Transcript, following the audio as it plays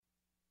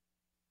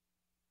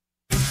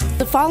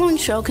The following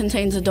show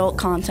contains adult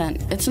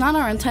content. It's not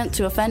our intent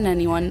to offend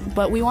anyone,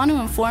 but we want to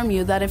inform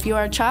you that if you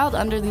are a child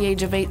under the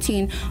age of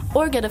 18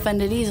 or get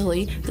offended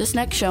easily, this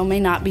next show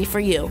may not be for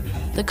you.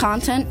 The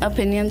content,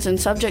 opinions, and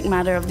subject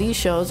matter of these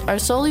shows are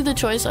solely the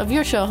choice of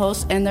your show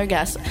hosts and their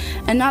guests,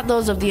 and not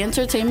those of the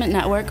Entertainment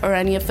Network or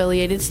any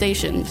affiliated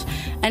stations.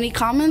 Any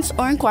comments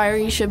or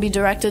inquiries should be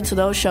directed to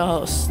those show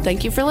hosts.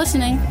 Thank you for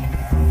listening.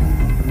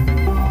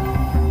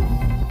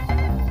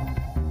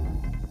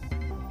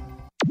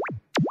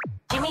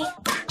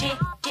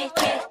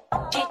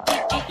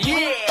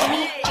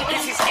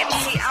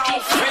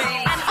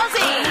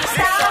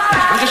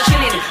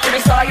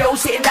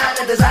 Sitting down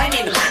and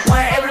designing,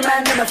 why every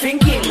man never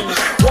thinking,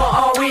 what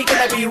are we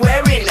gonna be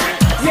wearing?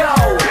 Yo,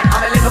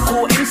 I'm a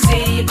Liverpool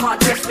MC, you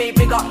can't trust me,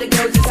 big up the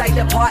girls inside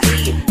the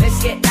party.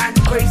 Let's get down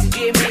to crazy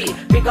Jimmy,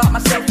 big up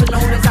myself and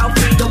known as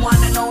Alfie, the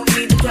one and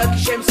only, the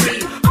Turkish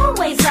MC.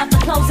 Always love the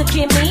clothes of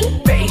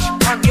Jimmy. British,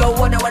 I'm your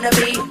one I wanna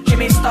be,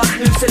 Jimmy Star,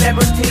 new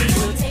celebrity.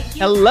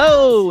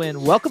 Hello,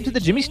 and welcome to the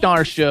Jimmy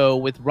Star Show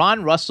with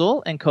Ron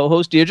Russell and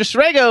co-host Deirdre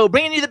Srego,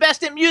 bringing you the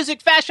best in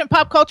music, fashion,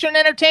 pop culture, and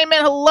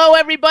entertainment. Hello,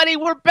 everybody.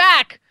 We're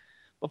back.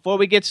 Before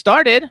we get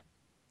started,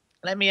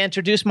 let me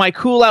introduce my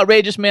cool,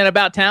 outrageous man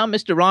about town,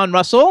 Mr. Ron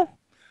Russell.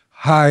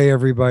 Hi,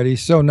 everybody.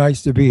 So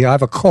nice to be here. I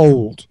have a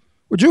cold.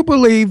 Would you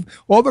believe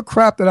all the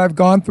crap that I've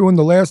gone through in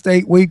the last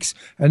 8 weeks,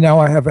 and now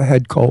I have a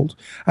head cold?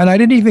 And I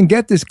didn't even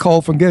get this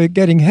cold from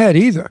getting head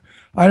either.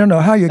 I don't know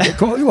how you get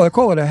cold. Well, I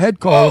call it a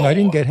head cold, and I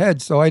didn't get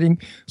head, so I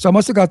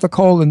must have got the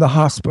cold in the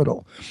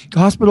hospital. The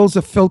hospitals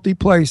are filthy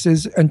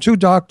places, and 2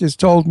 doctors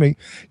told me,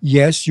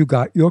 yes, you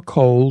got your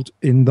cold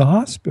in the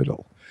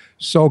hospital.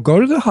 So go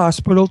to the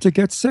hospital to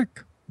get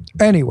sick.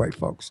 Anyway,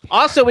 folks.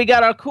 Also, we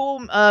got our cool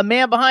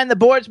man behind the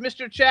boards,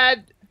 Mr.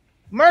 Chad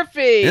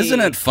Murphy. Isn't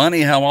it funny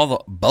how all the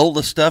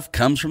boldest stuff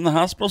comes from the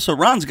hospital? So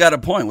Ron's got a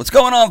point. What's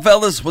going on,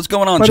 fellas? What's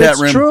going on, but chat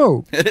it's room?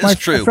 True. It is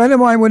true. A friend of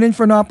mine went in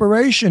for an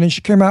operation, and she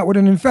came out with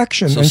an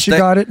infection, she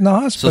got it in the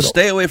hospital. So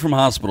stay away from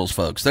hospitals,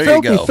 folks. There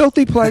you go.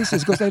 Filthy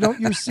places, because they don't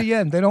use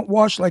CN. They don't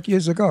wash like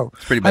years ago.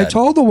 It's pretty bad. I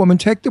told the woman,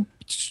 take the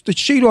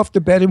sheet off the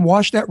bed and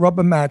wash that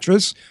rubber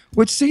mattress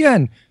with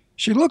CN.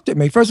 She looked at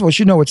me. First of all,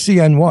 she knew what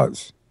CN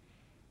was.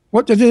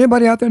 What, does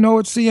anybody out there know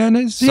what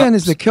CN is? CN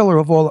is the killer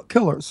of all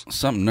killers.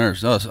 Some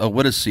nurse. Oh,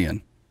 what is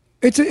CN?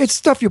 It's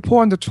stuff you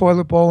pour in the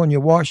toilet bowl and you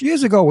wash.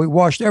 Years ago, we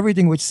washed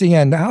everything with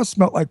CN. The house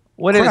smelled like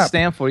What crap. did it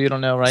stand for? You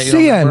don't know, right? You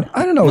CN.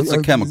 I don't know. What's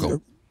the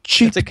chemical?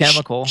 Cheap. It's a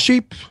chemical.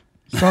 Cheap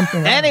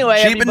something.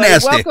 Anyway, Cheap and everybody,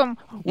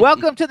 nasty.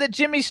 welcome to the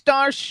Jimmy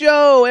Star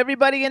Show.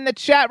 Everybody in the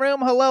chat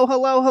room,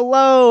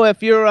 hello.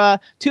 If you're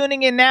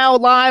tuning in now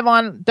live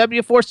on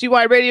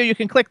W4CY Radio, you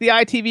can click the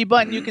ITV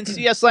button. You can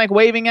see us like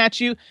waving at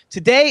you.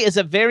 Today is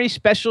a very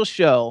special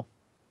show.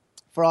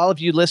 For all of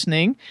you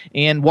listening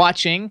and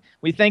watching,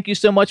 we thank you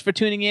so much for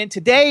tuning in.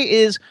 Today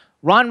is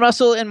Ron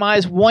Russell and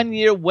my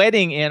 1-year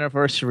wedding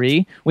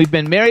anniversary. We've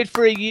been married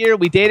for a year,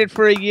 we dated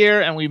for a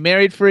year, and we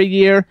married for a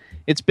year.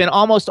 It's been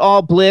almost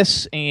all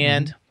bliss.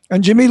 And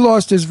Jimmy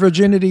lost his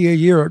virginity a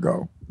year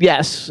ago.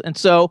 Yes, and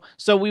so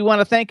we want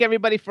to thank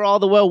everybody for all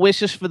the well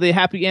wishes for the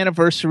happy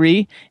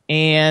anniversary,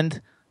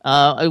 and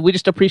we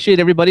just appreciate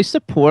everybody's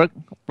support.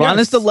 Ron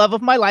is the love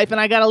of my life, and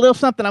I got a little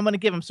something I'm going to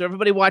give him, so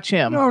everybody watch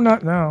him. No,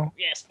 not now.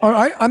 Yes. All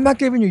right, I'm not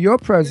giving you your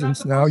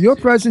presents now. Your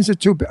presents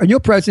are your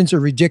presents are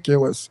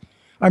ridiculous.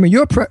 I mean,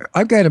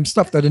 I've got him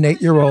stuff that an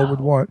 8-year-old would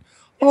want.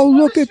 Oh,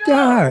 look at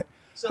that.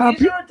 So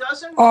these are a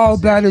dozen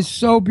roses. That is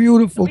so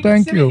beautiful.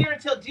 Thank you. We can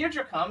sit here until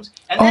Deirdre comes,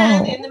 and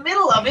then in the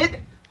middle of it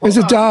is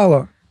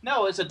 $1.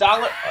 No, it's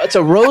 $1. It's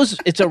a rose.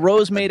 It's a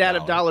rose made out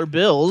of dollar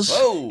bills.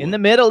 Whoa. In the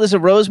middle is a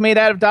rose made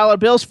out of dollar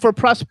bills for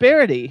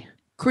prosperity.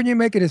 Couldn't you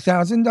make it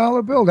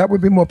 $1,000 bill? That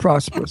would be more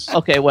prosperous.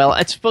 Okay, well,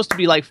 it's supposed to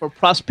be like for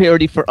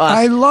prosperity for us.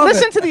 I love it.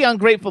 Listen to the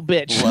ungrateful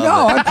bitch.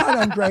 No, I'm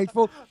not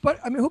ungrateful. But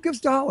I mean, who gives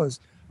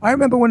dollars? I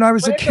remember when I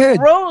was a kid.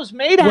 A rose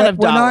made out of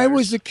dollars. When I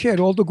was a kid,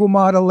 all the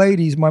Gumata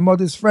ladies, my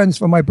mother's friends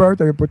for my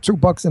birthday, would put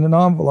 $2 in an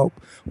envelope.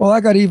 Well, I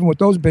got even with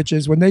those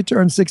bitches. When they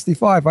turned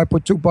 65, I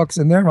put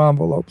 $2 in their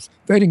envelopes.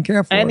 They didn't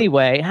care for it.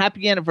 Anyway,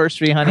 happy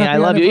anniversary, honey. Happy I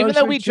love you. Even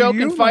though anniversary we to joke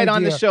you, and fight my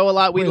on the dear. show a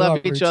lot, we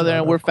love each other,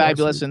 and we're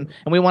fabulous. And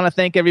we want to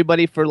thank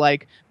everybody for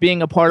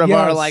being a part of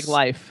our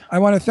life. I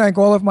want to thank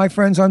all of my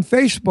friends on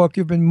Facebook.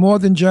 You've been more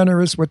than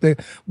generous with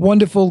the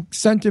wonderful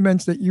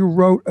sentiments that you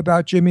wrote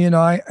about Jimmy and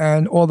I,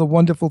 and all the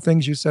wonderful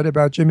things you said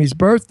about Jimmy's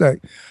birthday.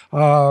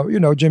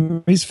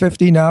 Jimmy's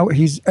 50 now.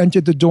 He's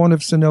entered the dawn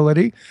of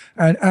senility,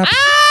 and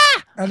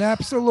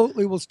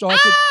absolutely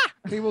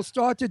he will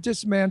start to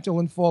dismantle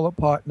and fall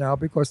apart now,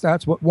 because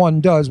that's what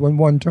one does when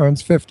one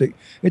turns 50.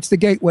 It's the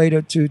gateway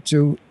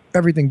to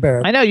everything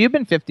bad. I know you've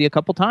been 50 a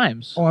couple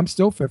times. Oh, I'm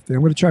still 50. I'm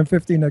going to turn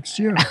 50 next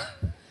year.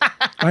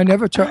 I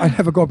never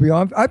go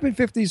beyond. I've been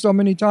 50 so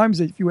many times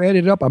that if you add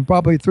it up, I'm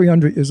probably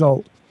 300 years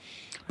old.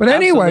 But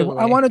anyway,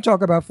 Absolutely. I want to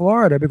talk about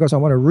Florida because I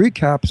want to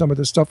recap some of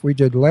the stuff we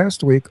did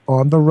last week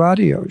on the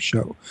radio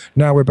show.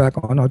 Now we're back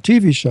on our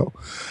TV show.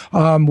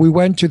 We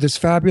went to this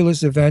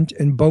fabulous event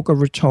in Boca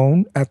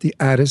Raton at the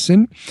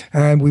Addison,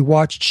 and we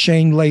watched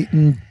Shane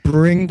Layton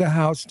bring the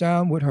house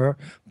down with her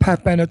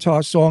Pat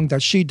Benatar song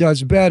that she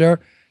does better,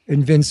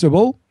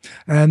 Invincible.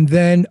 And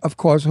then, of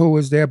course, who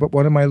was there but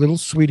one of my little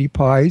sweetie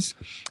pies,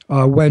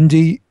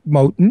 Wendy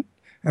Moten.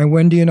 And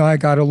Wendy and I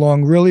got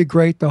along really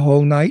great the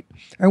whole night.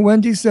 And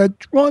Wendy said,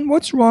 Ron,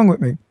 what's wrong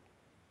with me?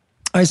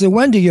 I said,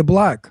 Wendy, you're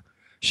black.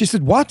 She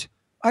said, what?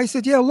 I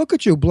said, yeah, look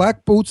at you.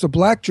 Black boots, a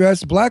black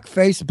dress, black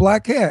face,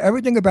 black hair.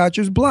 Everything about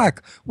you is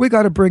black. We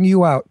got to bring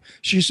you out.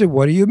 She said,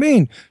 what do you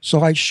mean?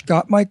 So I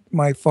got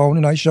my phone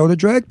and I showed her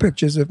drag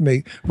pictures of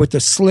me with the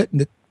slit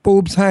and the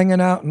boobs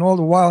hanging out and all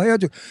the wild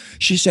hairdo.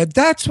 She said,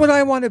 that's what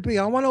I want to be.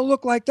 I want to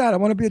look like that. I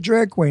want to be a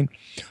drag queen.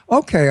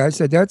 Okay, I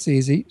said, that's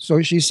easy.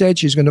 So she said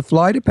she's going to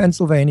fly to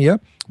Pennsylvania.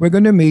 We're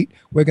going to meet.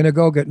 We're going to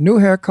go get new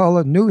hair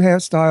color, new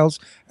hairstyles,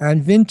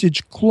 and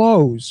vintage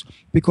clothes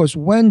because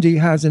Wendy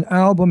has an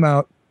album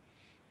out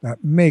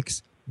that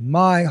makes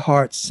my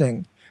heart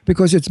sing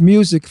because it's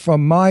music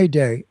from my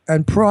day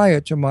and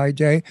prior to my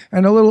day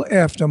and a little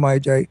after my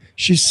day.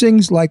 She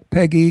sings like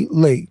Peggy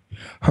Lee.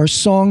 Her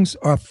songs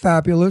are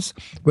fabulous.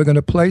 We're going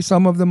to play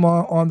some of them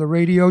on the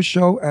radio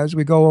show as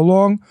we go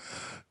along.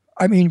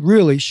 I mean,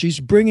 really,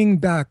 she's bringing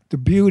back the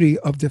beauty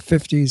of the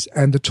 50s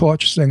and the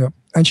torch singer.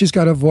 And she's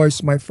got a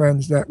voice, my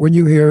friends, that when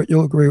you hear it,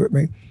 you'll agree with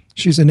me.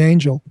 She's an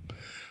angel.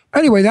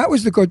 Anyway, that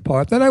was the good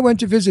part. Then I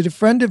went to visit a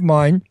friend of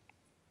mine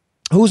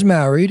who's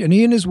married, and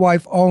he and his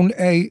wife own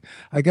a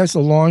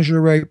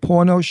lingerie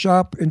porno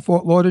shop in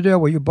Fort Lauderdale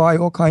where you buy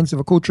all kinds of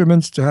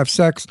accoutrements to have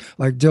sex,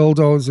 like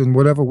dildos and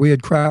whatever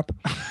weird crap.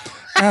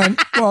 And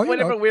well,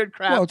 Whatever weird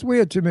crap. Well, it's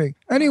weird to me.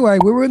 Anyway,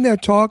 we were in there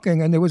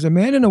talking, and there was a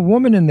man and a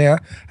woman in there,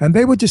 and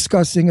they were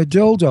discussing a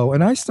dildo.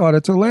 And I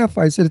started to laugh.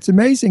 I said, it's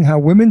amazing how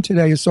women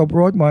today are so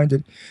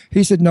broad-minded.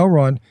 He said, no,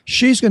 Ron,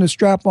 she's going to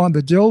strap on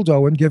the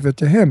dildo and give it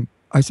to him.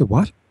 I said,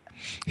 what?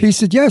 He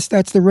said, yes,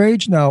 that's the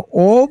rage now.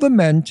 All the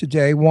men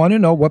today want to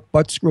know what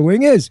butt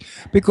screwing is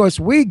because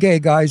we gay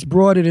guys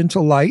brought it into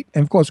light.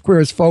 And, of course, Queer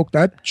as Folk,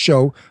 that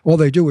show, all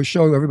they do is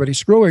show everybody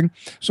screwing.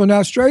 So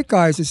now straight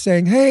guys are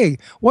saying, hey,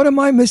 what am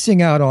I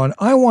missing out on?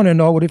 I want to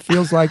know what it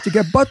feels like to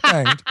get butt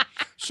banged.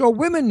 So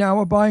women now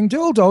are buying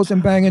dildos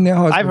and banging their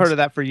husbands. I've heard of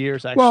that for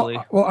years, actually.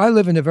 Well, I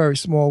live in a very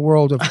small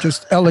world of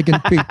just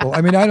elegant people.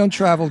 I mean, I don't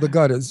travel the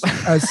gutters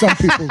as some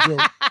people do.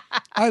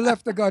 I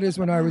left the gutters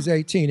when I was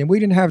 18, and we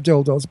didn't have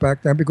dildos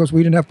back then because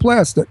we didn't have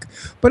plastic.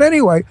 But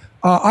anyway,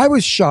 I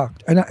was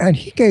shocked, and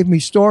he gave me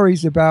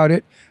stories about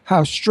it,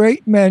 how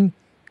straight men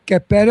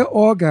get better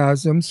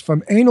orgasms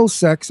from anal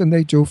sex than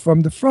they do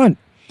from the front.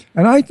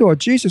 And I thought,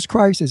 Jesus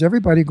Christ, is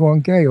everybody going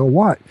gay or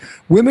what?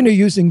 Women are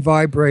using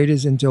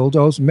vibrators and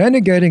dildos. Men are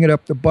getting it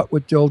up the butt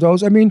with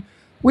dildos. I mean,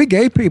 we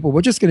gay people,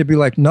 we're just going to be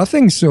like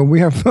nothing soon. We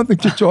have nothing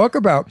to talk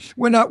about.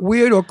 We're not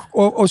weird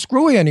or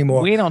screwy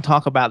anymore. We don't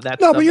talk about that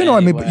No, stuff but you know,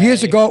 anyway. I mean, but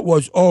years ago it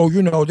was,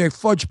 they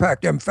fudge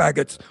pack them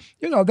faggots.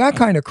 You know, that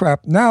kind of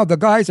crap. Now the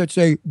guys that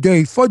say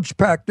they fudge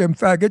pack them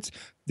faggots,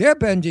 they're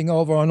bending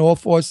over on all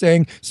fours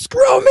saying,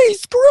 screw me,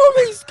 screw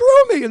me,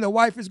 screw me. And the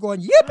wife is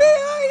going,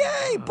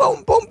 yippee, yay,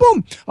 boom, boom,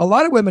 boom. A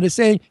lot of women are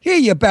saying, here,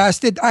 you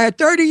bastard. I had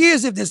 30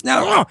 years of this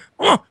now.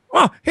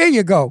 Here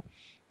you go.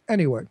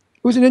 Anyway,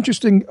 it was an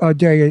interesting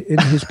day in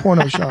his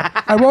porno shop.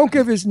 I won't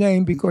give his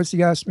name because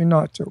he asked me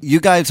not to.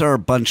 You guys are a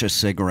bunch of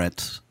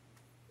cigarettes.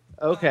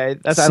 Okay,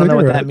 I don't know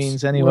what that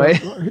means anyway.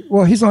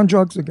 Well, he's on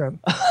drugs again.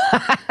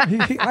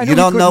 You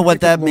don't know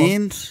what that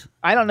means?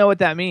 I don't know what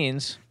that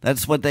means.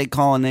 That's what they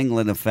call in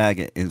England a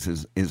faggot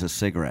is a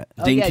cigarette.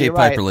 Dean yeah, K. you're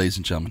Piper, right. ladies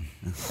and gentlemen.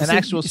 An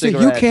actual See,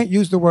 cigarette. you can't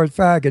use the word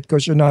faggot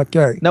because you're not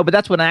gay. No, but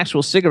that's what an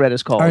actual cigarette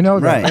is called. I know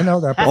that. Right. I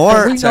know that. But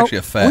Or we it's know- actually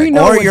a fag. We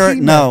know Or what you're-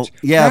 he no, meant.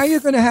 yeah. Now you're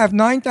going to have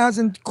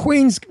 9,000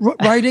 queens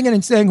writing in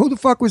and saying, who the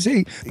fuck was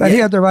he that he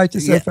had the right to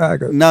say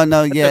faggot?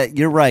 No, yeah,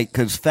 you're right,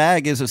 because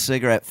fag is a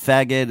cigarette.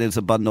 Faggot is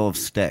a bundle of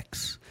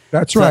sticks.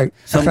 That's right.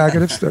 A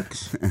faggot of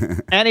sticks.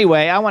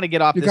 Anyway, I want to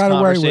get off You this got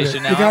away with conversation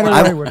it. now. You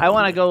got away with it. I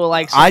want to go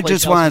like. I someplace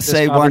just else want with to this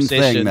say one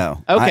thing, conversation.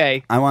 though.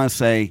 Okay. I want to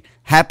say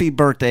happy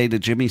birthday to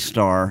Jimmy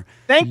Starr.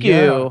 Thank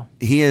you.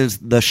 He is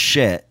the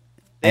shit.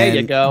 There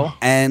you go.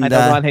 And I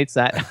know Ron hates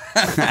that.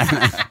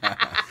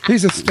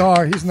 He's a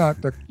star. He's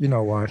not the, you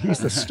know what? He's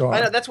the star.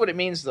 I know that's what it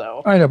means,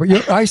 though. I know, but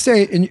I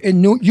say it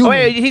in New. Oh,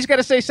 wait, he's got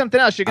to say something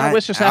else. You're going to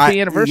wish us happy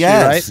anniversary,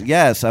 yes, right?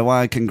 Yes, I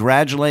want to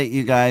congratulate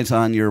you guys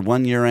on your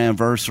 1-year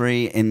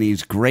anniversary in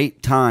these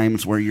great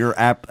times where you're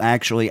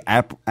actually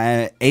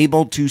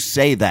able to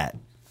say that.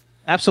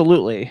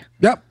 Absolutely.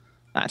 Yep.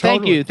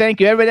 Thank you.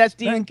 Everybody, that's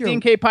Thank you.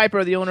 Dean K.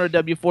 Piper, the owner of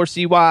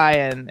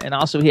W4CY, and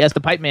also he has the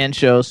Pipe Man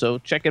Show, so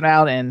check him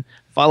out and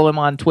follow him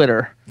on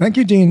Twitter. Thank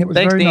you, Dean. It was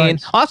Thanks, very Dean.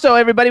 nice. Also,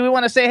 everybody, we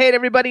want to say hey to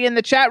everybody in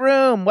the chat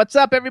room. What's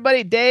up,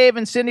 everybody? Dave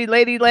and Cindy,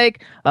 Lady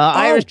Lake,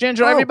 Irish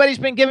Ginger. Everybody's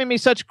been giving me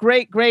such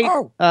great.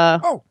 Hold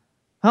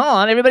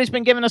on, everybody's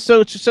been giving us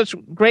such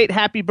great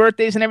happy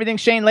birthdays and everything.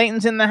 Shane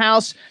Layton's in the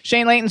house.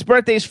 Shane Layton's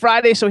birthday is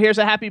Friday, so here's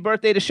a happy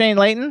birthday to Shane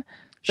Layton.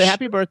 Say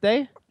happy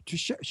birthday. To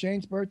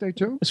Shane's birthday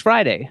too? It's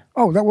Friday.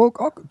 Oh,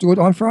 I'll do it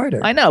on Friday.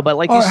 I know, but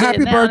like oh, you said,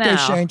 happy birthday,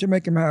 now. Shane, to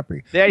make him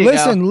happy. There you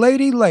Listen, go.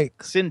 Lady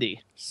Lake.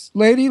 Cindy.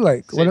 Lady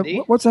Lake. Cindy?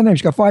 What's her name?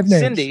 She's got 5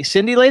 names.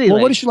 Cindy Lady Well,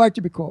 Lake. what does she like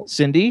to be called?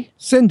 Cindy.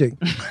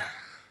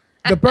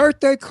 The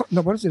birthday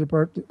no, what is it? A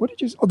birthday? What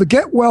did you? Oh, the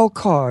get well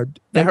card.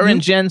 That her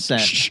and Jen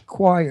sent. Shh,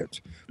 quiet.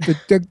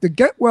 The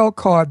get well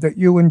card that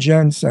you and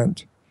Jen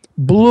sent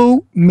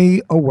blew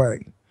me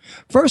away.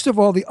 First of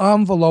all, the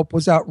envelope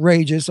was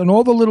outrageous, and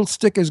all the little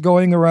stickers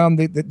going around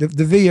the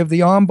V of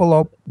the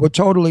envelope were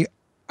totally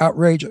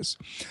outrageous.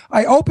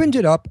 I opened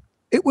it up.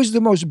 It was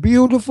the most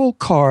beautiful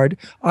card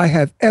I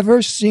have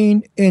ever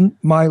seen in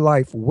my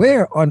life.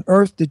 Where on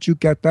earth did you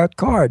get that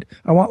card?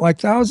 I want like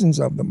thousands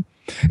of them.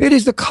 It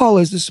is the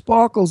colors, the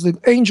sparkles, the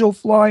angel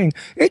flying.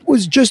 It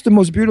was just the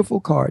most beautiful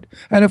card.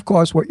 And of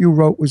course, what you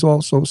wrote was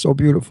also so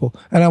beautiful.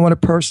 And I want to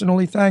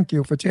personally thank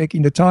you for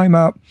taking the time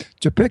out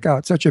to pick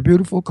out such a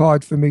beautiful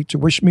card for me to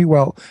wish me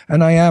well.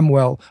 And I am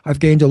well. I've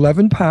gained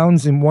 11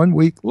 pounds in 1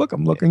 week. Look,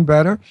 I'm looking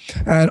better.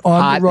 And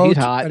on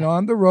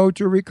the road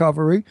to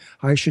recovery,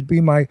 I should be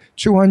my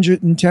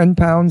 210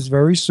 pounds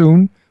very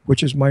soon,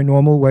 which is my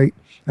normal weight.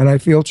 And I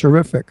feel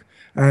terrific.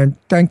 And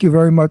thank you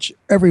very much,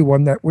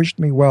 everyone that wished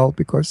me well,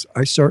 because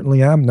I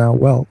certainly am now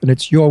well. And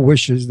it's your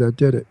wishes that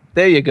did it.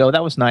 There you go.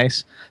 That was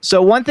nice.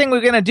 So one thing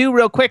we're going to do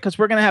real quick, because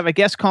we're going to have a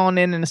guest calling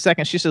in a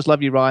second. She says,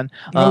 love you, Ron.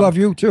 I love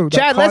you, too.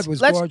 Chad,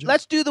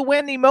 let's do the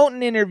Wendy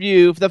Moten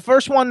interview, the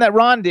first one that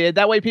Ron did.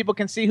 That way people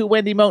can see who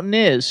Wendy Moten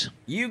is.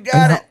 You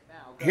got it.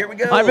 Here we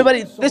go. All right,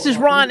 everybody, this is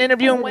Ron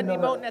interviewing Wendy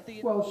Moten at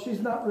the... Well, she's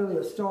not really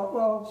a star.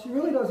 Well, she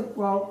really doesn't...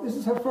 Well, this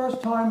is her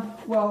first time.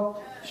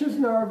 Well, she was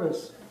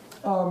nervous.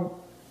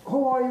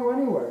 Who are you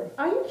anyway?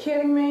 Are you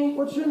kidding me?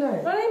 What's your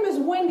name? My name is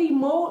Wendy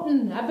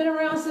Moten. I've been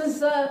around since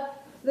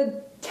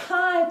the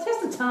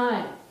test of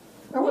time.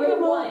 And what have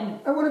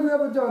you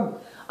ever done?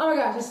 Oh my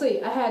gosh, you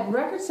see, I had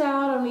records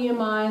out on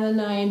EMI in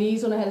the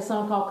 90s when I had a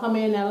song called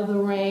Coming Out of the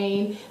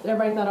Rain.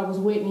 Everybody thought I was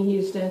Whitney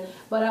Houston,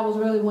 but I was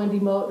really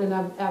Wendy Moten.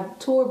 I've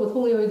toured with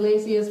Julio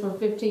Iglesias for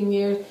 15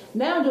 years.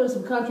 Now I'm doing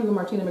some country with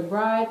Martina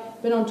McBride.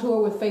 Been on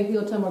tour with Faith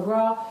Hill, Tim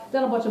McGraw.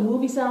 Done a bunch of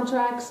movie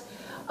soundtracks.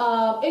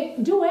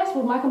 Duets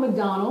with Michael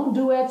McDonald,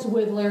 duets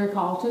with Larry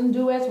Carlton,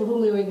 duets with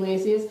Julio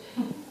Iglesias.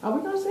 Are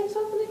we going to sing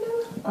something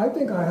together? I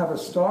think I have a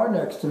star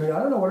next to me. I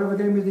don't know whatever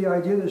gave me the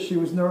idea that she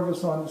was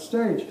nervous on the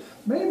stage.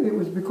 Maybe it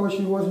was because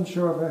she wasn't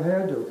sure of her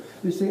hairdo.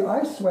 You see,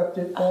 I swept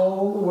it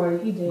all the way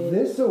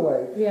this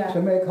way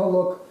to make her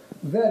look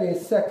very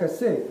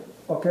sexy,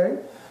 okay?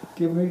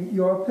 Give me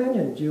your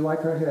opinion. Do you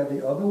like her hair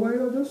the other way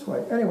or this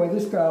way? Anyway,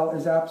 this gal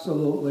is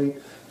absolutely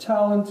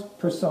talent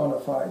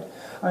personified.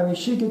 I mean,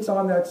 she gets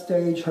on that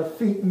stage, her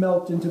feet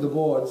melt into the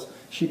boards.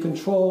 She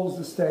controls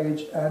the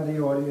stage and the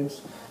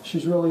audience.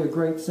 She's really a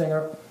great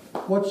singer.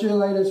 What's your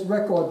latest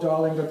record,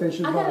 darling, that they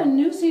should buy? I got a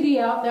new CD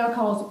out there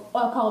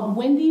called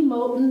Wendy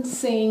Moten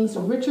Sings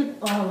Richard,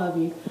 oh, I love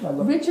you,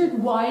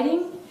 Richard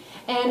Whiting.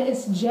 And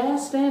it's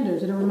jazz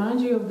standards. It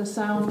reminds you of the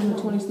sound from the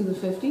 20s through the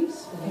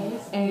 50s.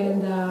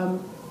 And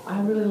I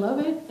really love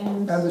it.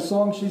 And the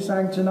song she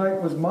sang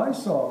tonight was my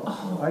song.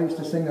 Oh. I used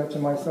to sing that to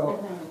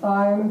myself.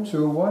 I'm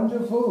too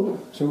wonderful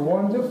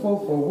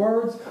for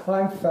words.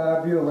 I'm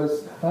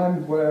fabulous.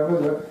 I'm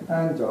whatever.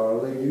 And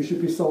darling, you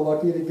should be so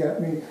lucky to get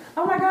me.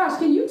 Oh my gosh,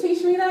 can you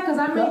teach me that? Because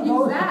I may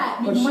use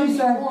that. But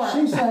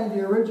she sang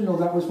the original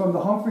that was from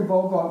the Humphrey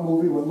Bogart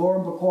movie with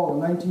Lauren Bacall in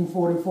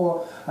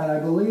 1944. And I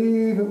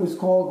believe it was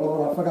called,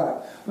 I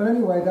forgot. But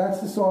anyway, that's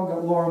the song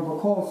that Lauren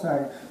Bacall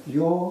sang.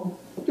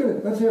 Give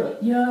it, let's hear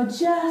it. You're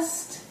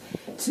just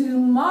too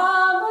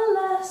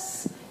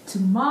marvelous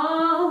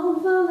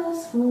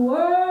for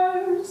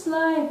words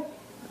like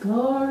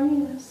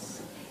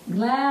glorious,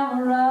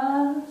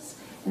 glamorous,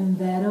 and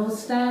that'll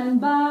stand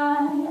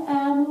by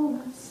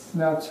amorous.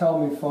 Now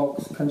tell me,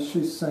 folks, can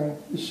she sing?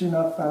 Is she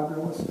not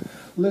fabulous?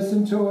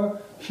 Listen to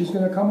her. She's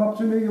going to come up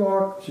to New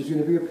York. She's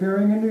going to be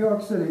appearing in New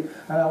York City.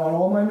 And I want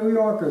all my New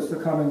Yorkers to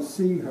come and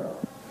see her.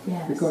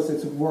 Yes. Because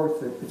it's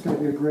worth it. It's going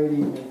to be a great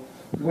evening.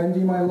 Wendy,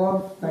 my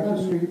love, thank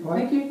you, sweetie pie.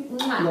 Thank you.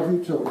 Love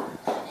you too.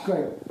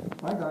 Great.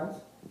 Bye, guys.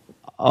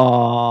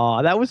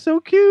 Oh, that was so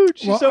cute.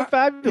 She's so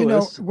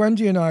fabulous. You know,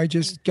 Wendy and I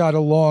just got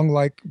along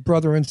like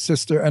brother and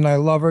sister, and I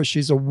love her.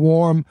 She's a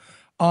warm,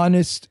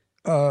 honest,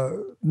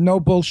 no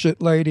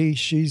bullshit lady.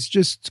 She's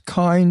just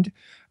kind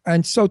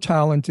and so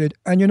talented.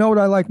 And you know what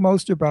I like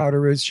most about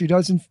her is she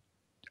doesn't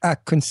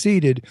act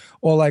conceited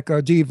or like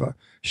a diva.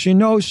 She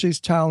knows she's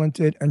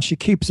talented, and she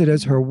keeps it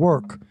as her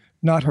work,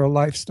 not her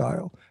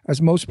lifestyle. As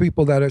most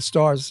people that are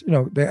stars, you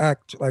know, they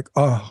act like,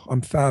 oh,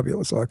 I'm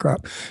fabulous, all that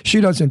crap.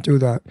 She doesn't do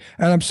that.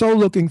 And I'm so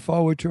looking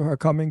forward to her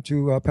coming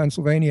to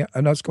Pennsylvania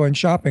and us going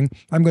shopping.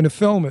 I'm going to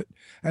film it,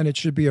 and it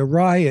should be a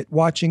riot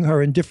watching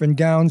her in different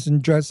gowns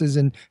and dresses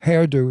and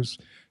hairdos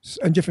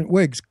and different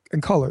wigs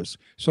and colors.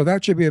 So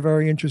that should be a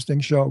very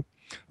interesting show.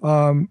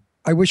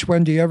 I wish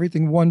Wendy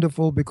everything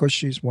wonderful because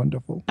she's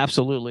wonderful.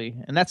 Absolutely.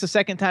 And that's the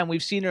second time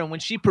we've seen her. And when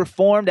she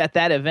performed at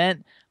that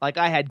event, like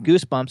I had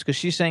goosebumps because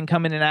she sang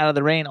Coming In Out of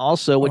the Rain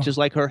also, which is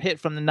like her hit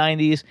from the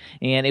 90s.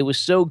 And it was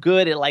so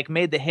good. It like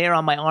made the hair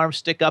on my arm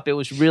stick up. It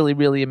was really,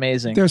 really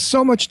amazing. There's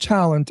so much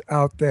talent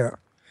out there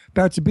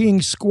that's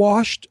being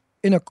squashed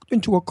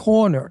into a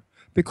corner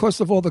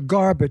because of all the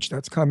garbage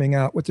that's coming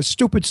out with the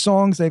stupid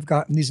songs they've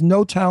gotten. These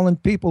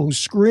no-talent people who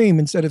scream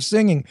instead of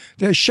singing.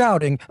 They're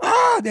shouting,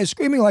 they're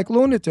screaming like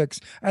lunatics.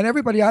 And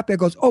everybody out there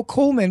goes, oh,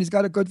 cool, man, he's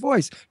got a good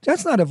voice.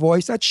 That's not a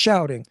voice, that's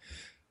shouting.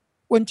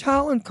 When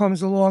talent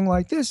comes along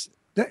like this,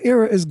 the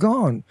era is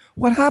gone.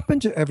 What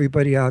happened to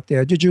everybody out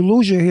there? Did you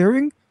lose your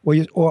hearing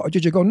or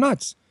did you go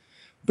nuts?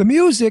 The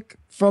music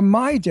from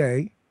my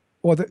day,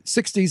 or the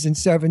 60s and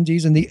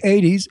 70s and the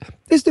 80s,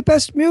 is the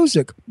best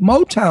music.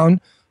 Motown,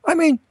 I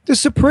mean, the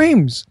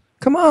Supremes.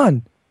 Come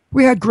on.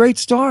 We had great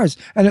stars.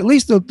 And at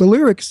least the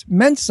lyrics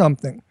meant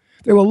something.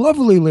 They were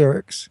lovely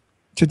lyrics.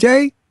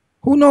 Today,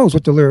 who knows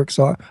what the lyrics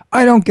are?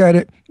 I don't get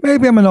it.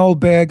 Maybe I'm an old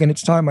bag and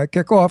it's time I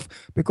kick off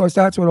because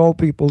that's what old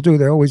people do.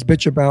 They always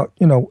bitch about,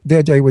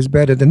 their day was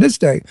better than this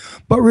day.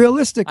 But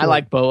realistically... I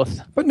like both.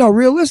 But no,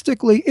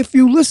 realistically, if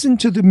you listen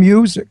to the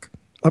music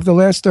of the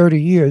last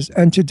 30 years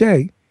and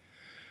today,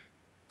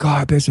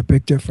 God, there's a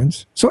big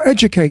difference. So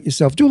educate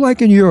yourself. Do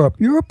like in Europe.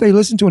 Europe, they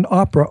listen to an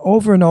opera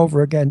over and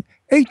over again.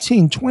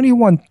 18,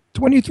 21,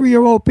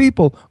 23-year-old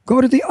people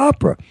go to the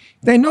opera.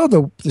 They know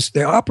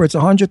the opera, it's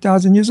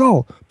 100,000 years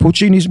old.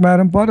 Puccini's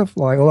Madame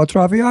Butterfly or La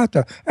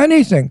Traviata,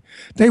 anything.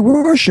 They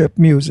worship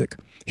music.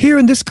 Here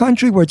in this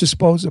country, we're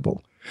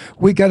disposable.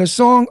 We get a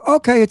song,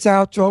 okay, it's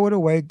out, throw it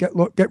away, get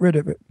rid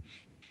of it.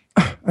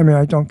 I mean,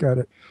 I don't get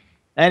it.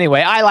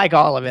 Anyway, I like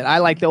all of it. I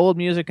like the old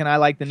music and I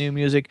like the new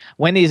music.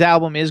 Wendy's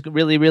album is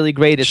really, really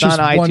great. It's She's on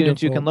iTunes.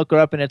 wonderful. You can look her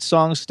up, and it's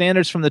songs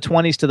standards from the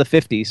 20s to the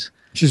 50s.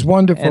 She's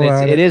wonderful And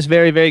at it is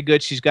very, very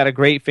good. She's got a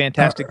great,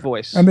 fantastic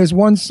voice. And there's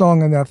one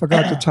song in there, I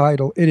forgot the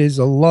title. It is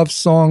a love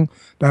song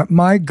that,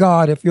 my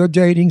God, if you're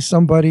dating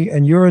somebody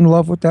and you're in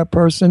love with that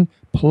person,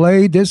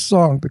 play this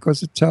song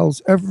because it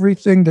tells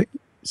everything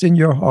that's in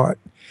your heart.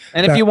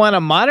 And if you want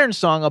a modern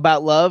song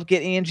about love,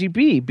 get Angie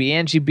B. Be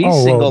Angie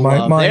B's single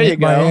love. There you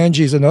go. My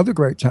Angie's another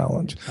great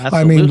talent.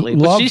 Absolutely. I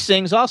mean, but she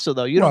sings also,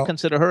 though. You don't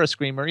consider her a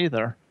screamer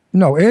either.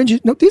 No, Angie.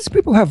 No, these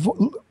people have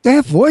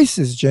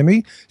voices,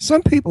 Jimmy.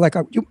 Some people, like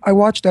I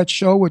watched that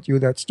show with you,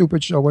 that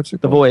stupid show. What's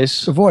it called? The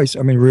Voice. The Voice.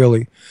 I mean,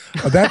 really,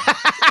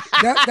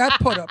 that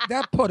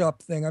put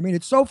up thing. I mean,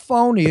 it's so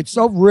phony. It's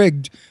so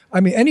rigged. I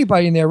mean,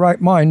 anybody in their right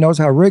mind knows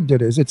how rigged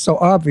it is. It's so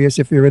obvious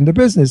if you're in the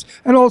business.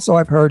 And also,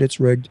 I've heard it's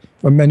rigged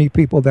from many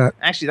people that.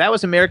 Actually, that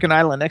was American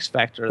Idol and X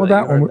Factor. Well,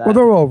 that one. Well,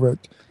 they're all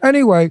rigged.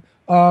 Anyway,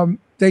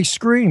 they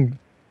scream.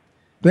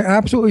 They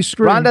absolutely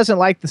scream. Ron doesn't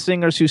like the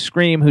singers who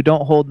scream who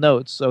don't hold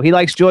notes. So he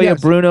likes Joya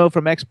Bruno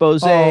from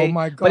Expose. Oh,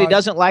 my God. But he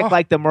doesn't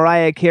like the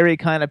Mariah Carey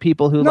kind of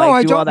people who do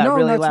all that really loud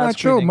screaming. No, that's not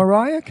true.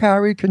 Mariah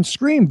Carey can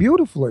scream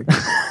beautifully.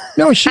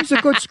 No, she's a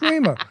good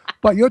screamer.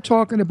 But you're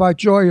talking about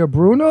Joya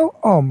Bruno?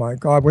 Oh, my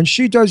God. When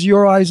she does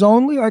Your Eyes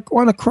Only, I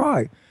want to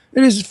cry.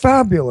 It is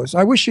fabulous.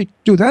 I wish she'd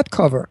do that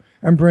cover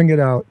and bring it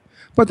out.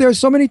 But there are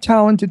so many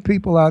talented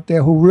people out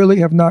there who really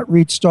have not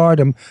reached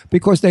stardom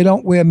because they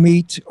don't wear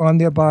meat on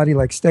their body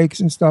like steaks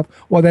and stuff,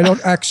 or they don't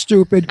act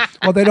stupid,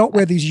 or they don't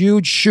wear these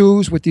huge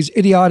shoes with these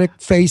idiotic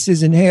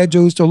faces and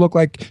hairdos to look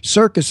like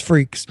circus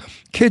freaks.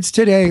 Kids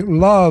today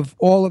love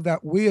all of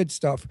that weird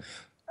stuff,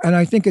 and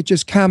I think it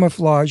just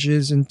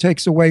camouflages and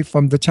takes away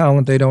from the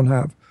talent they don't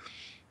have.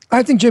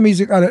 I think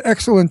Jimmy's got an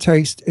excellent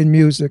taste in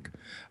music.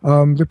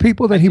 The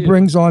people that he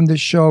brings on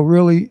this show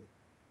really...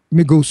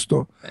 me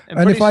gusto.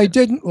 And if I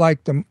didn't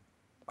like them,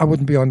 I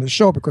wouldn't be on the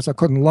show because I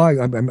couldn't lie.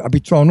 I'd be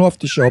thrown off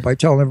the show by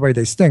telling everybody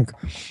they stink.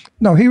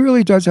 No, he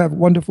really does have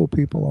wonderful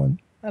people on.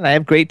 And I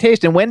have great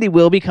taste. And Wendy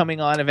will be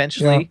coming on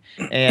eventually.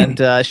 Yeah.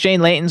 And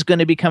Shane Layton's going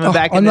to be coming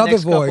back in the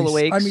next couple of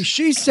weeks. I mean,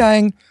 she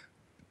sang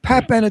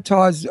Pat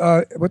Benatar's,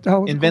 what the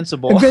hell?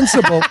 Invincible.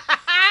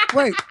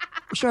 Wait.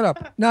 Shut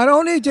up. Not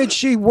only did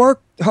she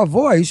work her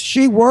voice,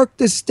 she worked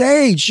the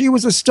stage. She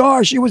was a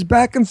star. She was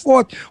back and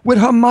forth with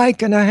her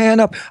mic and her hand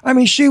up. I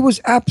mean, she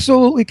was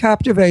absolutely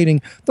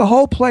captivating. The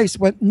whole place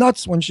went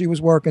nuts when she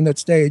was working that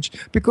stage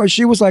because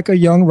she was like a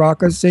young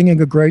rocker singing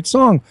a great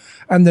song.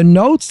 And the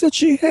notes that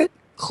she hit,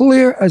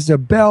 clear as a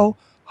bell,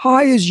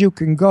 high as you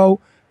can go,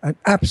 and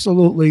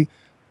absolutely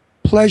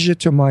pleasure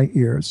to my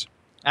ears.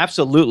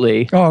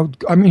 Absolutely. Oh,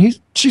 I mean,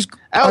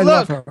 I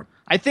love her.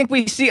 I think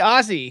we see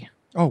Ozzie.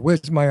 Oh,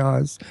 where's my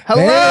Oz?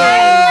 Hello,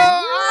 hey!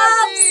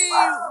 Ozzie!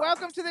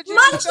 Welcome to the Jimmy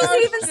Munch Star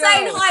is even Show.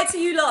 saying hi to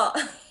you lot.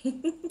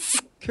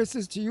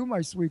 Kisses to you,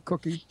 my sweet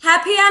cookie.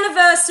 Happy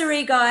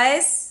anniversary,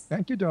 guys.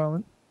 Thank you,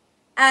 darling.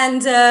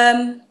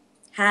 And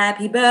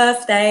happy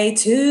birthday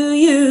to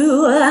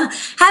you.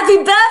 Happy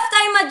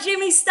birthday, my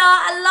Jimmy Star.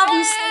 I love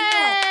you so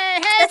much.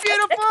 Hey,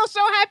 beautiful.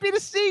 So happy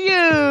to see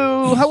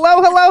you.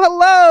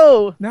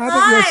 Hello.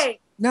 Hi.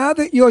 Now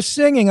that you're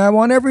singing, I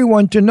want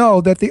everyone to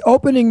know that the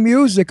opening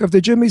music of the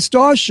Jimmy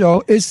Star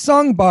Show is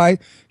sung by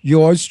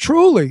yours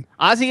truly.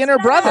 Ozzie and her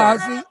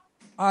brother.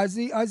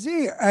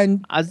 Ozzie,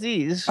 and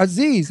Aziz.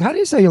 Aziz. How do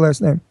you say your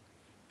last name?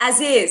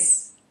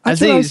 Aziz. That's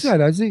what I Aziz.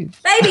 said, Aziz.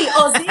 Baby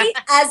Ozzie,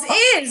 as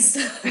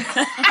is.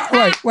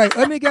 Wait,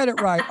 let me get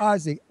it right.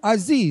 Ozzie.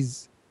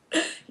 Aziz.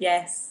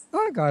 Yes.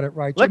 I got it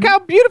right. Look Jimmy. how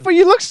beautiful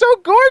you look. So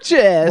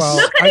gorgeous. Well,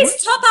 Look at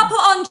this top I put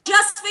on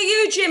just for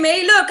you,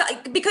 Jimmy.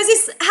 Look, because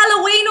it's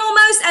Halloween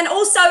almost, and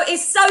also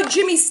it's so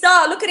Jimmy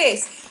Star. Look at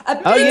this. A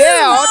big Oh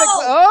yeah!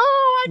 skull.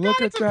 Oh my Look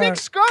God! at It's a big that.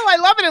 skull. I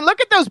love it. And look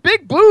at those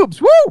big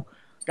boobs. Woo!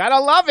 Gotta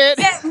love it.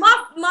 Yeah,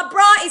 my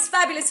bra is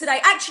fabulous today.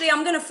 Actually,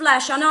 I'm gonna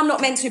flash. I know I'm not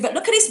meant to, but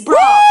look at this bra.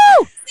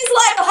 Woo! It's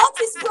like the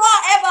hottest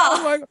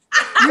bra ever.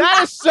 Like, That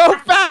is so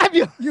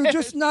fabulous. you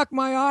just knocked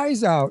my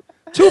eyes out.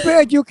 Too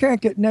bad you can't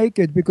get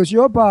naked because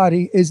your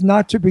body is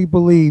not to be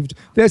believed.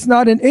 There's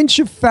not an inch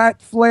of fat,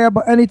 flab,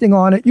 or anything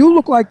on it. You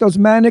look like those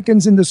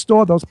mannequins in the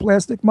store, those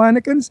plastic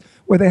mannequins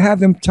where they have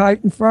them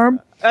tight and firm.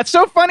 That's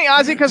so funny,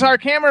 Ozzie, because our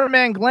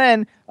cameraman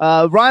Glenn,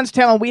 Ron's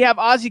telling we have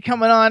Ozzie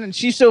coming on, and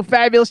she's so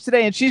fabulous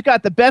today, and she's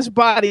got the best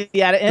body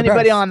out of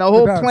anybody best, on the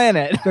whole best,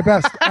 planet. The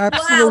best, Wow,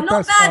 absolute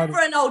not best bad body. for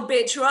an old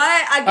bitch,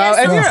 right? I guess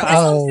and you're-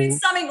 I'm doing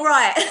something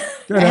right.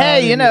 Get outta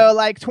Hey, you here. know,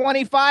 like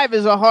 25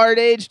 is a hard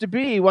age to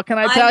be. What can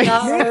I tell I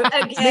you? know,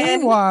 again.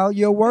 Meanwhile,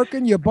 you're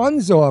working your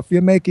buns off.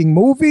 You're making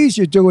movies.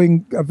 You're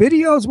doing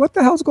videos. What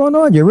the hell's going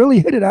on? You really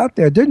hit it out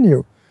there, didn't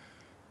you?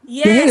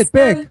 Yes, You hit it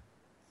big.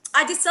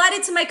 I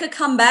decided to make a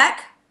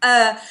comeback.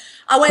 I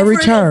went A through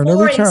return, a a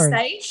boring return.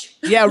 stage.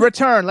 Yeah,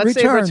 return. Let's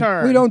say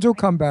return. We don't do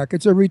comeback.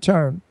 It's a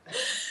return.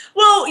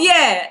 Well,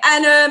 yeah,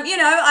 and you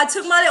know, I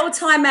took my little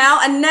time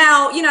out, and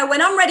now, you know,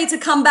 when I'm ready to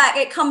come back,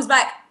 it comes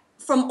back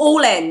from all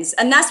ends,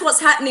 and that's what's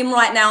happening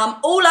right now. I'm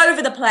all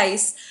over the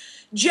place,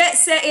 jet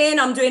setting.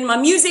 I'm doing my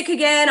music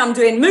again. I'm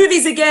doing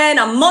movies again.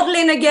 I'm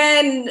modeling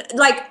again.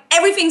 Like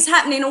everything's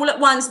happening all at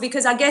once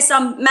because I guess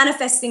I'm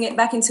manifesting it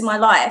back into my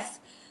life.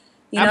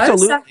 You know?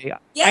 Absolutely. So,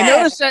 yeah. I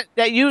noticed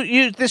that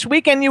you this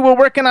weekend you were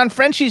working on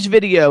Frenchie's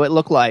video, it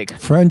looked like.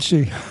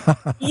 Frenchie.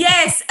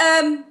 Yes,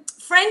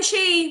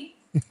 Frenchie,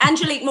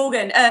 Angelique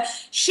Morgan,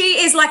 she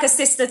is like a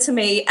sister to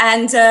me,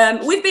 and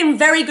we've been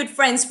very good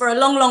friends for a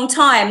long, long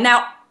time.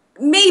 Now,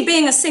 me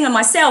being a singer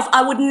myself,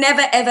 I would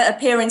never, ever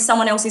appear in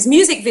someone else's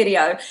music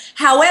video.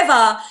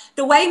 However,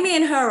 the way me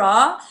and her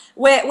are,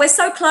 we're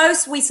so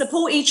close, we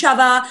support each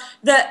other,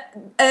 that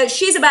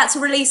she's about to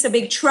release a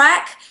big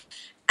track.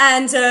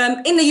 And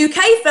in the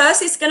UK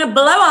first, it's going to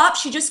blow up.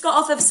 She just got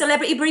off of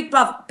Celebrity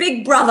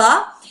Big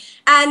Brother.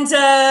 And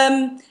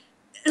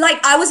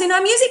like I was in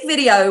her music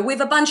video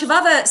with a bunch of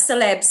other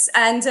celebs.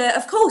 And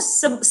of course,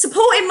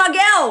 supporting my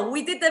girl.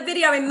 We did the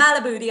video in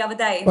Malibu the other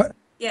day. But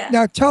Yeah.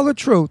 now tell the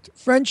truth.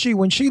 Frenchie,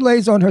 when she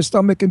lays on her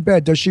stomach in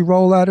bed, does she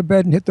roll out of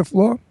bed and hit the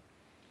floor?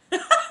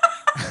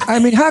 I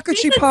mean, how could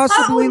she She's a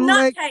possibly total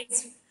lay?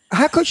 nutcase.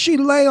 How could she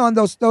lay on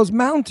those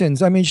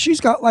mountains? I mean,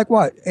 she's got like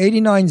what,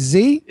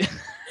 89Z?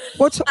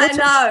 What's I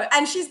know.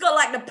 And she's got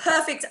like the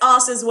perfect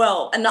ass as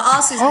well. And the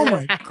ass is Oh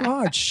my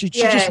God, she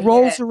Yeah, just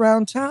rolls yeah.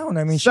 around town.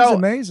 I mean, she's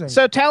amazing.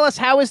 So tell us,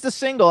 how is the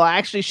single?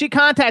 Actually, she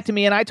contacted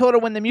me, and I told her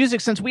when the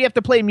music, since we have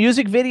to play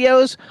music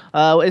videos,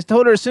 I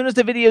told her as soon as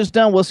the video's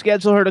done, we'll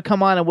schedule her to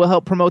come on and we'll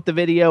help promote the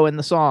video and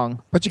the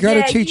song. But you got to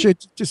Yeah, teach her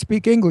to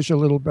speak English a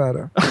little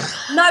better.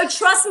 No,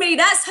 trust me,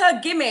 that's her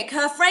gimmick.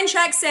 Her French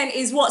accent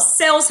is what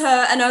sells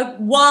her and her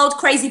wild,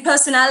 crazy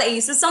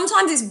personality. So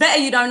sometimes it's better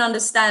you don't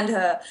understand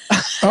her.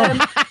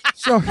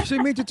 So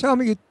you mean to tell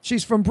me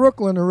she's from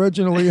Brooklyn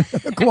originally,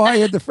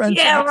 acquired the French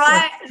Yeah, accent?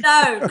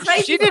 right? No,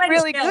 crazy She did French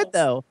really girls. good,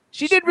 though.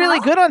 She did really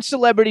good on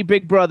Celebrity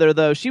Big Brother,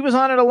 though. She was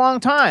on it a long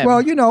time.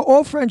 Well, you know,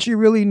 all Frenchie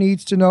really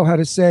needs to know how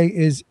to say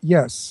is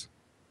yes.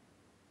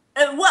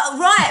 Well,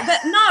 right,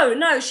 but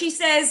no. She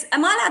says,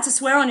 "Am I allowed to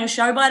swear on your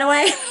show?" By the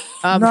way,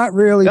 Not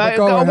really, but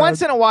go ahead.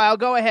 once in a while,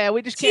 go ahead.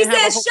 We just she can't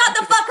have a says, whole- "Shut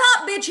the fuck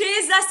up,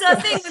 bitches." That's her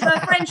thing with her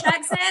French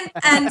accent,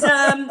 and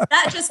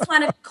that just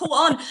kind of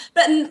caught on.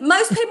 But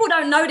most people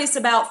don't know this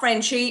about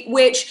Frenchie.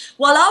 Which,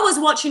 while I was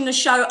watching the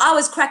show, I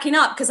was cracking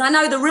up because I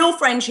know the real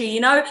Frenchie. You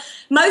know,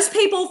 most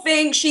people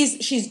think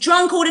she's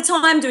drunk all the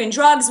time, doing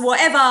drugs,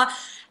 whatever.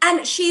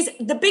 And she's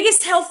the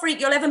biggest health freak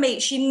you'll ever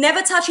meet. She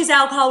never touches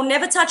alcohol,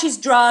 never touches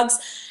drugs.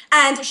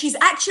 And she's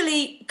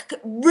actually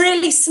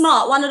really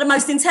smart, one of the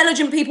most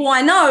intelligent people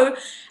I know.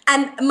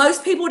 And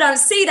most people don't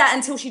see that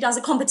until she does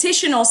a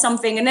competition or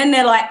something. And then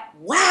they're like,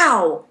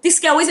 wow, this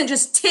girl isn't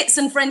just tits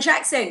and French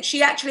accent.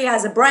 She actually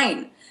has a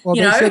brain. Well,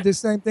 you they know? said the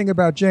same thing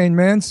about Jane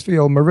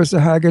Mansfield,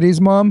 Marissa Haggerty's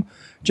mom.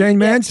 Jane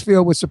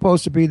Mansfield was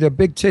supposed to be the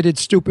big-titted,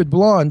 stupid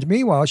blonde.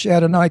 Meanwhile, she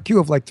had an IQ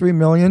of like 3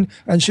 million,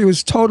 and she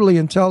was totally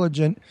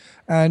intelligent,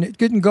 and it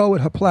didn't go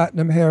with her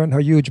platinum hair and her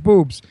huge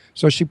boobs.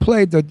 So she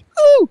played the,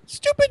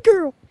 stupid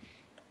girl,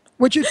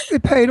 which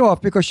it paid off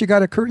because she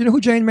got a career. You know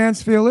who Jane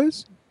Mansfield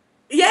is?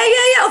 Yeah,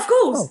 of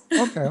course.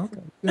 Okay.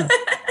 Yeah.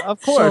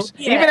 Of course. So-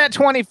 Yeah. Even at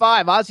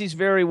 25, Ozzie's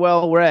very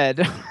well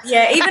read.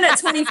 Yeah, even at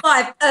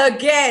 25,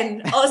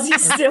 again,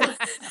 Ozzy's still.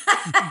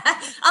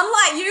 I'm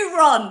like you,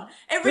 Ron.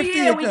 Every 50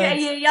 year we again. get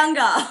a year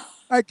younger.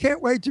 I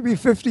can't wait to be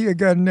 50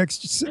 again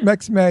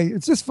next May.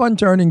 It's just fun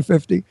turning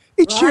 50.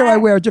 Each year I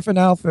wear a different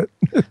outfit.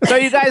 So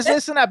you guys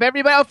listen up.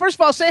 Everybody, first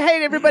of all, say hey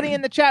to everybody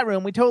in the chat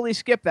room. We totally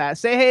skipped that.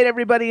 Say hey to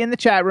everybody in the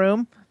chat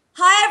room.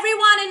 Hi,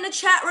 everyone in the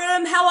chat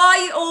room. How are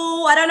you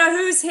all? I don't know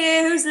who's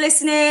here, who's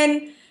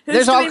listening.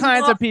 There's all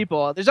kinds of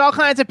people. There's all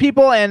kinds of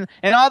people, and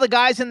all the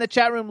guys in the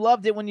chat room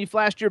loved it when you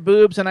flashed your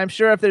boobs, and I'm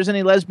sure if there's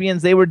any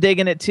lesbians, they were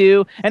digging it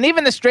too. And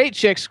even the straight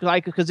chicks,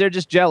 like, because they're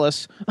just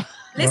jealous.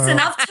 Listen,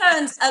 I've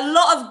turned a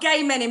lot of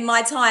gay men in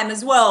my time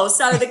as well,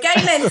 so the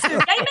gay men too.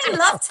 Gay men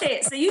love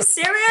tits. Are you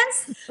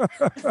serious?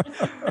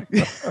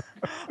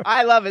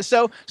 I love it.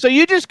 So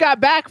you just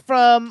got back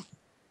from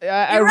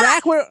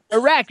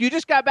Iraq. You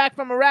just got back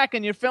from Iraq,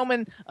 and you're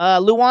filming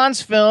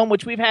Luan's film,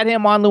 which we've had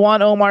him on.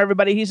 Luan Omar,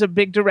 everybody. He's a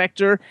big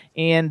director,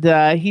 and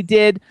he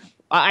did,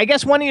 I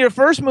guess, one of your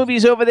first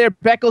movies over there,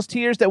 Beckel's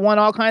Tears, that won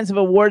all kinds of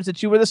awards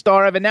that you were the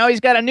star of, and now he's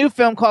got a new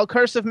film called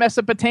Curse of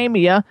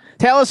Mesopotamia.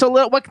 Tell us a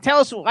little. Tell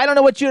us. I don't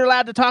know what you're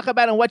allowed to talk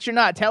about and what you're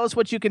not. Tell us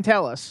what you can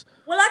tell us.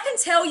 Well, I can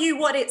tell you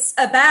what it's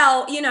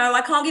about. You know,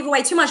 I can't give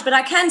away too much, but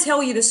I can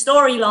tell you the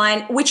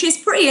storyline, which is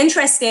pretty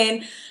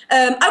interesting.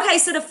 Okay,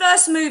 so the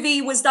first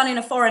movie was done in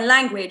a foreign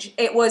language.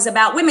 It was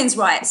about women's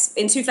rights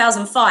in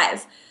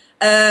 2005.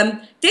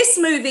 This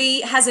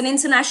movie has an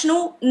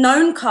international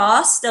known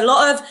cast. A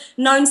lot of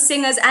known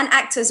singers and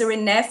actors are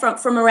in there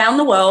from around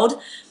the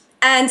world.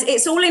 And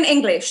it's all in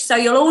English, so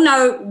you'll all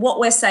know what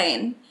we're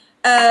saying.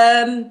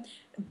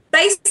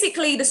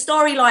 Basically, the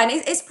storyline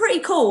is pretty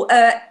cool.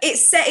 It's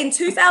set in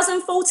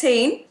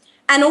 2014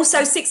 and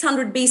also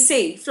 600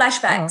 BC,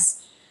 flashbacks.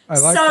 I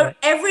like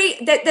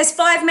that. There's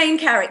 5 main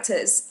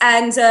characters,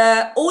 and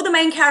all the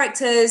main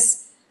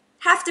characters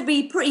have to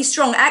be pretty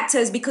strong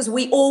actors because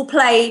we all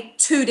play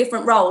 2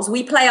 different roles.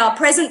 We play our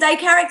present day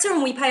character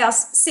and we play our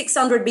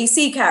 600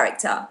 BC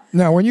character.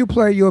 Now, when you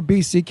play your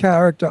BC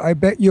character, I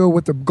bet you're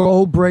with a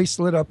gold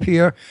bracelet up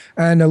here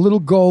and a little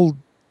gold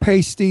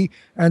pasty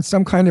and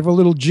some kind of a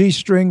little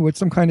G-string with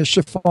some kind of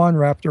chiffon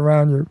wrapped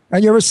around you.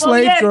 And you're a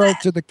slave girl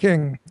to the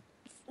king.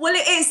 Well,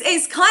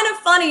 it's kind of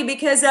funny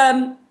because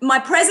my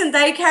present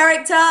day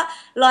character,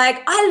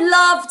 like, I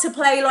love to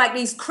play like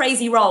these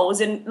crazy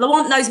roles, and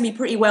Lawant knows me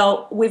pretty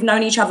well. We've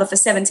known each other for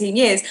 17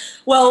 years.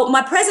 Well,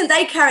 my present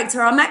day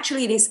character, I'm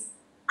actually this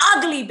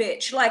ugly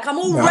bitch. Like, I'm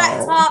all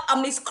wrapped up.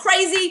 I'm this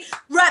crazy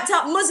wrapped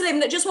up Muslim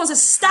that just wants to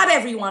stab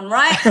everyone,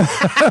 right? and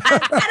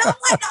I'm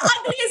like the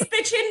ugliest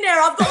bitch in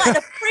there. I've got like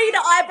the Frida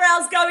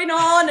eyebrows going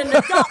on and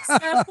the dark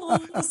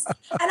circles.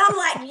 And I'm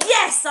like,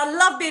 yes, I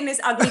love being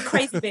this ugly,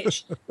 crazy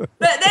bitch. But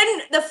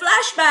then the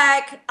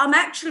flashback, I'm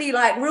actually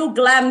like real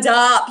glammed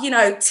up, you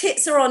know,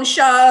 tits are on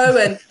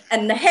show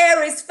and the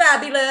hair is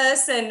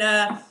fabulous. And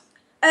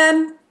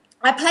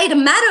I played a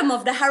madam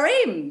of the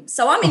harem,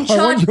 so I'm in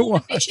charge of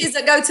the bitches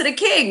that go to the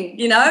king,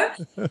 you know?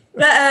 But,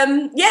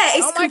 yeah,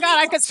 it's... Oh, my God,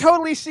 I could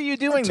totally see you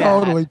doing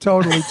that.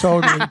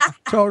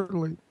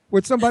 Totally.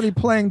 With somebody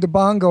playing the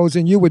bongos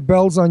and you with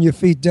bells on your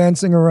feet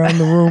dancing around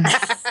the room,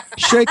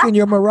 shaking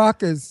your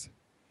maracas.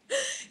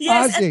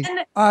 Yes,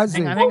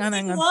 Ozzie.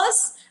 Hang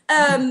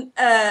on.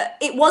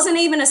 It wasn't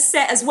even a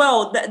set as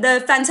well.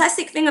 The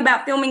fantastic thing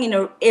about filming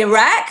in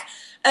Iraq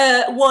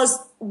was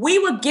we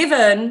were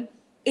given...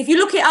 If you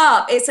look it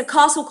up, it's a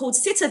castle called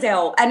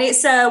Citadel, and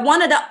it's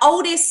one of the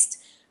oldest,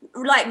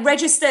 like,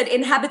 registered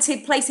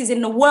inhabited places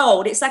in the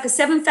world. It's like a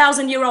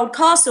 7,000-year-old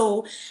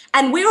castle,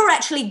 and we were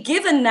actually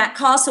given that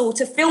castle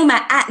to film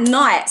at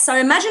night. So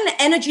imagine the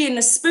energy and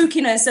the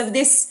spookiness of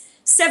this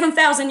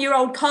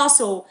 7,000-year-old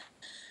castle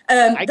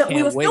that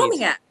we were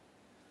filming at.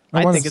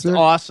 I think it's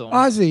awesome.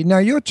 Ozzie, now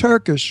you're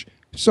Turkish,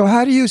 so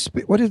how do you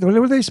speak? What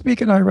do they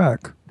speak in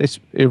Iraq?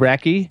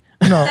 Iraqi?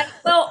 No.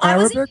 Well, I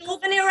was in Arabic?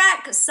 northern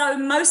Iraq, so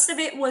most of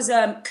it was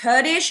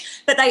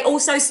Kurdish, but they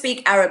also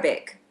speak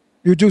Arabic.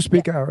 You do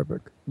speak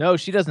Arabic. No,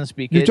 she doesn't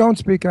speak You it. don't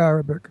speak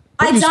Arabic.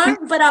 I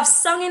don't, but I've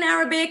sung in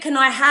Arabic and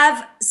I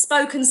have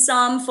spoken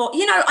some for,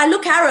 you know, I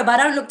look Arab, I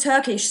don't look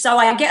Turkish, so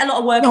I get a lot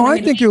of work. No, I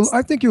think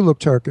you look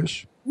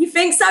Turkish. You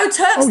think so?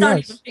 Turks don't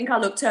even think I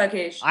look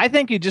Turkish. I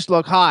think you just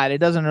look hot. It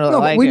doesn't really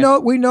like we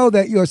it. We know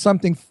that you're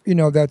something, you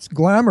know, that's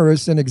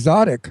glamorous and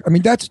exotic. I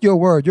mean, that's your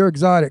word. You're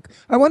exotic.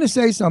 I want to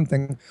say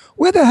something.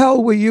 Where the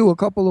hell were you a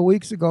couple of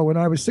weeks ago when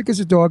I was sick as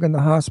a dog in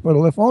the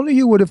hospital? If only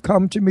you would have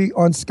come to me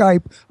on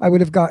Skype, I would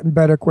have gotten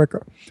better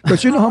quicker.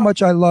 Because you know how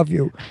much I love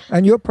you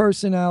and your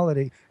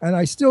personality. And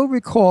I still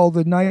recall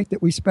the night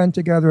that we spent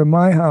together in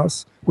my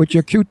house with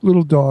your cute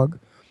little dog.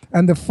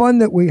 And the fun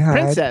that we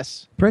had.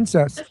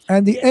 Princess.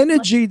 And the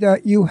energy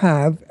that you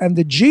have and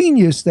the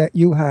genius that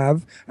you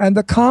have and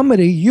the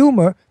comedy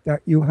humor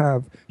that you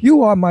have.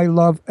 You are, my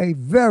love, a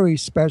very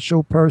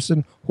special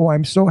person who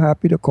I'm so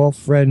happy to call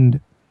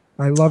friend.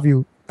 I love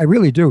you. I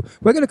really do.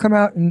 We're going to come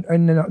out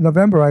in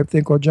November, I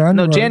think, or January.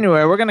 No,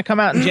 January. We're going to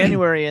come out in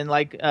January and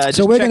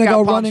so we're going to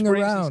go Palm running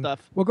Springs around.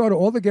 We'll go to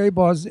all the gay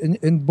bars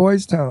in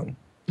Boys Town.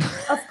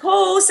 Of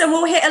course, and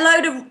we'll hit a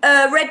load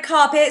of red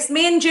carpets.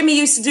 Me and Jimmy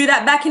used to do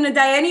that back in the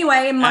day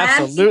anyway in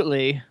Miami.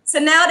 Absolutely. So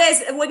now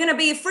we're going to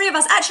be 3 of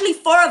us, actually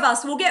 4 of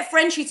us. We'll get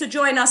Frenchie to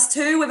join us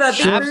too with her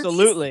big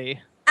Absolutely.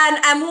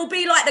 and we'll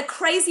be like the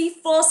crazy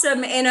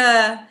foursome in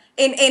LA.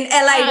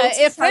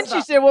 If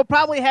Frenchie's there, we'll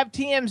probably have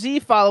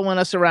TMZ following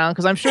us around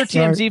because I'm sure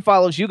TMZ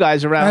follows you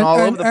guys around all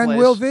over the place. And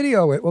we'll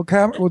video it.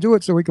 We'll do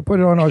it so we can put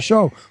it on our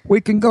show.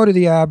 We can go to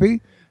the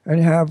Abbey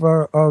and have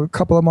a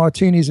couple of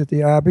martinis at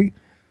the Abbey.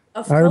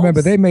 I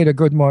remember they made a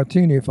good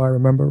martini, if I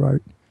remember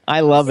right.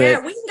 I love it.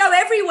 Yeah, we can go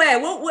everywhere.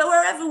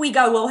 Wherever we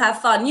go, we'll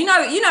have fun. You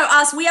know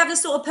us. We have the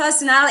sort of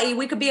personality.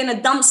 We could be in a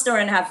dumpster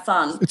and have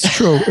fun. It's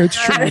true. It's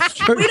true.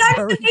 We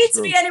don't need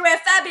to be anywhere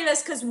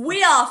fabulous because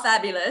we are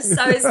fabulous.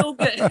 So it's all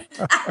good.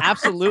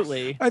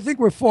 Absolutely. I think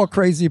we're 4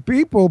 crazy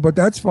people, but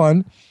that's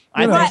fun.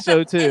 I think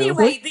so too.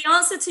 Anyway, the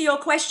answer to your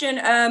question,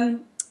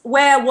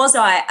 where was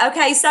I?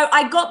 Okay, so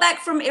I got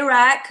back from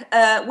Iraq.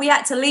 We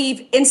had to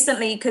leave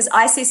instantly because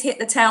ISIS hit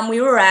the town we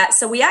were at.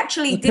 So we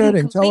actually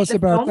didn't complete Tell us the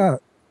about film. that.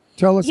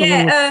 Tell us a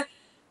little.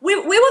 We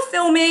were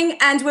filming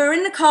and we were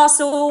in the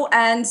castle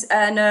and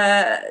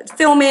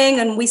filming,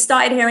 and we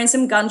started hearing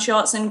some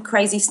gunshots and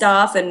crazy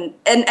stuff,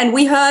 and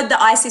we heard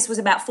that ISIS was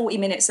about 40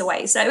 minutes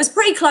away. So it was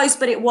pretty close,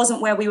 but it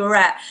wasn't where we were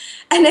at.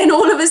 And then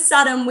all of a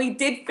sudden we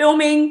did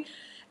filming,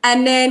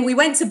 and then we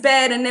went to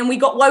bed, and then we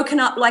got woken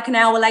up like an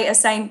hour later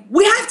saying,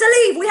 we have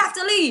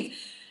to leave.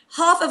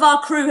 Half of our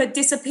crew had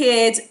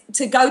disappeared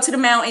to go to the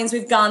mountains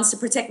with guns to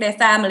protect their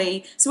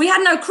family. So we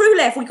had no crew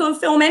left. We couldn't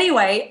film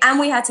anyway, and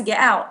we had to get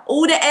out.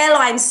 All the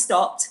airlines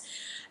stopped,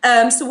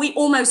 so we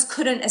almost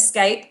couldn't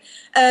escape.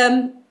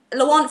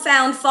 Lawant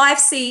found 5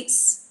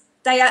 seats.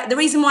 The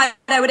reason why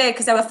they were there,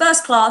 because they were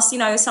first class,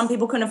 some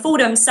people couldn't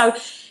afford them. So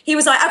he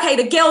was like, okay,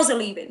 the girls are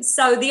leaving.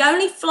 So the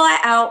only flight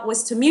out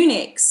was to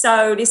Munich.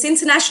 So this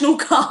international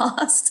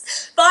cast,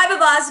 5 of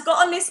us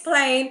got on this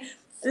plane,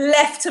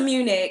 left to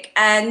Munich,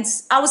 and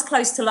I was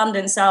close to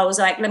London, so I was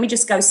like, let me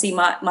just go see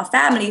my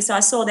family. So I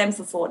saw them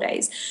for 4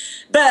 days.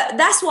 But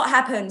that's what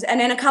happened.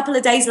 And then a couple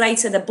of days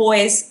later, the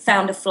boys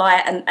found a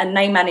flight and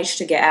they managed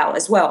to get out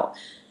as well.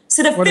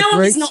 So the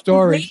film is not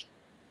complete.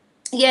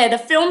 Yeah, the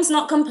film's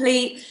not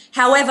complete.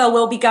 However,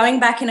 we'll be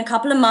going back in a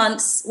couple of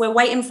months. We're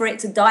waiting for it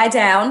to die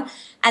down.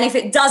 And if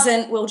it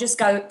doesn't, we'll just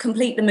go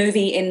complete the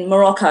movie in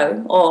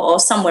Morocco or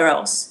somewhere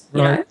else.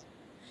 You know?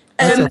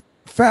 That's a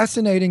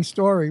fascinating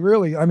story,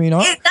 really. I mean,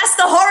 that's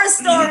the horror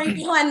story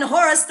behind the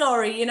horror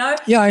story,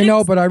 Yeah, I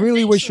know, but I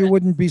really wish you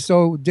wouldn't be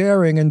so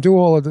daring and do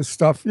all of this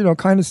stuff.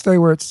 Kind of stay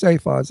where it's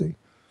safe, Ozzie.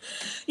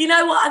 You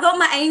know what? I got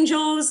my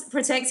angels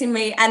protecting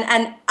me,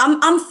 and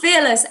I'm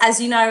fearless, as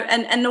you know.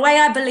 And the way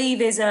I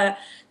believe is,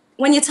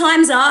 when your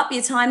time's up,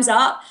 your time's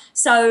up.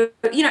 So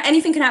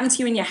anything can happen to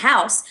you in your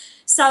house.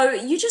 So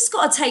you just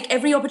got to take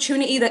every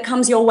opportunity that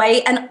comes your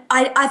way. And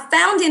I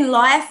found in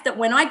life that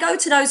when I go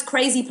to those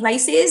crazy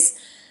places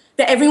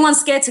that everyone's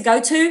scared to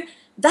go to,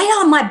 they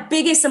are my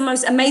biggest and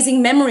most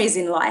amazing memories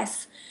in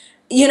life.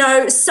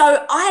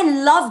 So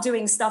I love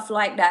doing stuff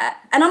like that.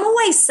 And I'm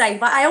always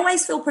safe. I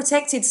always feel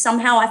protected.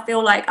 Somehow I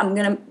feel like I'm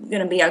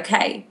gonna be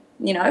okay,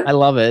 I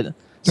love it.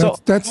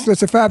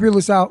 That's a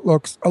fabulous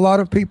outlook. A lot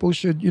of people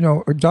should,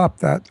 adopt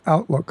that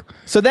outlook.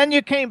 So then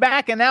you came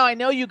back, and now I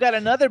know you got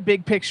another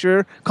big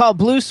picture called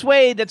Blue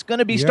Suede that's going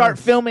to be start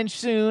filming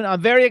soon.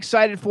 I'm very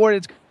excited for it.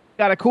 It's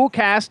got a cool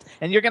cast,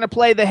 and you're going to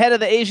play the head of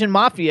the Asian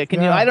mafia.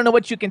 Can you? I don't know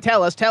what you can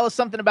tell us. Tell us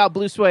something about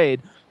Blue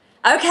Suede.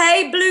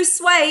 Okay, Blue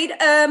Suede.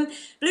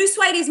 Blue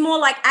Suede is more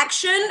like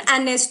action,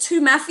 and there's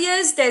 2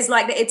 mafias. There's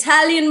like the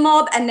Italian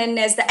mob, and then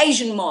there's the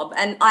Asian mob,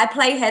 and I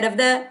play head of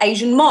the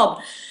Asian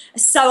mob.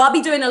 So I'll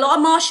be doing a lot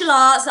of martial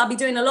arts. I'll be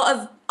doing a lot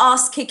of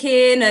ass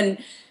kicking and,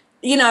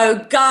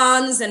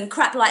 guns and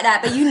crap like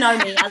that. But you know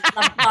me, I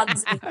love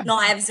guns and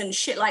knives and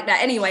shit like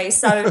that anyway.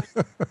 So,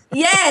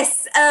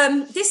 yes,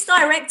 this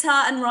director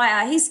and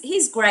writer,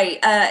 he's great.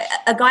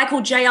 A guy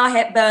called J.R.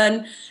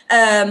 Hepburn.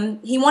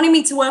 He wanted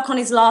me to work on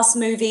his last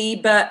movie,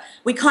 but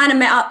we kind of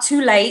met up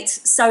too late.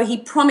 So he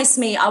promised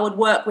me I would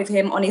work with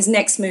him on his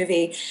next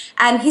movie.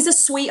 And he's a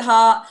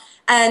sweetheart.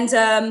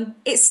 And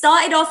it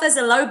started off as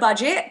a low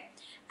budget.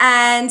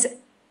 And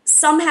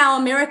somehow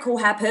a miracle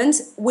happened,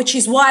 which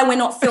is why we're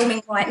not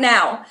filming right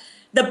now.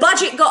 The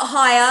budget got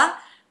higher.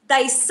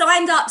 They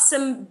signed up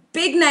some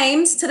big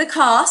names to the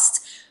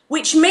cast,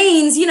 which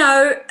means,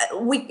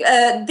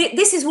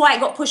 this is why it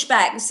got pushed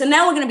back. So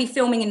now we're going to be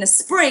filming in the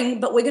spring,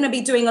 but we're going to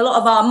be doing a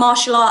lot of our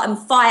martial art and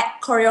fight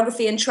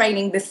choreography and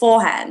training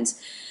beforehand.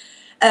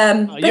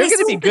 You're going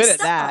to be good at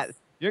that.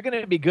 You're going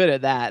to be good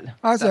at that.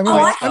 Awesome.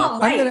 I'm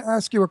going to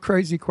ask you a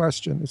crazy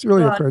question. It's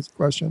really a crazy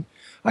question.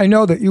 I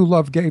know that you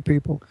love gay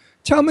people.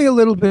 Tell me a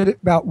little bit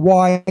about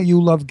why you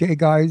love gay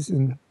guys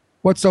and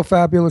what's so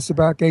fabulous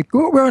about gay.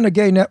 We're on a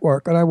gay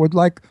network, and I would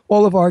like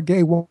all of our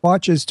gay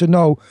watchers to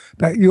know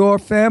that your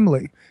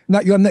family,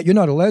 you're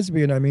not a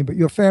lesbian, I mean, but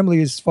your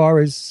family, as far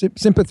as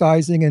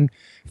sympathizing and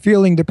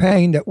feeling the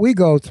pain that we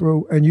go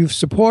through, and you've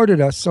supported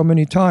us so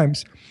many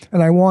times.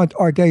 And I want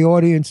our gay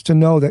audience to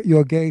know that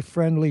you're gay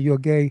friendly, you're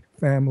gay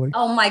family.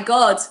 Oh my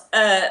God,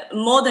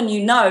 more than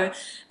you know.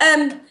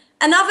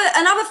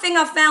 Another thing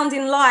I've found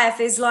in life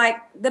is like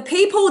the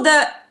people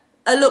that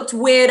are looked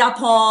weird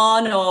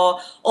upon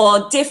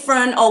or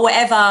different or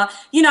whatever,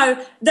 you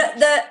know,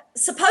 the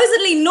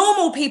supposedly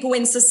normal people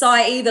in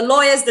society, the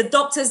lawyers, the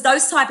doctors,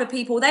 those type of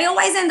people, they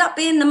always end up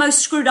being the most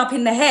screwed up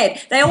in the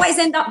head. They always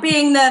end up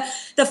being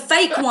the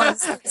fake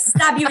ones that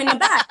stab you in the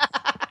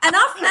back. And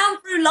I've found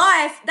through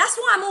life, that's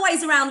why I'm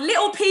always around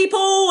little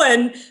people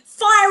and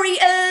fire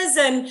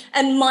eaters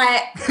and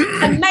my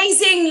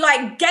amazing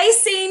like gay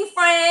scene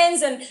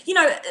friends, and you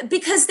know,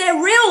 because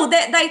they're real,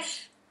 they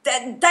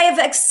have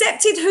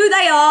accepted who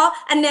they are,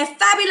 and they're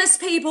fabulous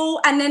people,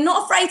 and they're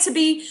not afraid to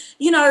be,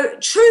 you know,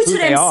 true to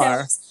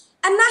themselves.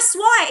 And that's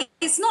why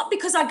it's not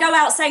because I go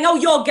out saying, oh,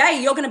 you're gay,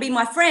 you're going to be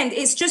my friend.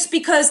 It's just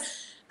because,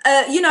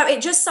 you know,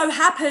 it just so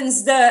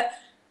happens that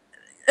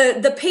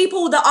the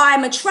people that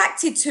I'm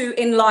attracted to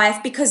in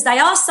life, because they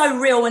are so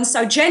real and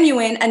so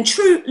genuine and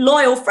true,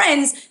 loyal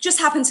friends, just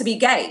happen to be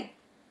gay,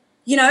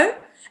 you know?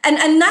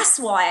 And that's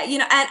why, you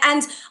know,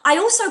 and I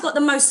also got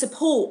the most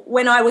support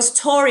when I was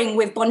touring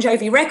with Bon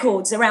Jovi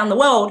Records around the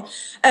world.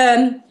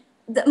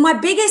 My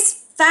biggest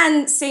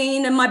fan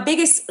scene and my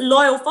biggest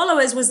loyal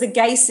followers was the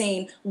gay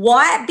scene.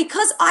 Why?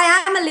 Because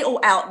I am a little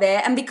out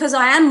there, and because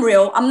I am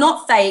real. I'm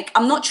not fake.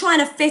 I'm not trying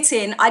to fit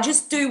in. I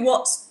just do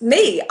what's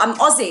me. I'm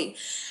Ozzie.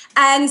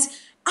 And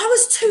I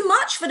was too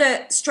much for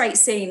the straight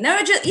scene. They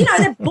were just, you know,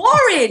 they're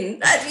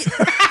boring.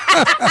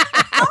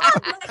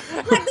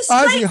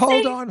 Ozzie,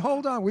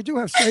 hold on. We do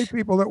have straight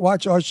people that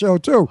watch our show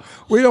too.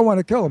 We don't want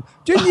to kill them.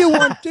 Didn't you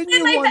once? They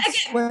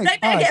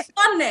better get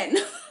fun then.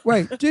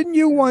 Wait, didn't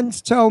you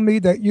once tell me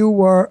that you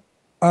were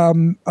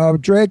a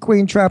drag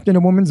queen trapped in a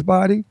woman's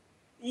body?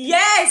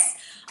 Yes.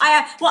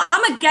 Well,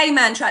 I'm a gay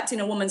man trapped in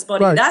a woman's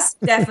body. Right. That's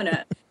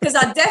definite. Because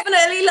I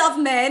definitely love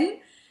men,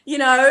 you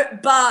know,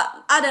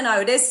 but I don't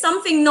know. There's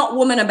something not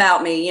woman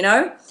about me, you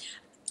know.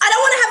 I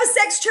don't want to have a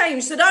sex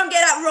change, so don't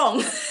get that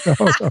wrong.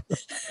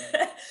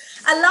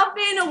 I love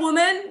being a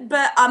woman,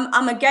 but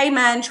I'm a gay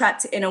man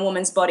trapped in a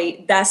woman's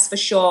body. That's for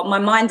sure. My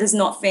mind does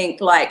not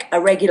think like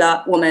a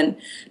regular woman.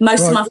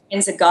 Most of my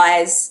friends are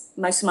guys.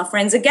 Most of my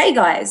friends are gay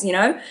guys, you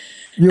know.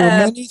 You're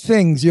many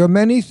things. You're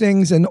many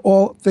things, and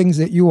all things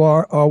that you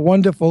are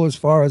wonderful as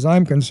far as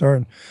I'm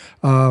concerned.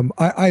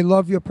 I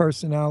love your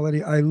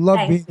personality. I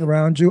love being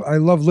around you. I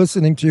love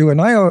listening to you,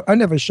 and I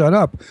never shut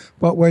up.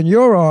 But when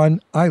you're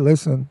on, I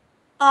listen.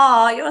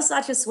 Oh, you're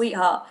such a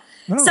sweetheart.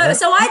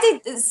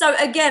 So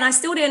again, I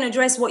still didn't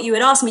address what you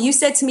had asked me. You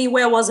said to me,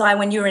 where was I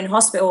when you were in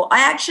hospital? I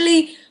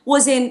actually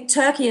was in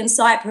Turkey and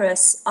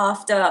Cyprus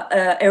after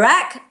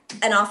Iraq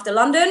and after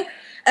London.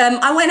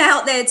 I went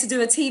out there to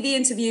do a TV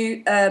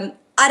interview.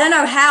 I don't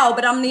know how,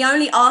 but I'm the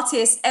only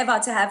artist ever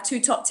to have 2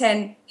 top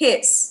 10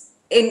 hits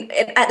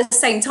at the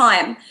same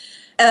time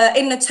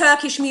in the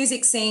Turkish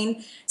music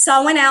scene. So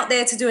I went out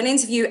there to do an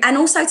interview and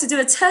also to do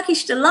a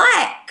Turkish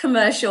Delight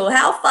commercial.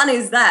 How fun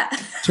is that?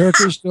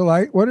 Turkish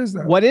Delight? What is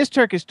that? What is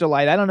Turkish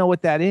Delight? I don't know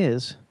what that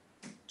is.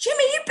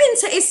 Jimmy, you've been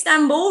to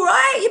Istanbul,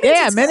 right? You've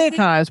been to many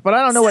times, but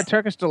I don't know what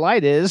Turkish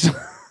Delight is.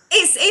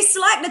 It's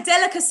like the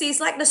delicacy. It's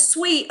like the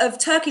sweet of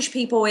Turkish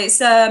people.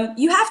 It's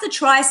you have to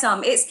try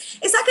some. It's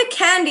like a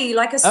candy,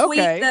 like a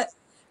sweet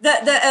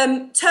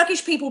that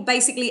Turkish people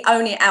basically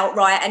own it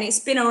outright, and it's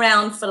been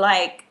around for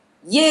like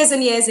years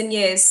and years and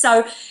years.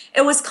 So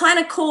it was kind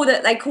of cool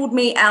that they called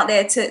me out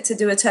there to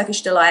do a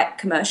Turkish Delight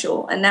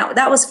commercial, and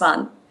that was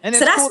fun. And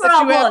so that's where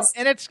I was.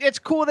 And it's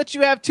cool that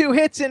you have 2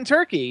 hits in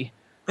Turkey,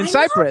 in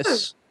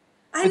Cyprus.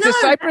 I know.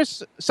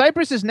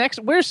 Cyprus is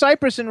next. Where's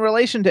Cyprus in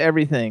relation to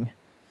everything?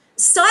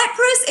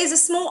 Cyprus is a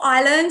small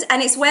island,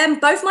 and it's where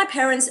both my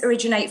parents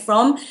originate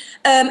from.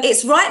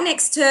 It's right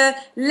next to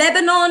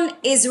Lebanon,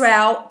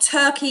 Israel,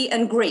 Turkey,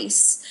 and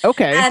Greece.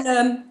 Okay.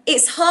 And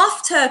it's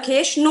half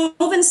Turkish.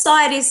 Northern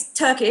side is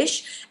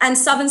Turkish, and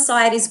southern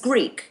side is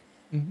Greek.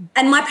 Mm-hmm.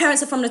 And my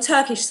parents are from the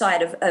Turkish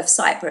side of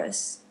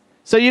Cyprus.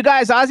 So you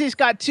guys, Ozzie's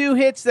got 2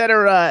 hits that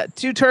are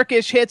 2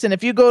 Turkish hits, and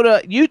if you go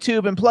to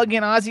YouTube and plug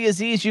in Ozzie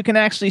Aziz, you can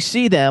actually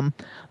see them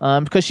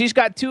because she's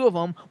got 2 of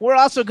them. We're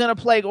also gonna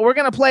play. We're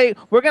gonna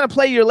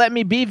play your "Let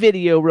Me Be"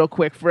 video real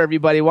quick for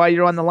everybody while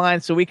you're on the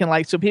line, so we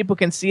can so people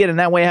can see it, and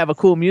that way have a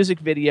cool music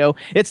video.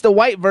 It's the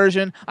white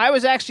version. I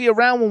was actually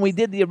around when we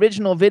did the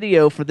original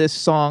video for this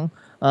song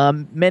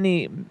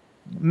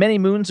many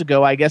moons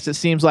ago, I guess it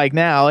seems like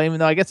now, even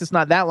though I guess it's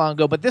not that long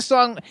ago. But this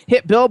song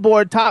hit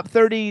Billboard top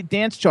 30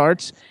 dance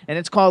charts, and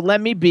it's called "Let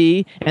Me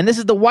Be." And this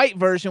is the white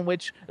version,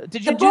 which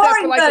did you the do that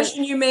for boring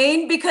version? You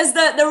mean because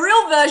the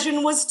real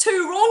version was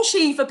too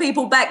raunchy for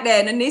people back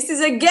then, and this is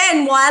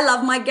again why I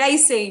love my gay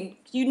scene.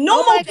 You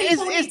normal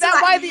people is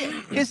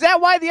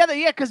that why the other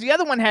because the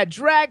other one had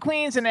drag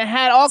queens and it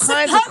had all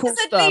kinds of cool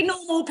stuff. Supposedly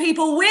normal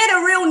people, we're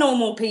the real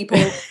normal people.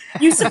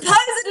 You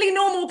supposedly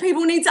normal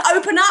people need to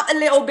open up a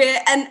little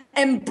bit and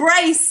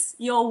embrace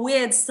your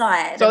weird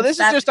side. So this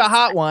is just a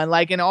hot one,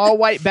 like an all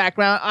white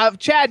background.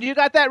 Chad, you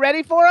got that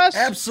ready for us?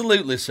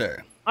 Absolutely,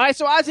 sir. All right,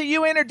 so Ozzie,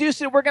 you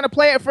introduced it. We're gonna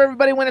play it for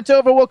everybody. When it's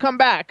over, we'll come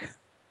back.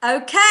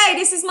 Okay,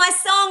 this is my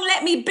song,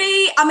 Let Me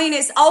Be. I mean,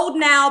 it's old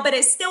now, but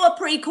it's still a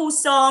pretty cool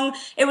song.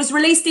 It was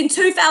released in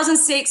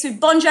 2006 with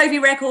Bon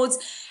Jovi Records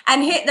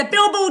and hit the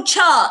Billboard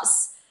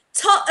charts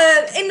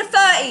In the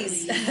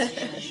 30s.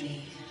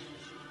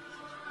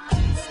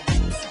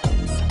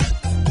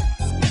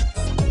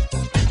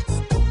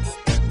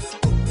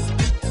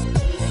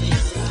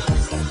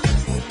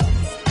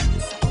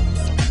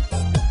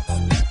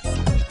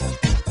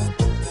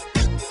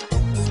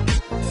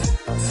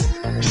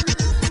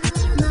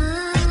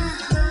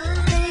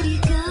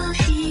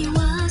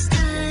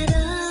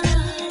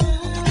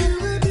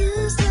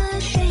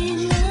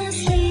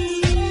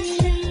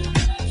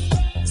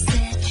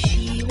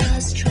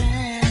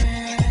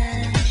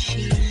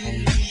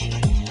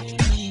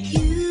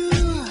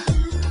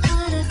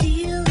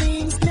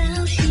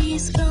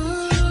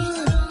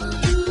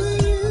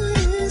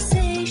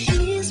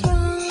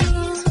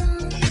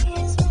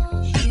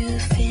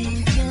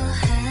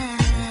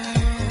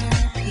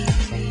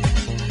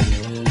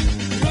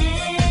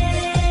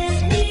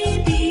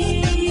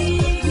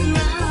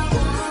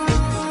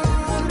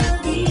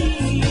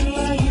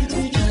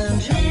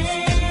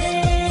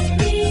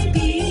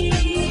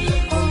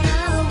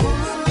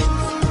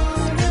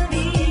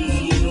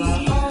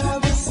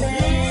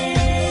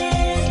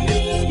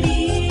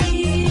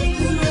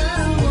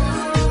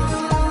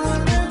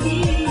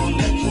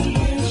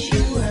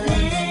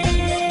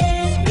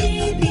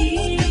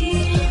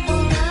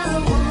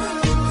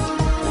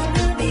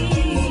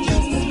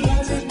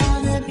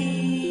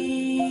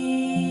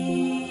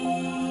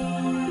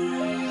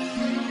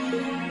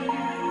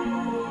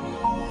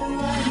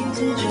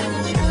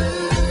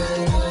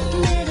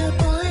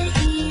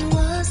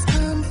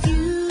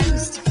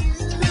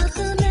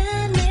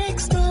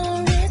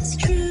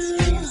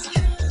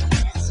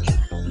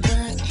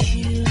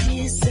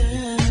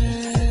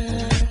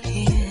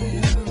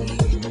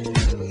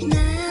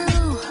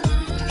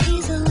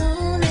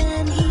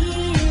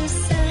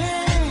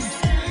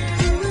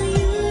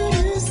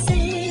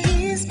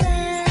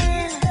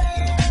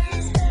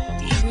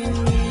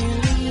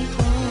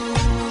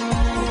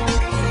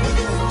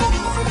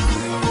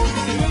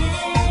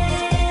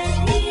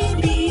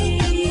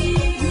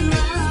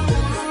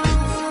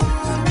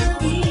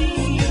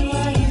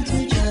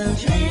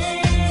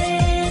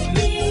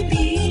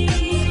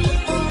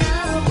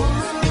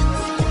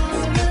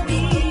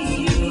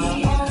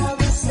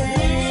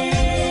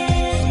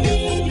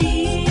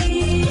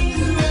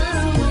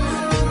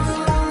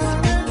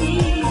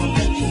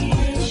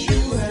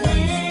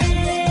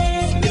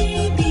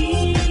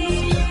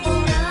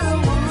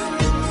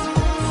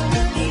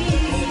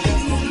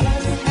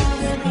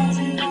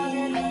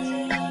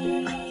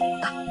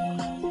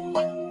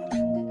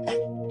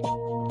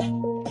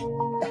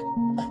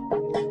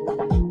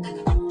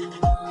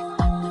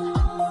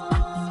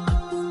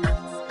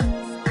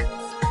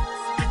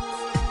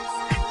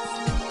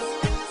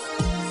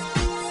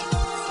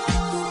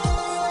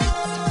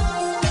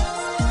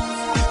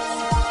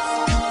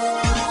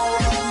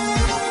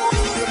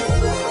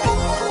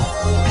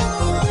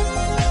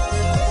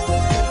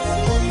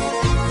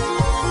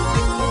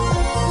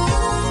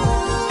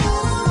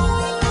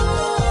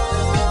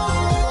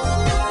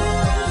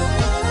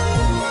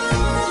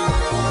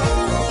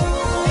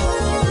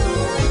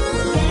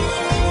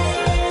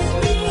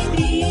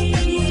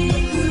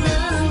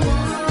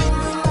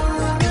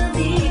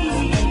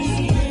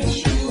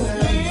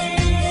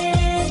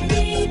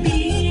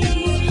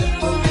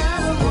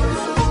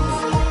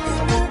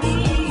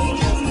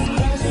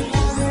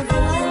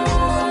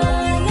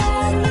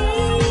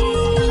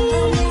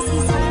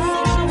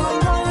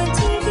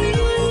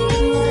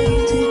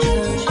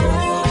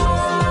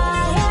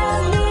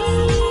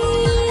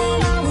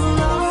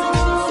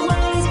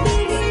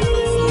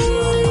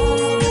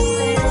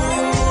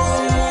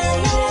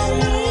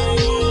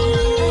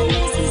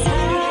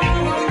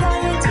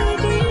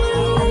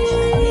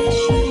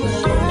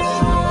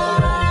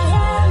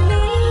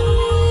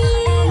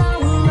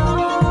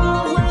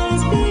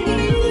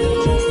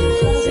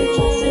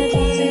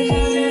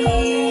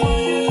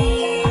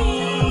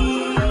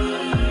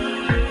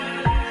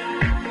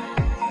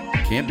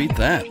 Can't beat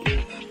that.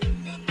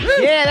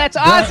 Yeah, that's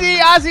Ozzie.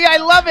 Ozzie, I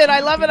love it.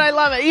 I love it. I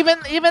love it.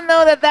 Even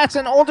though that's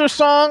an older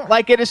song,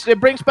 like it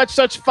brings back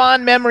such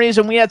fond memories,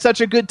 and we had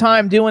such a good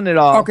time doing it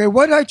all. Okay,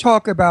 what did I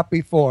talk about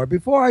before?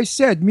 Before I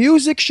said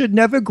music should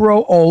never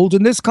grow old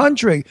in this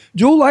country.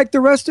 Do like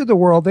the rest of the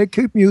world, they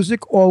keep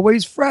music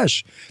always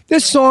fresh.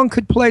 This song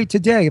could play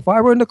today. If I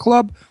were in the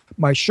club,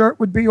 my shirt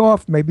would be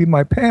off, maybe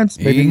my pants,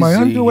 maybe my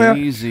underwear,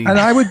 and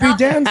I would be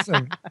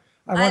dancing.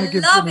 I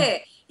love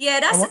it. Yeah,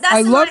 that's I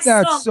a love nice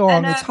that song.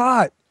 And, it's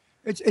hot.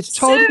 It's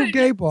total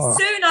gay bar.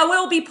 Soon I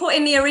will be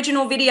putting the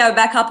original video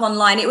back up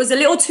online. It was a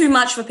little too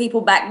much for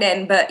people back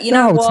then, but you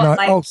know what? It's not.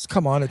 Like,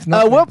 come on, it's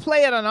not. We'll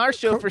play it on our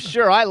show for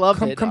sure. I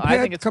love it. I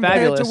think it's compared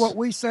fabulous. to what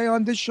we say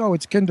on this show,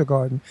 it's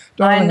kindergarten.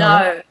 I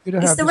know.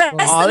 It's the rest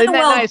of the world.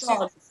 Nice?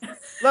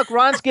 Look,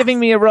 Ron's giving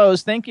me a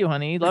rose. Thank you,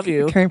 honey. Love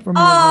you. It came from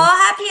Oh, you.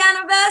 happy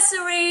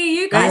anniversary!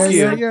 You guys Thank are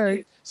you. so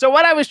Yeah. So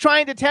what I was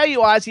trying to tell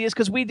you, Ozzie, is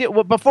because we did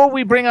before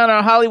we bring on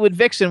our Hollywood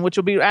Vixen, which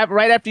will be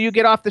right after you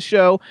get off the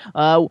show.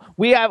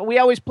 We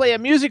always play a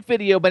music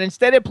video, but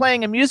instead of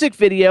playing a music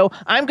video,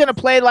 I'm going to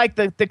play like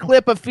the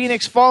clip of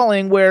Phoenix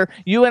Falling, where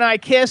you and I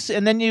kiss,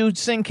 and then you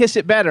sing "Kiss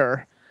It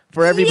Better"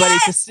 for everybody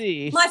to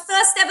see. My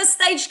first ever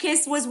stage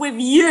kiss was with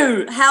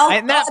you.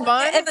 Isn't that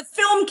fun? Ever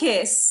film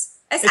kiss.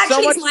 It's so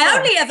actually much my fun.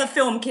 only ever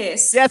film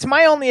kiss. Yeah, it's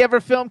my only ever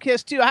film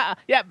kiss too.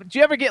 Yeah, but do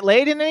you ever get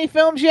laid in any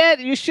films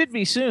yet? You should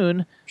be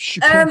soon.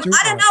 I don't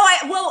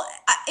know.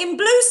 In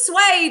Blue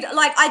Suede,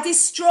 like I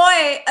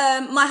destroy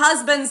my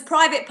husband's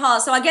private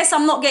part, so I guess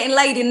I'm not getting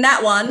laid in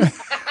that one.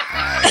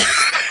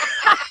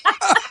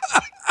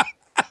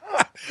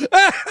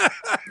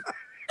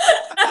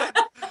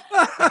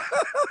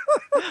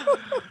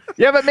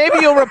 Yeah, but maybe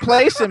you'll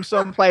replace him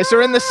someplace,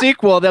 or in the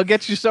sequel, they'll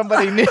get you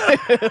somebody new.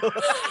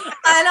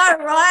 I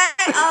know, right?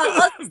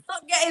 I'll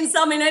stop getting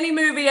some in any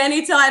movie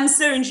anytime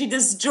soon. She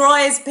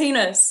destroys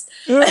penis.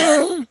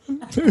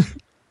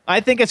 I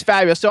think it's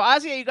fabulous. So,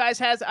 Ozzie, you guys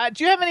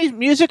do you have any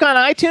music on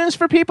iTunes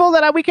for people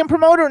that we can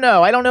promote or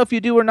no? I don't know if you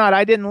do or not.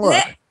 I didn't look.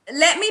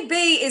 Let Me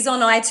Be is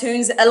on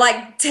iTunes,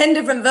 like 10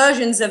 different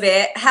versions of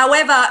it.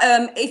 However,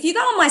 if you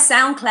go on my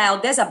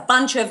SoundCloud, there's a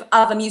bunch of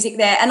other music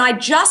there. And I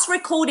just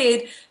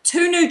recorded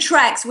 2 new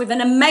tracks with an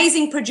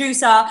amazing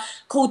producer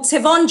called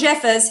Tivon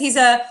Jeffers. His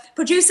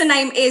producer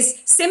name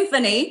is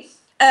Symphony.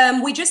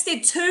 We just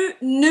did 2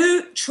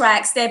 new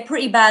tracks. They're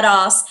pretty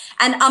badass.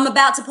 And I'm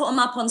about to put them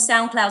up on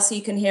SoundCloud so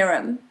you can hear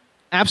them.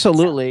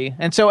 Absolutely.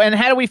 And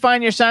how do we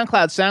find your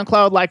SoundCloud?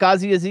 SoundCloud like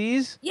Ozzie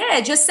Aziz?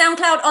 Yeah, just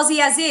SoundCloud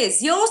Ozzie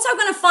Aziz. You're also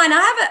going to find, I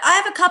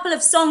have a couple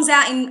of songs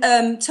out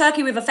in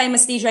Turkey with a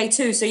famous DJ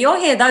too, so you'll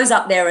hear those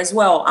up there as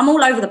well. I'm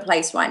all over the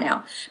place right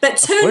now. But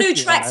 2 new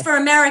tracks for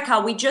America.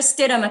 We just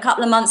did them a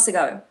couple of months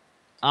ago.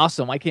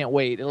 Awesome. I can't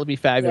wait. It'll be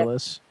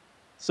fabulous. Yeah.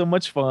 So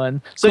much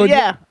fun. So Good.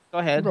 Yeah, go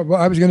ahead.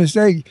 Well, I was going to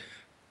say,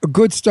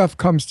 good stuff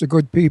comes to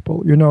good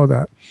people. You know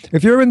that.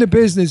 If you're in the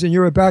business and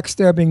you're a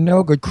backstabbing,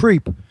 no good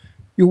creep,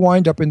 you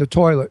wind up in the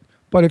toilet.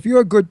 But if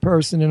you're a good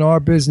person in our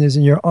business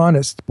and you're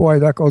honest, boy,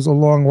 that goes a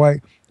long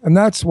way. And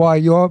that's why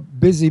you're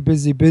busy,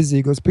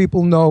 because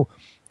people know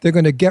they're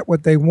going to get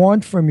what they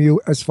want from you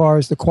as far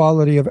as the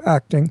quality of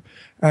acting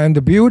and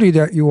the beauty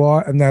that you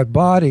are and that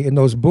body and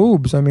those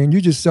boobs. I mean, you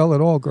just sell it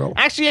all, girl.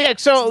 Actually, yeah,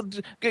 so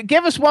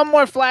give us one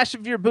more flash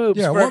of your boobs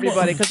for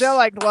everybody, because they'll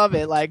love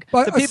it. Like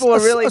the people will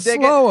really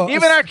dig it.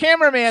 Even our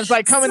cameraman's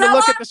like coming to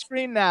look at the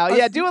screen now.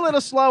 Yeah, do a little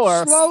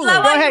slower. Slowly.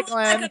 Go ahead,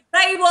 Glenn. Like a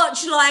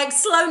Baywatch, like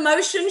slow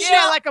motion shot.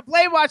 Yeah, like a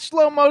Baywatch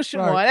slow motion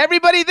one.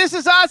 Everybody, this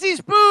is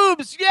Ozzie's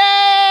boobs. Yay!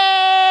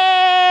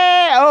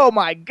 Oh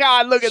my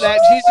God, look at that.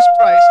 Jesus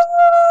Christ.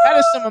 That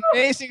is some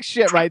amazing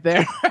shit right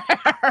there.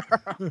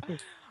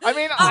 I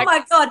mean, oh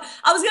my God.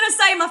 I was going to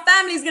say my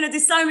family's going to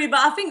disown me, but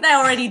I think they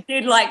already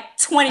did like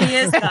 20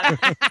 years ago.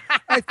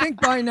 I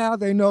think by now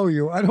they know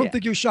you. I don't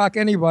think you shock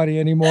anybody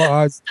anymore,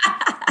 Oz.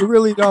 You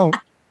really don't.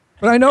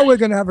 But I know we're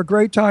going to have a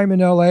great time in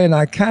LA, and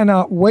I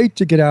cannot wait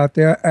to get out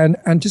there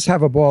and just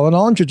have a ball. And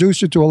I'll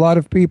introduce you to a lot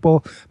of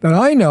people that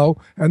I know,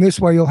 and this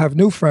way you'll have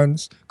new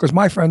friends, because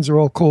my friends are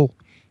all cool.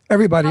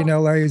 Everybody in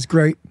LA is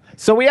great.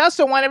 So we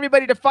also want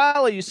everybody to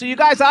follow you. So you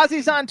guys,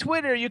 Ozzie's on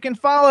Twitter. You can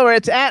follow her.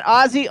 It's at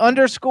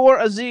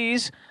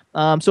Ozzie_Aziz.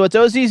 So it's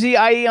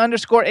OZZIE_AZIZ.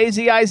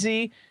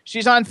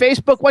 She's on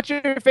Facebook. What's your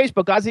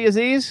Facebook, Ozzie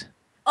Aziz?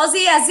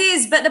 Ozzie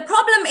Aziz, but the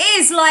problem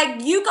is,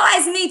 like, you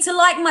guys need to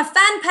like my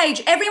fan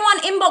page. Everyone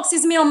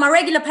inboxes me on my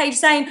regular page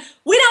saying,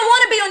 we don't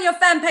want to be on your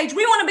fan page.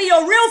 We want to be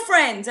your real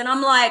friends. And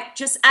I'm like,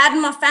 just add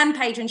my fan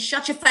page and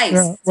shut your face.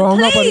 Yeah, well,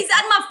 so please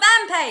add my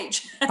fan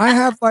page. I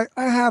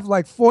have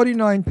like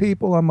 49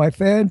 people on my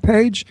fan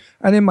page,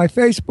 and in my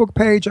Facebook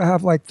page, I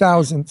have like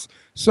thousands.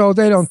 So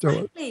they don't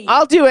do it.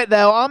 I'll do it,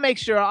 though. I'll make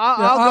sure.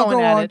 I'll go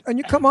at it. And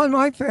you come on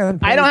my fan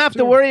page. I don't have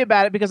to worry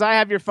about it because I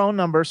have your phone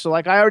number. So,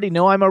 like, I already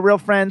know I'm a real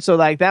friend. So,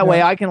 like, that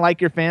way I can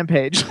like your fan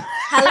page.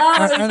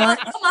 Hello. You're my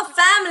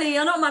family.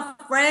 You're not my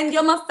friend.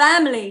 You're my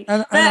family.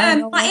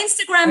 My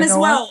Instagram as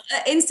well.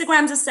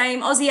 Instagram's the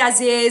same. Ozzie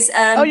Aziz.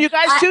 Oh, you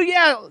guys too?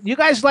 Yeah. You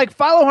guys, like,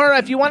 follow her.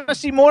 If you want to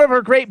see more of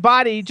her great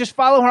body, just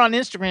follow her on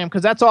Instagram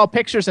because that's all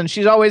pictures. And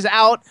she's always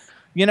out,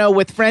 you know,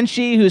 with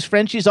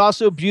Frenchie's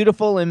also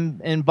beautiful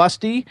and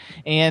busty.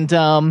 And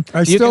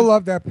I still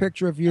love that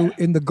picture of you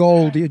in the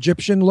gold, the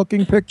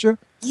Egyptian-looking picture.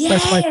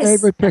 Yes. That's my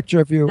favorite picture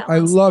of you. I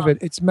love it.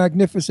 It's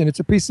magnificent. It's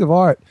a piece of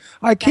art.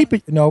 I keep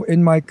it,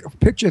 in my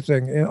picture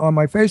thing on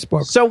my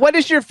Facebook. So what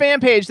is your fan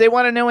page? They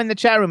want to know in the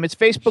chat room. It's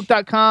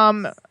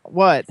facebook.com.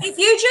 What? If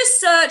you just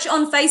search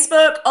on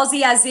Facebook,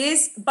 Ozzie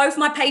Aziz, both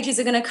my pages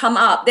are going to come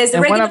up. There's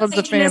a regular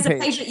page and there's a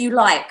page that you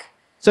like.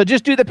 So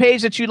just do the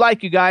page that you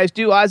like, you guys.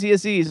 Do Ozzie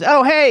Aziz.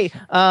 Oh, hey.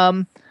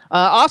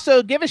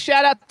 Also, give a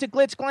shout out to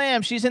Glitz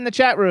Glam. She's in the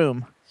chat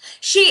room.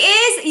 She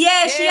is?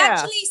 Yeah. She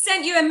actually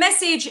sent you a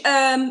message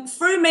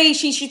through me.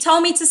 She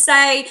told me to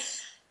say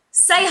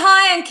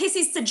hi and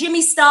kisses to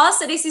Jimmy Star.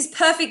 So this is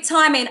perfect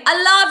timing.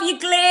 I love you,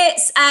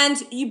 Glitz.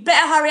 And you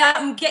better hurry up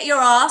and get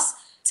your ass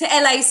to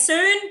LA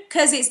soon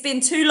because it's been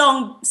too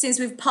long since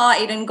we've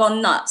partied and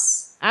gone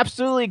nuts.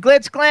 Absolutely.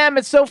 Glitz Glam,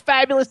 it's so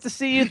fabulous to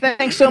see you.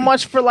 Thanks so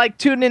much for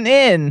tuning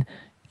in.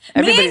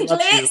 Everybody Me and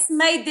loves Glitz you.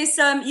 made this,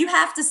 you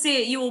have to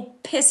see it, you will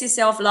piss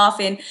yourself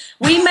laughing.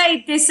 We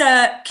made this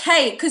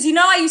cake, because you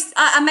know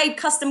I made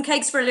custom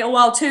cakes for a little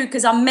while too,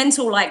 because I'm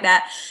mental like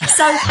that.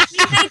 So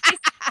we made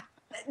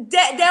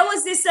this, there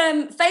was this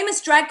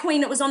famous drag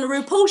queen that was on the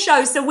RuPaul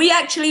show, so we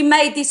actually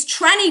made this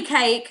tranny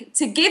cake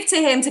to give to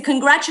him, to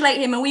congratulate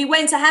him, and we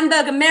went to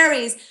Hamburger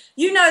Mary's.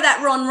 You know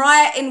that, Ron,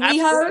 right? In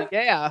Absolutely, WeHo?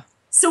 yeah.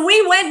 So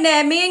we went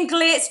there, me and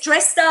Glitz,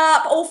 dressed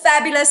up, all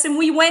fabulous, and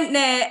we went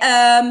there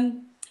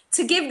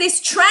to give this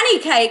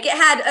tranny cake. It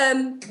had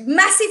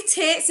massive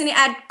tits and it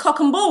had cock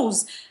and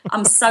balls.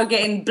 I'm so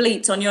getting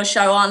bleeped on your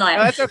show, aren't I?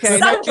 No, that's okay.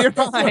 So, No, you're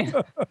fine.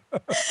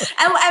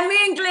 and me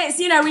and Glitz,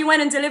 we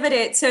went and delivered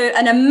it to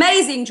an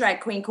amazing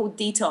drag queen called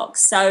Detox.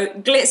 So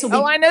Glitz will be...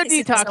 Oh, I know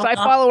Detox. I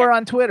follow her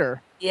on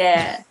Twitter.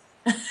 Yeah.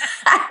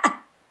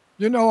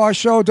 Our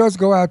show does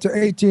go out to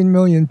 18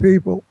 million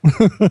people.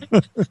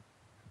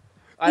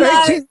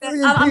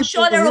 I'm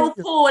sure they're all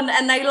cool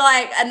and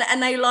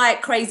they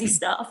like crazy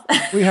stuff.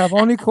 We have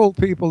only cool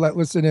people that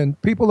listen in.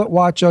 People that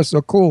watch us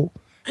are cool.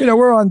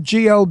 We're on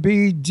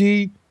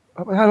GLBD.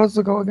 How does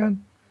it go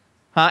again?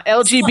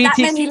 LGBTQ. Not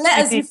that many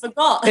letters you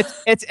forgot.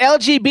 It's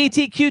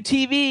LGBTQ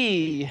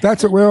TV.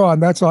 That's what we're on.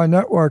 That's our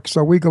network.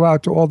 So we go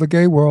out to all the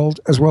gay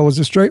world as well as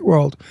the straight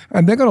world,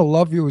 and they're gonna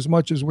love you as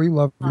much as we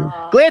love you.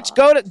 Glitz,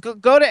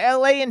 go to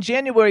LA in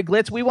January.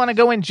 Glitz, we want to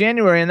go in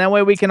January, and that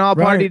way we can all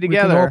party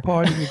together. We can all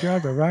party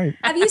together, right?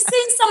 Have you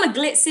seen some of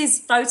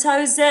Glitz's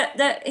photos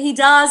that he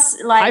does?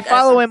 I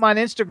follow him on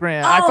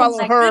Instagram. I follow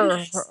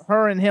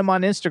her and him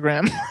on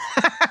Instagram.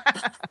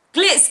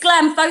 Glitz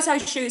Glam photo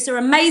shoots are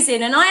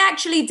amazing, and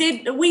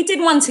we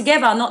did one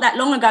together not that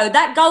long ago.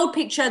 That gold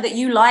picture that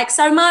you like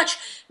so much,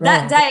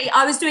 that day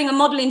I was doing a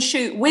modeling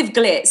shoot with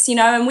Glitz,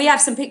 and we have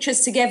some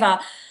pictures together.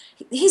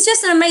 He's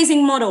just an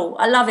amazing model.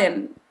 I love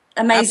him.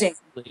 Amazing.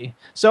 Absolutely.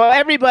 So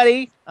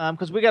everybody,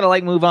 because we got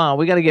to move on.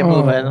 We got to get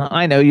moving.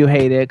 I know you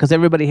hate it because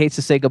everybody hates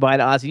to say goodbye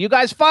to Ozzie. You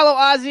guys follow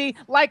Ozzie,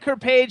 like her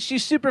page.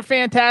 She's super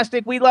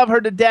fantastic. We love her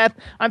to death.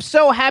 I'm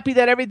so happy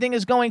that everything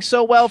is going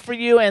so well for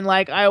you. And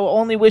I will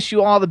only wish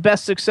you all the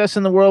best success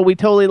in the world. We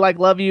totally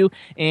love you.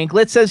 And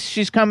Glitz says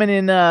she's coming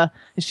in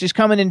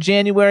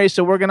January.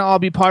 So we're going to all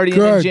be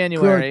partying in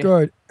January.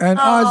 Good. And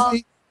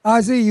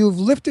Ozzie, you've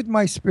lifted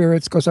my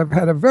spirits because I've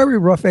had a very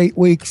rough 8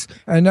 weeks,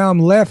 and now I'm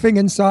laughing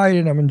inside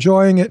and I'm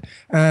enjoying it.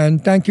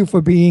 And thank you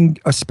for being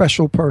a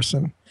special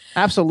person.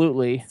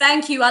 Absolutely.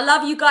 Thank you. I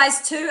love you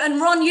guys too. And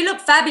Ron, you look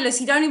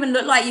fabulous. You don't even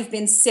look like you've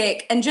been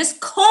sick. And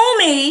just call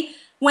me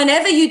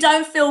whenever you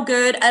don't feel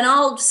good, and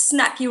I'll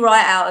snap you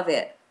right out of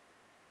it.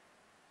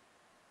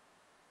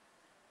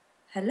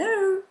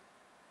 Hello?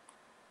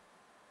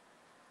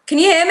 Can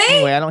you hear me?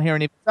 Anyway, I don't hear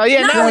any. Oh,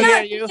 yeah, now I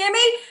hear you. Can you hear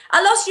me?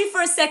 I lost you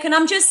for a second.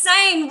 I'm just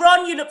saying,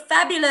 Ron, you look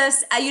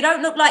fabulous. You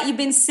don't look like you've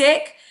been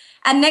sick.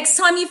 And next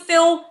time you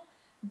feel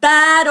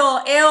bad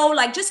or ill,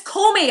 just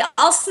call me.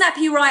 I'll snap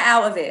you right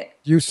out of it.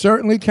 You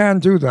certainly can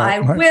do that.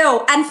 I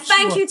will. And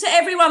thank you to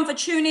everyone for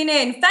tuning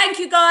in. Thank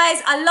you, guys.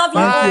 I love you.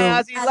 Bye,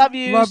 Ozzie. Love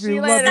you. Love See you.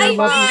 you later.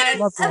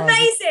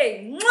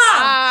 Amazing.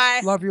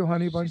 Bye. Love you,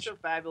 honey bunch. She's so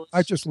fabulous.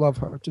 I just love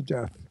her to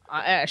death.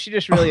 She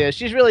just really is.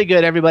 She's really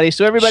good, everybody.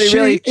 So everybody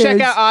really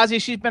check out Ozzie.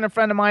 She's been a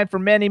friend of mine for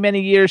many,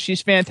 many years.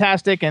 She's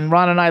fantastic, and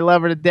Ron and I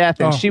love her to death.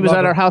 And she was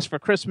at our house for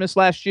Christmas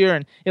last year,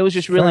 and it was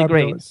just really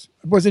great.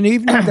 It was an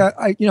evening that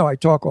I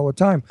talk all the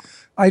time.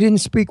 I didn't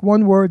speak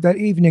one word that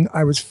evening.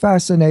 I was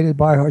fascinated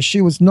by her. She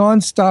was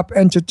nonstop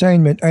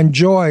entertainment and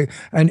joy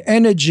and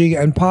energy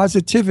and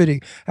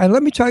positivity. And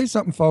let me tell you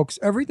something, folks.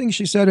 Everything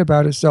she said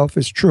about herself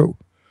is true.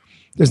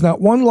 There's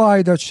not one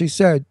lie that she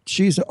said.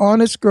 She's an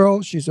honest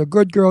girl. She's a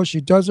good girl.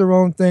 She does her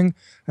own thing,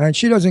 and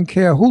she doesn't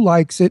care who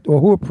likes it or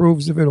who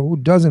approves of it or who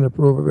doesn't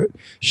approve of it.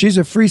 She's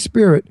a free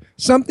spirit,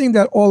 something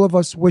that all of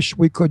us wish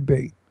we could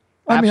be.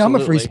 I mean, I'm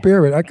a free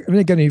spirit. I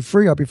didn't get any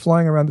free. I'll be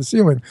flying around the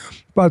ceiling.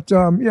 But,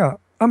 yeah,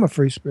 I'm a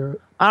free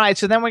spirit. All right,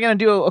 so then we're going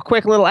to do a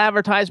quick little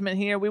advertisement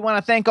here. We want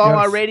to thank all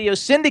our radio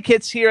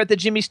syndicates here at the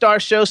Jimmy Star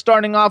Show,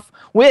 starting off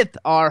with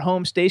our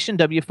home station,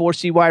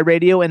 W4CY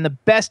Radio, and the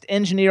best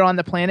engineer on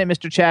the planet,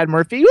 Mr. Chad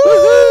Murphy.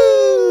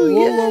 Woo-hoo!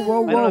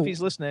 Whoa. I don't know if he's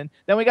listening.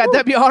 Then we got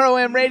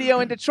WROM Radio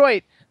in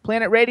Detroit,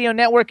 Planet Radio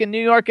Network in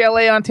New York,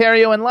 LA,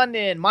 Ontario, and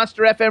London,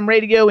 Monster FM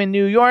Radio in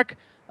New York,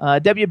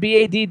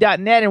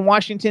 WBAD.net in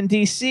Washington,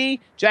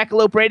 D.C.,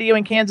 Jackalope Radio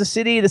in Kansas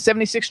City, the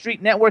 76th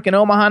Street Network in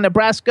Omaha,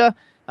 Nebraska.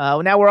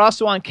 Now we're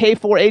also on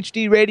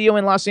K4HD Radio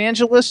in Los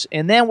Angeles,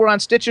 and then we're on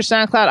Stitcher,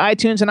 SoundCloud,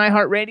 iTunes, and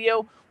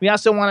iHeartRadio. We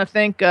also want to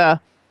thank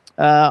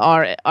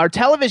our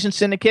television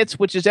syndicates,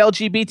 which is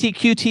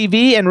LGBTQ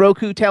TV and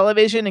Roku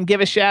Television, and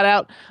give a shout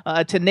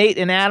out to Nate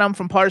and Adam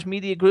from Pars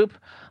Media Group.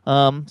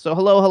 So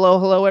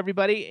hello,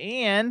 everybody,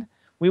 and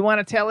we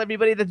want to tell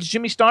everybody that the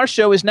Jimmy Star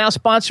Show is now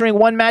sponsoring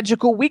One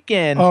Magical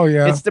Weekend. Oh,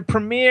 yeah. It's the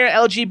premier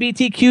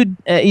LGBTQ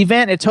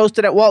event. It's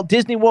hosted at Walt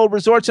Disney World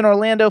Resorts in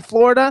Orlando,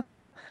 Florida.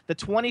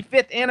 The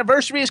 25th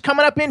anniversary is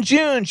coming up in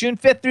June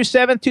 5th through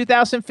 7th,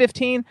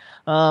 2015.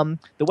 The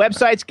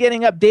website's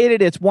getting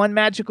updated. It's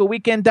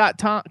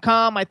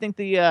onemagicalweekend.com. I think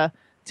the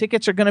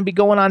tickets are going to be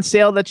going on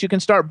sale that you can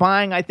start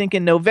buying, I think,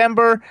 in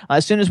November.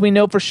 As soon as we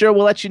know for sure,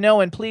 we'll let you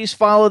know. And please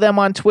follow them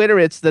on Twitter.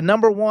 It's the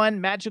 #1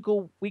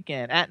 Magical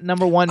Weekend, at #1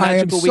 Magical Weekend. I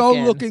am so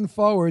looking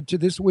forward to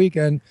this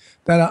weekend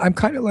that I'm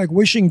kind of like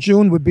wishing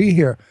June would be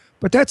here.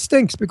 But that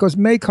stinks because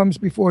May comes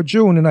before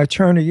June and I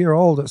turn a year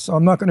older. So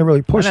I'm not going to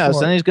really push for it. So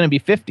then he's going to be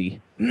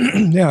 50.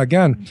 Yeah,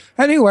 again.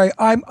 Anyway,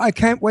 I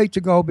can't wait to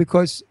go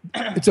because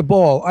it's a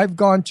ball. I've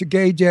gone to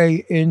Gay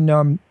Day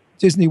in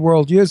Disney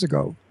World years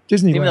ago.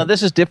 Disneyland. Even though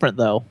this is different,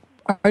 though.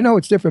 I know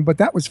it's different, but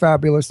that was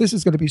fabulous. This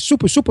is going to be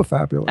super, super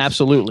fabulous.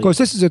 Absolutely. Because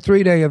this is a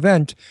 3-day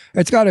event.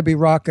 It's got to be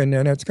rocking,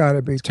 and it's got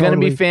to be totally,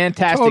 going to be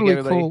fantastic, totally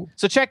everybody. Cool.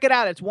 So check it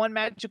out. It's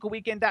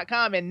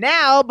onemagicalweekend.com. And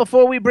now,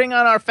 before we bring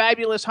on our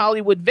fabulous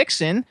Hollywood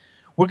vixen,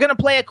 we're going to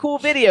play a cool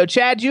video.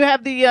 Chad, do you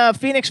have the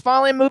Phoenix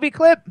Falling movie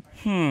clip?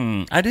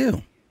 I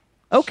do.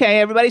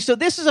 Okay, everybody. So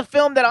this is a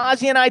film that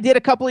Ozzie and I did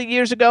a couple of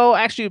years ago,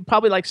 actually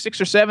probably like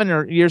 6 or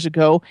 7 years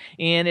ago,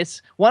 and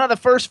it's one of the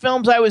first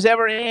films I was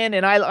ever in,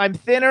 and I'm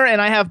thinner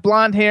and I have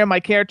blonde hair.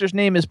 My character's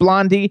name is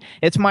Blondie.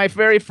 It's my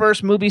very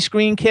first movie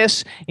screen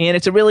kiss, and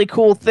it's a really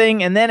cool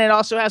thing. And then it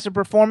also has a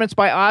performance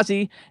by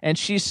Ozzie, and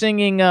she's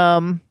singing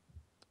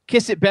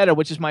Kiss It Better,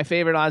 which is my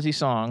favorite Ozzie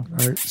song.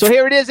 Right. So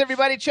here it is,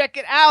 everybody. Check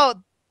it out.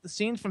 The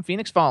scenes from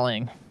Phoenix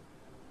Falling.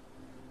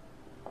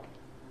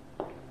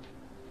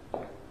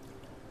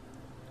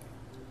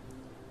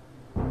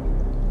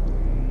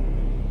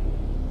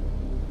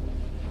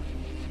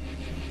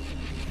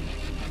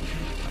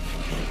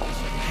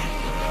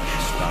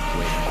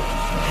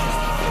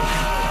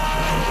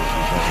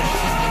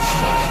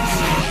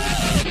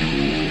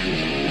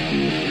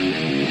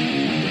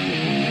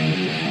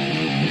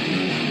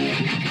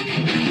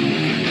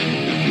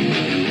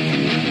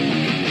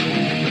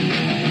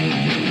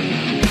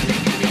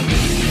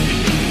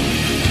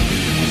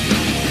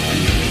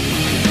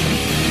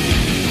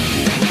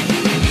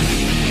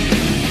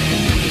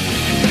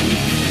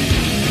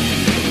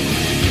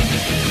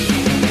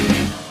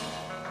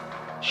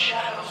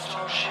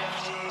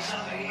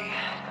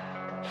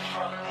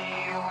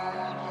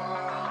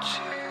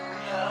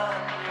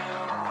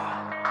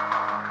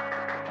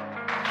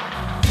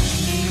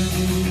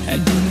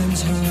 And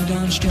demons hold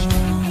on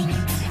strong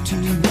to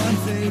what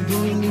they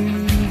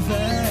believe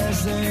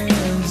as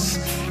theirs.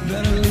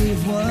 Better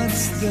leave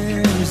what's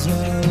theirs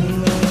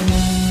alone.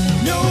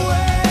 No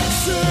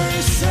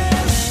exorcist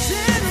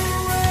in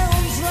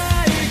realms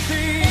like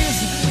these.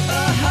 A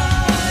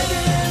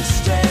hiding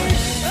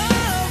state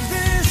of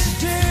this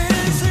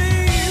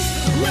disease.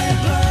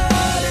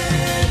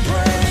 Red-blooded,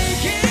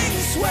 breaking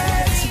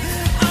sweat.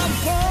 I'm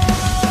falling.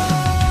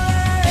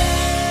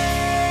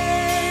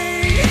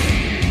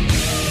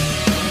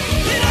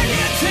 I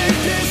can't take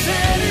this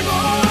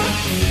anymore.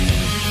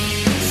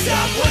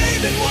 Stop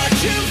waving what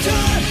you've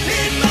done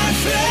in my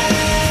face.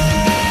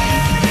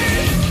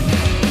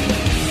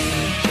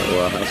 So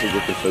how's it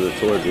looking for the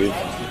tour, dude?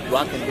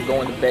 Rockin', we're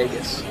going to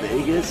Vegas.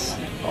 Vegas?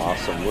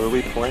 Awesome. Where are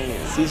we playing?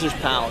 Caesar's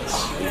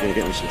Palace. You gonna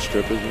get me some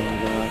strippers when we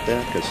go out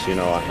there? Because, you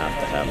know, I have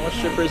to have More them.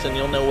 strippers and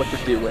you'll know what to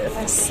do with.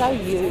 That's so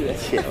you.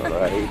 Yeah,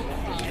 right.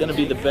 It's going to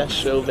be the best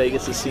show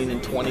Vegas has seen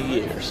in 20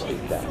 years.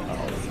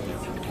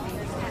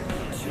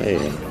 Hey,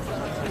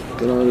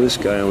 get on to this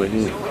guy over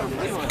here.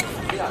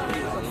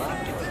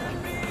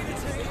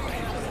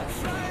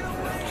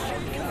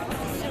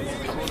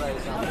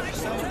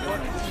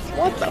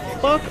 What the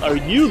fuck are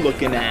you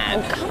looking at?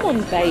 Oh, come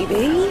on,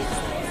 baby.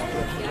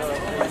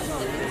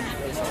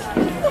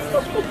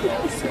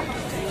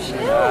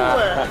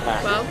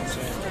 Well,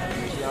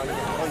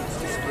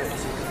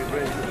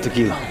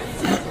 Tequila.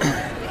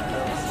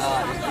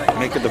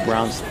 Make it the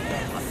Browns.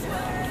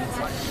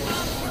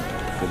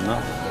 Good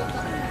enough.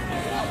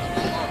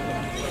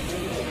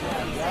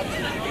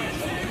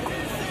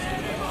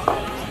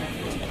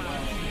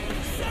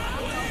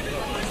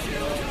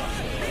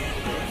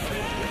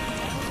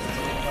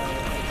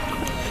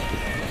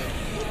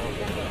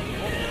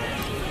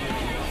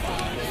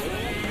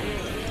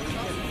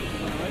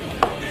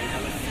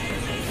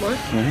 more?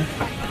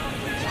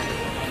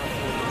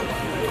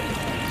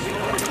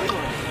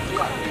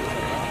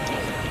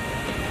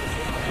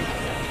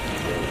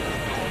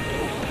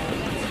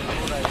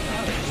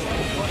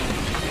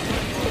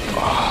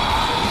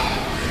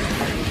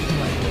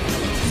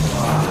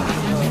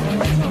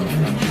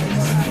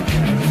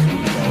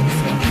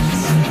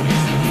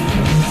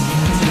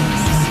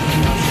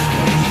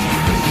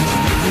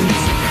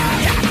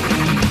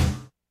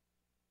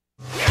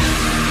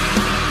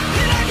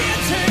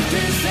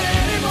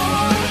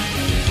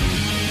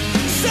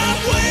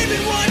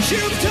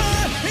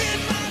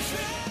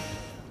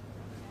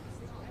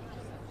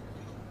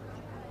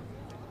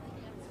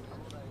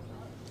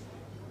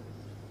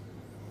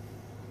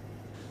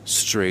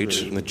 Straight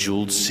from the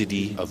jeweled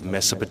city of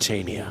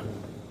Mesopotamia,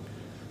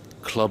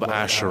 Club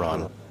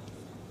Acheron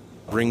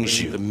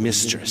brings you the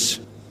mistress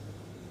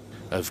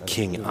of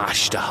King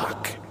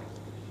Ashtahak,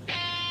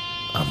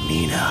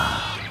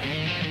 Amina.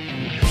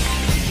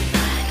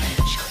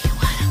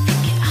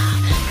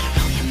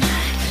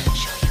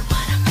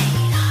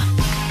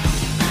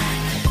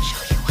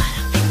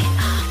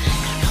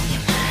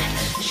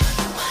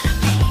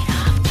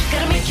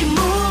 Gotta make you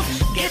move,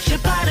 get your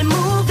body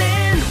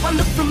moving. One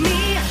look from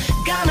me,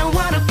 gonna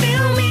wanna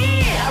feel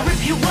me. I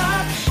rip you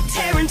up,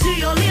 tear into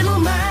your little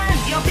mind.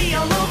 You'll be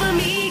all over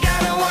me,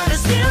 gonna wanna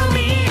steal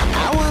me.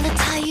 I wanna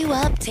tie you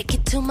up, take you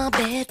to my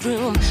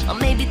bedroom, or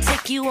maybe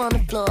take you on the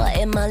floor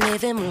in my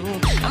living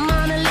room. I'm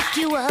gonna lick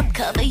you up,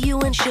 cover you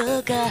in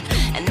sugar,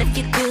 and if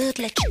you're good,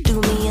 let you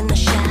do me in the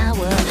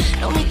shower.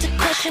 No need to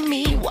question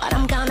me, what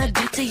I'm gonna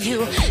do to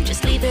you.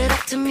 Just leave it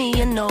up to me,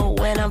 you know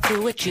when I'm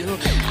through with you.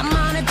 I'm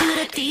gonna do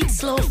the deed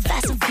slow,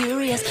 fast and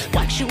furious.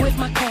 Watch you with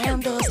my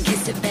candles,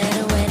 kiss it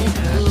better when it's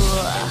through.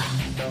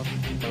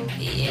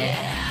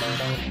 Yeah.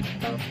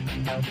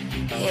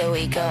 Here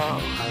we go.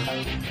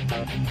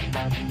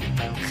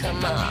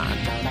 Come on.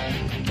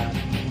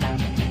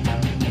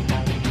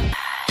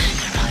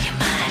 Gonna blow your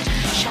mind,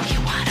 show you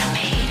what I'm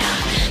made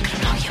of. Gonna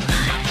blow your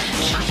mind,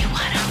 show you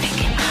what I'm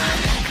thinking of.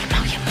 Gonna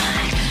blow your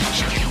mind,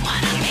 show you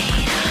what I'm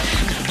made of.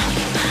 Gonna blow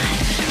your mind,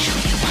 show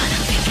you what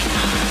I'm thinking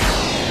of.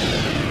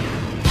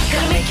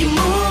 Gotta make you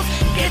move,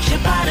 get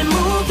your body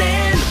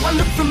moving. One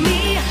look from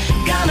me,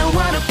 gonna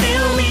wanna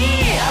feel me.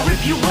 I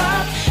rip you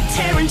up,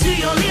 tear into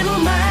your little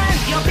mind.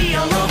 You'll be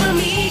all over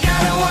me,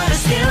 gonna wanna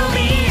steal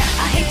me.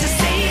 I hate to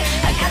say it,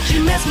 I got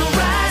you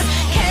mesmerized.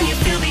 Can you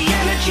feel the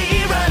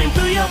energy running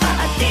through your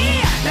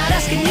body? Not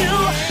asking you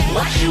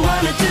what you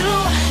wanna do,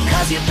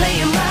 cause you're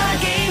playing my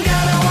game,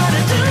 gonna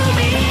wanna do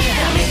me.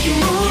 Gotta make you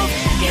move,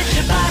 get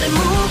your body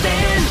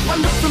moving.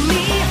 One look from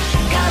me,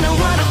 gonna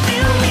wanna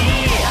feel me.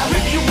 I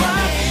rip you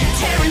up,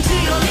 tear into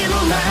your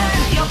little mind.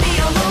 You'll be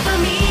all over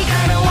me,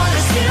 gonna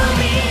wanna steal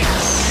me.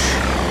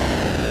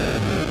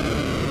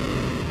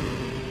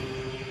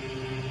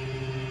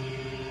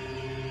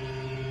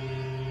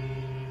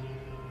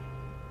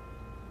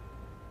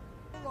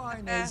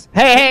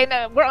 Hey,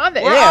 no, we're on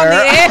the We're air. on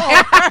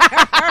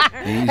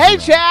the air. Hey,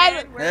 Chad.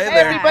 Hey, there.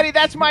 everybody.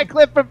 That's my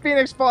clip from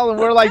Phoenix Fallen.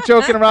 We're like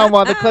joking around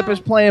while the clip is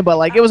playing, but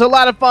like it was a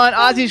lot of fun.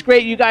 Ozzie's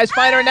great. You guys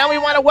find her. Now we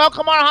want to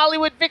welcome our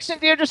Hollywood vixen,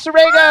 Deirdre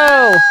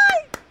Sorego.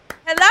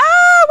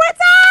 Hello, what's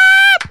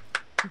up?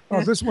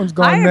 Oh, this one's Hi,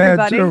 gone mad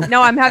everybody. too.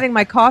 No, I'm having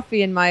my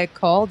coffee in my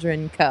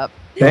cauldron cup.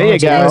 There you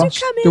go.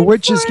 The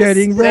witch is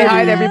getting Say ready.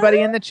 hi to everybody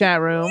in the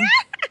chat room.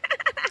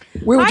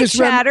 We were Hi, just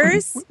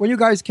chatters. when you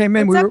guys came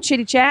in. What's we up,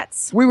 chitty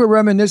chats? were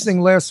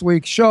reminiscing last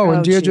week's show, Oh,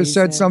 and Deirdre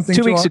said Jesus. something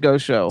 2 to weeks our- ago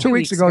show. 2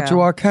 weeks ago to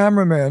ago. our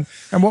cameraman.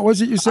 And what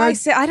was it you said?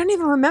 I don't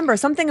even remember.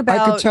 Something about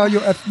I could tell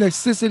your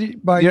ethnicity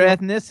by Your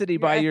ethnicity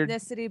by your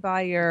ethnicity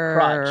by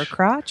your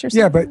crotch or something.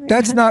 Yeah, but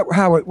that's not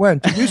how it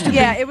went. It used to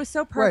Yeah, be. it was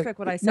so perfect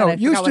what I said. No, I it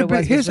used forgot to what be. it was. It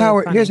was Here's really how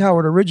it. funny. Here's how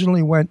it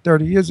originally went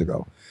 30 years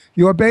ago.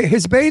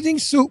 His bathing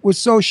suit was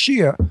so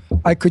sheer,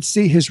 I could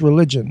see his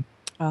religion.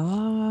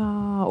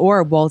 Oh,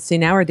 or well, see,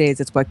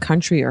 nowadays it's what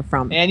country you're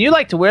from. And you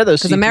like to wear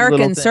those Because see-through little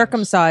Americans things.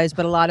 circumcised,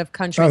 but a lot of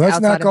countries let's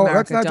outside not of go- America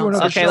let's not do don't.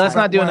 another Okay, let's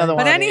not do another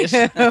one But of these.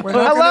 anywho,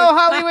 Hello,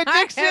 Hollywood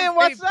Vixen.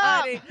 What's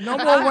up? No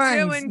more wangs.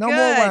 Doing No good.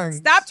 more wangs.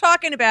 Stop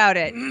talking about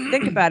it.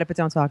 Think about it, but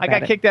don't talk I about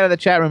got it. kicked out of the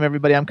chat room,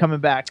 everybody. I'm coming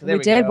back. There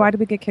we did. go. Why did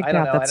we get kicked I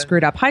don't out? know. I That's don't-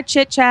 screwed up. Hi,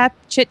 chit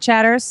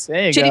chatters.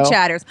 There you Chitty go.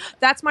 chatters.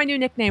 That's my new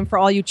nickname for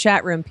all you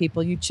chat room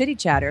people. You chitty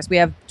chatters. We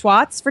have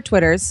twats for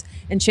Twitters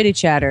and chitty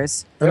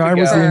chatters. And There I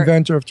we was go. the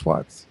inventor of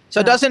twats.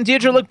 So doesn't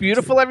Deirdre look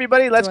beautiful,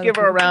 everybody? Let's give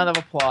her a round of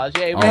applause.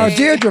 Yay. Oh,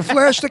 Deirdre,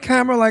 flash the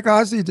camera like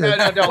Ozzie did.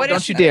 No, What did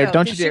don't she you dare. do?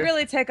 Don't Did you she dare.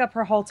 really take up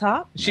her whole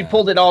top? She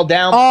pulled it all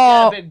down. Oh.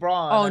 She had a big bra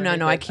on Oh, no,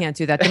 underneath I it. can't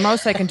do that. The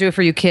most I can do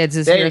for you kids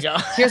is There you here's, go.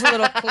 here's a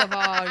little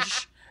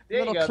clavage. There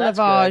you little go, that's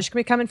clavage. Can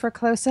we come in for a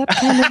close-up?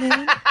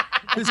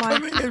 He's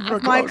coming in for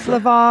a My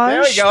close-up. clavage.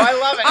 There we go. I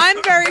love it.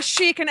 I'm very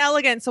chic and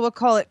elegant, so we'll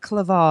call it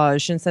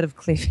clavage instead of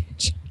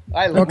cleavage.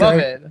 I love Okay,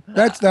 it.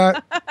 that's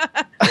that.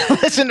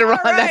 Listen to Ron.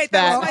 All right, that's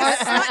that was my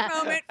slut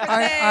moment for the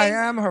day. I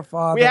am her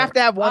father. We have to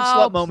have one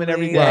slut moment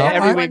every please. day, Well,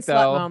 every I- week, One slut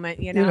though. moment,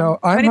 you You know. know, If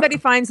I'm- anybody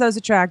finds those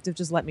attractive,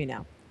 just let me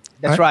know.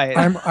 That's right.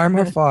 I'm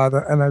her father,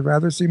 and I'd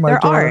rather see my They're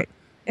daughter. art.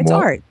 It's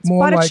art. It's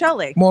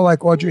Botticelli. More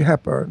like Audrey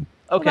Hepburn.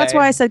 Okay. Well, that's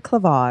why I said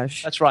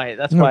clavage. That's right.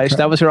 That's why. Okay.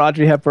 That was her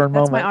Audrey Hepburn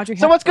That's moment. my Audrey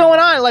So what's Hepburn. going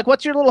on? Like,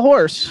 what's your little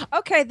horse?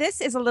 Okay,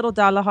 this is a little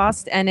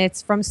Dalahast, and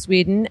it's from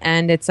Sweden,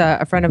 and it's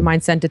a friend of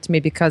mine sent it to me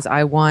because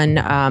I won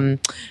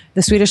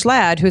the Swedish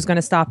lad who's going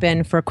to stop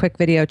in for a quick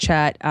video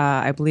chat,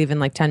 I believe in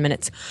like 10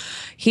 minutes.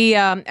 He,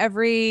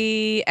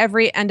 every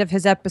end of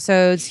his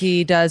episodes,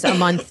 he does a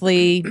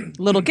monthly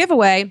little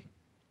giveaway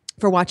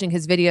for watching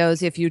his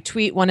videos. If you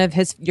tweet one of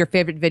your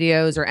favorite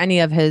videos or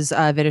any of his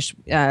Swedish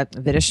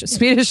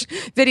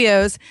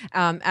videos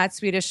at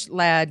Swedish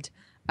Lad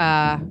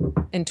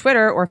in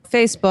Twitter or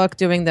Facebook,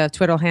 doing the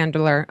Twitter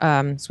handler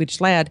Swedish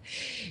Lad,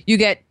 you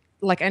get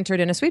like entered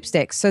in a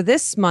sweepstakes. So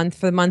this month,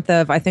 for the month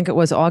of, I think it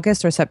was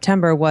August or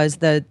September, was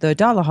the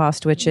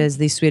Dalahast, which is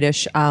the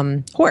Swedish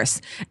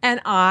horse,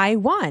 and I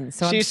won.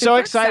 So she's I'm so super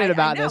excited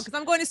about this because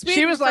I'm going to Sweden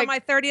She was for like- my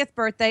 30th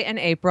birthday in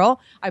April.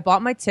 I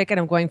bought my ticket.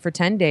 I'm going for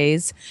 10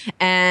 days,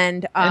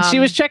 and she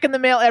was checking the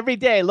mail every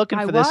day looking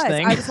for this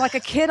thing. I was like a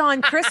kid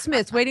on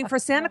Christmas waiting for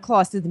Santa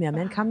Claus. Did the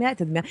mailman come yet?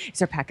 Did the mail? Is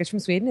there a package from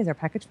Sweden? Is there a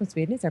package from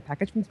Sweden? Is there a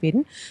package from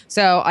Sweden?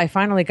 So I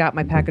finally got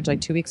my package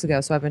like 2 weeks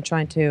ago. So I've been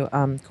trying to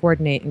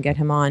coordinate and get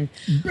him on.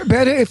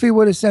 Better if he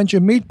would have sent you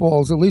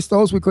meatballs. At least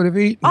those we could have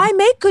eaten. I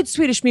make good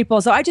Swedish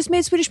meatballs. I just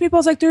made Swedish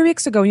meatballs like 3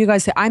 weeks ago. And you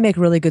guys say I make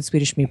really good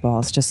Swedish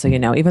meatballs, just so you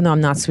know. Even though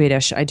I'm not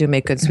Swedish, I do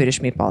make good Swedish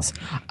meatballs.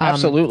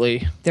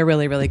 Absolutely. They're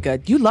really, really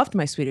good. You loved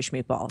my Swedish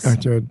meatballs. I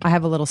did. I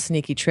have a little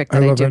sneaky trick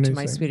that I love do to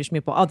my anything. Swedish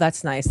meatball. Oh,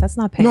 that's nice. That's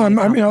not paying. No,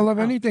 me. I mean, I Oh. love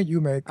anything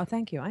you make. Oh,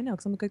 thank you. I know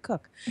because I'm a good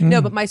cook.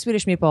 No, but my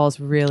Swedish meatballs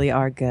really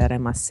are good. I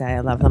must say, I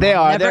love them. They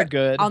I'll are. never- They're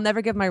good. I'll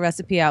never give my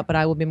recipe out, but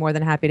I will be more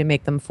than happy to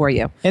make them for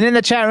you. And in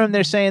the chat room,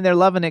 they're saying they're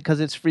loving it because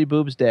it's Free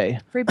Boobs Day.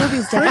 Free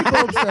boobies day.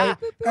 Boobs Day.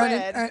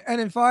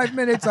 And in 5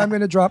 minutes, I'm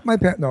going to drop my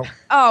pen. No.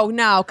 Oh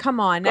no! Come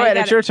on. Go Now ahead,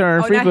 you it's your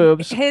turn. Free now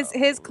boobs.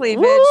 His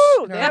cleavage.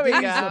 Woo! There we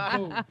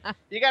go.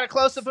 You got a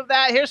close up of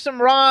that. Here's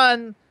some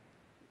Ron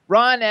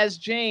as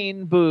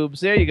Jane boobs.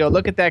 There you go.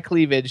 Look at that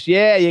cleavage.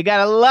 Yeah, you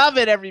gotta love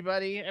it,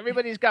 everybody.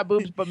 Everybody's got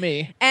boobs but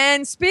me.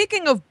 And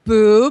speaking of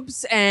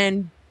boobs,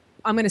 and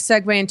I'm going to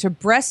segue into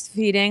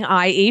breastfeeding,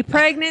 i.e.,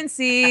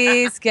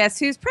 pregnancies. Guess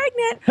who's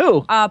pregnant?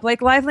 Who?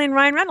 Blake Lively and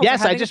Ryan Reynolds. Yes,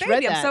 are having I just a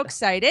baby. read I'm so that.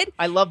 excited.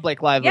 I love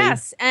Blake Lively.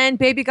 Yes, and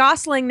Baby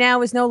Gosling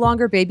now is no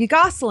longer Baby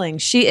Gosling.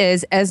 She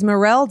is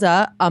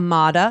Esmeralda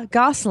Amada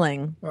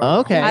Gosling.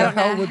 Okay. I don't Who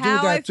the hell know would do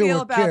how that I to feel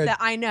a about kid? that.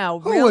 I know.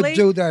 Who really? would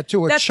do that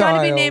to a That's child?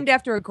 got to be named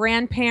after a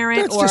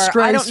grandparent That's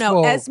or I don't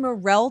know. disgraceful.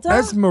 Esmeralda.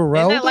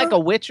 Esmeralda? Isn't that like a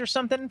witch or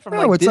something from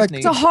No, like it's like- Disney?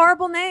 It's a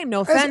horrible name.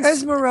 No offense.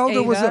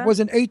 Esmeralda Ava. was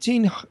an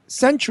 18th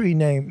century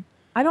name.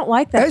 I don't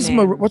like that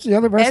name. What's the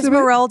other rest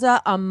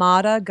Esmeralda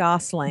Amada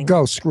Gosling. of it?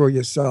 Go screw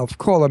yourself.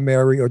 Call her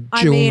Mary or June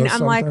I mean, or I'm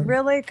something. like,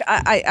 really?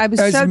 I was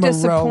so Esmeralda.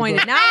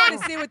 disappointed. Now I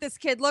want to see what this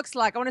kid looks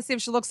like. I want to see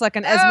if she looks like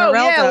an Oh, Esmeralda.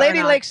 yeah, or Lady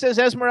not. Lake says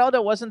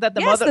Esmeralda. Wasn't that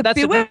the Yes, mother? the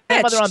That's the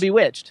grandmother on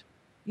Bewitched.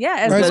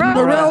 Yeah,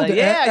 Esmeralda.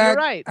 Yeah, you're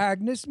right.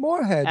 Agnes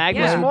Moorehead.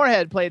 Agnes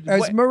Moorehead played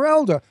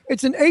Esmeralda.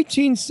 It's an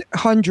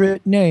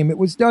 1800 name. It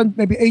was done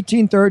maybe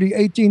 1830,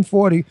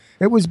 1840.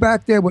 It was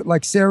back there with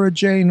like Sarah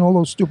Jane, all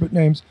those stupid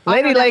names.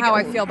 I don't know Lake- how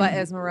I feel about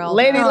Esmeralda.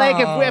 Lady Lake,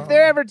 if they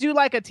ever do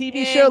like a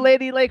TV show,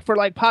 Lady Lake for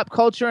like pop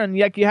culture, and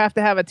like you have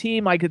to have a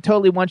team, I could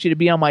totally want you to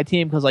be on my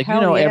team because like you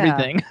Hell know yeah.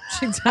 everything.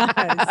 She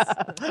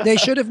does. They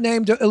should have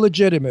named her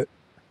illegitimate.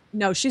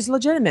 No, she's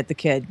legitimate, the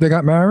kid. They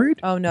got married?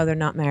 Oh, no, they're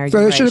not married. So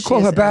You're they right. should have She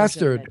called is her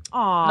bastard.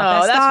 Aw,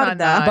 No, that's not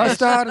nice.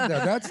 Bastarda.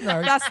 That's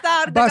nice.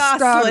 Bastarda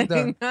Bastarda.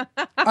 Gosling.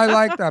 I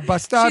like that.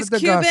 Bastarda She's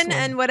Cuban Gosling.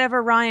 and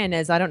whatever Ryan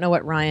is. I don't know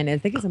what Ryan is.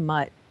 I think he's a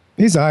mutt.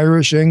 He's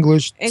Irish,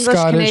 English, English,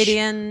 Scottish.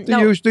 Canadian. The,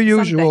 No, the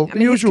usual. something. I mean, the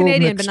he's usual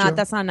Canadian, mixture. but not.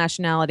 That's not a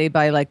nationality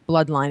by like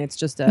bloodline. It's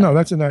just a. No,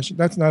 that's a national.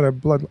 That's not a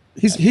blood.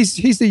 He's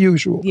the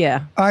usual.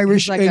 Yeah.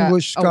 Irish, He's like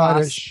English, a wasp.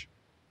 Scottish.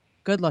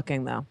 Good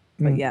looking though.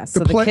 But yes, The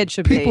so the pla- kid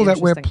should be people that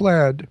wear interesting.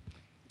 plaid.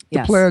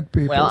 Yes. The plaid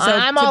people. Well, So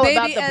I'm to all baby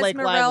about the Blake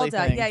Lively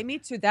Esmeralda. thing. Yeah, me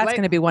too. That's Blake-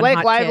 going to be one Blake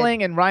hot Lively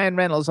kid. and Ryan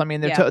Reynolds. I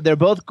mean, Yeah. they're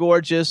both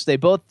gorgeous. They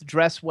both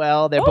dress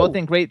well. They're both Oh.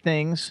 in great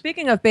things.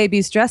 Speaking of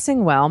babies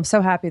dressing well, I'm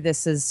so happy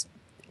this is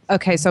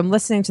okay. So I'm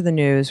listening to the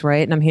news,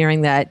 right? And I'm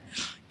hearing that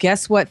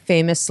guess what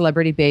famous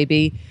celebrity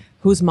baby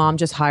whose mom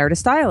just hired a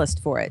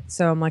stylist for it.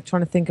 So I'm like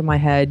trying to think in my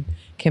head,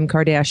 Kim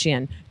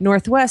Kardashian.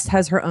 Northwest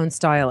has her own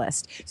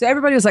stylist. So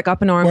everybody was like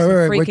up in arms and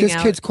freaking Wait, this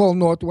out. kid's called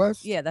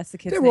Northwest? Yeah, that's the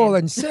kid's They're name. all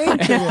insane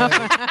today.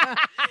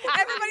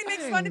 Everybody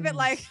makes fun of it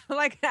like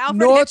Alfred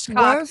Northwest?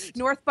 Hitchcock,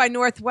 North by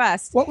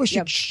Northwest. What was she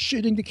Yeah.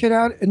 shitting the kid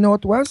out in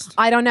Northwest?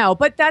 I don't know,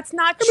 but that's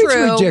not I mean, it's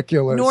true.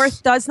 ridiculous.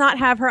 North does not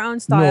have her own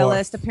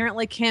stylist.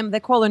 Apparently, Kim, they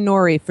call her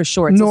Nori for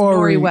short. So it's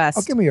Nori West.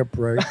 Oh, give me a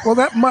break. Well,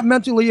 that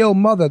mentally ill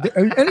mother.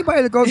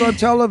 Anybody that goes on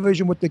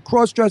television with the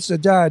cross-dresser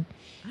dad,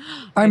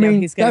 I know,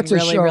 mean, he's getting that's a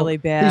really, show. really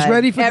bad. He's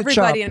ready for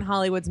Everybody the chop. in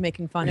Hollywood's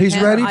making fun He's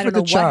of him. ready I for don't the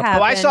know chop. what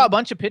happened. Oh, I saw a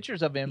bunch of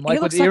pictures of him,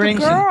 like looks with like a earrings.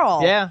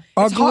 girl. Yeah.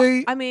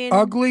 Ugly, I mean,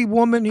 ugly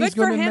woman. He's Good for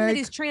going to him that make.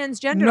 he's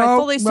transgender. No, I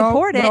fully no,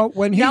 support it. no,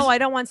 when he's- I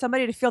don't want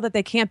somebody to feel that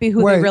they can't be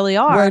who Wait, they really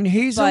are. When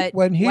he's but, a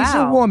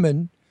wow.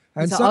 woman,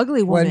 and He's an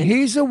ugly when woman.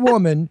 he's a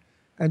woman,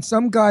 and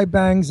some guy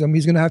bangs him,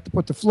 he's going to have to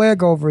put the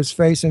flag over his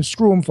face and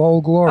screw him for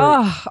Old Glory.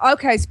 Oh,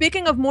 okay.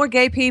 Speaking of more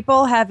gay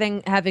people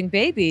having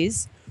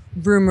babies,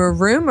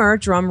 rumor,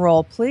 drum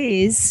roll,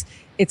 please.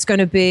 It's going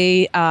to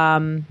be,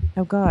 oh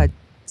God,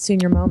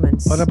 senior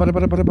moments. See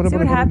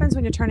what happens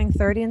when you're turning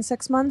 30 in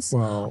 6 months?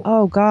 Wow.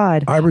 Oh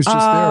God. I was just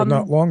there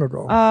not long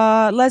ago.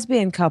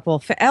 Lesbian couple,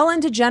 for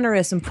Ellen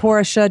DeGeneres and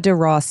Portia de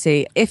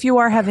Rossi. If you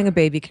are having a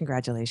baby,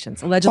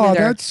 congratulations. Allegedly, Oh,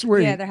 they're, that's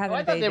sweet. Yeah, they're having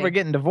I a thought baby. they were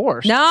getting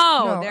divorced.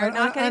 No, they're and-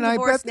 not getting and I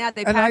divorced bet- now.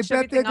 They and I patched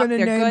bet they're everything up. going to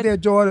They're name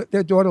good.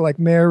 their daughter like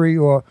Mary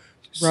or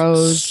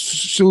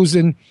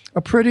Susan,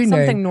 a pretty name.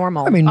 Something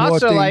normal. I mean,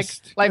 Also,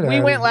 Northeast, like get we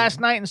out went of last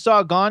night and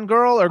saw Gone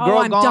Girl or Girl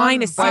I'm Gone. dying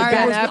to see by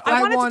Ben that. Affleck.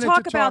 I wanted to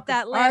talk about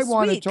that last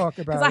week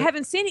because I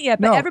haven't seen it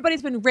yet, but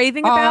everybody's been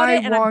raving about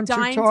it, and I'm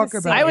dying to see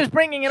it. I was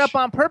bringing it up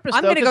on purpose,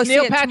 I'm though, gonna go because see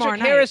Neil it tomorrow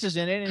Patrick Harris night. is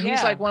in it, and he's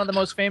Yeah. like one of the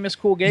most famous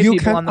cool gay You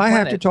people can. on the I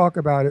planet. have to talk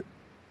about it.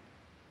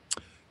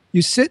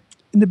 You sit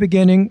in the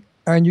beginning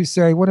and you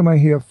say, "What am I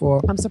here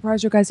for?" I'm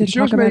surprised you guys didn't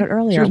Excuse talk me, about it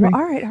earlier. excuse me.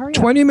 Well, all right, hurry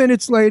up. 20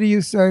 minutes later,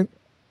 you say,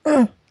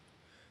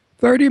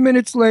 30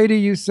 minutes later,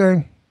 you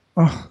say,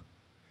 oh.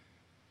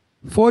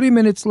 40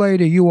 minutes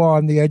later, you are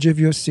on the edge of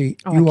your seat.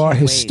 Oh, You I are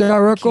can't wait.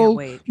 hysterical. I can't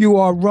wait. You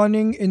are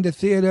running in the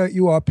theater.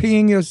 You are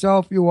peeing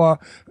yourself. You are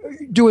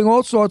doing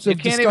all sorts of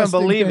You can't even disgusting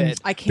believe things. it.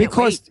 I can't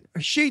because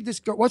this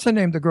girl, what's her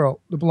name? The girl,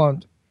 the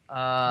blonde.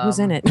 Who's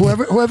in it?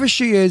 Whoever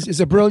she is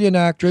a brilliant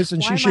actress,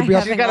 and she should be.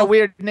 She's got a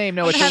weird name.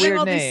 No, I'm it's a having weird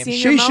all these name. senior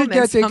She should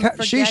get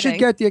moments, she I'm should forgetting.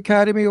 get the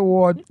Academy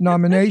Award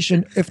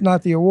nomination, if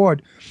not the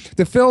award.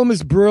 The film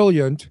is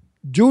brilliant.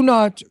 Do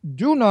not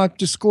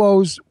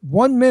disclose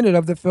 1 minute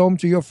of the film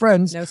to your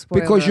friends No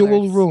spoiler because you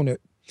will alerts. ruin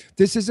it.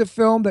 This is a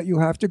film that you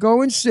have to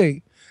go and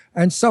see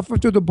and suffer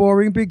through the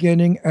boring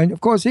beginning. And of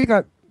course, he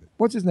got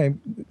what's his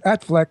name?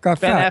 Affleck got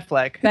Ben fat.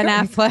 Affleck. Ben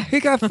Affleck. He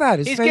got fat.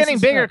 His He's face getting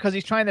is bigger fat. because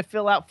he's trying to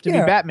fill out to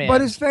Yeah, be Batman.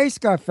 but his face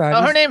got fat.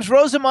 Oh, her His- name's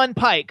Rosamund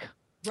Pike.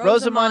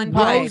 Rosamund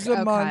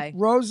Pike.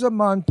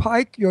 Rosamund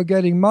Pike, you're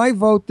getting my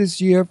vote this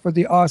year for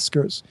the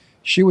Oscars.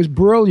 She was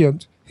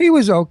brilliant. He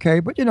was okay,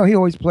 but he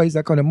always plays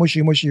that kind of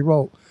mushy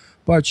role.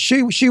 But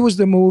she was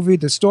the movie.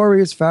 The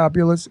story is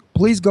fabulous.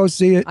 Please go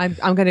see it. I'm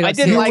going to go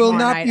see it You will tomorrow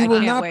not. night. You I will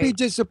can't not be wait.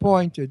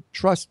 disappointed.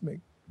 Trust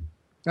me.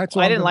 That's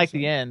all I I'm didn't gonna like say.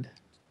 the end.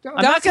 Don't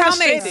I'm not gonna tell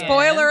me. say the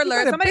Spoiler end.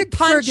 alert. got a Somebody big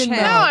punch friggin' him.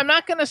 mouth. No, I'm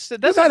not gonna.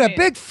 You got a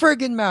big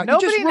friggin' mouth. You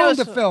Nobody just ruined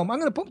the knows- film. I'm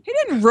gonna put. He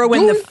didn't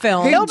ruin the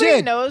film. He Nobody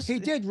did. knows. He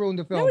did ruin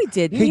the film. No, he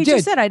didn't. He He did.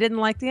 just said I didn't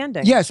like the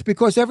ending. Yes,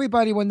 because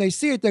everybody, when they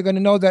see it, they're going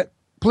to know that.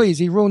 Please,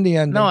 he ruined the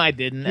ending. No, I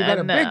didn't. You got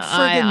a No, big I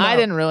friggin' mouth.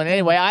 didn't ruin it.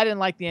 Anyway, I didn't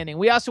like the ending.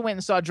 We also went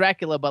and saw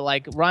Dracula, but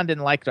Ron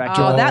didn't like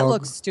Dracula. Oh, that Dog.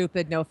 looks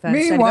stupid. No offense.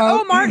 Meanwhile-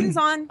 Oh, Martin's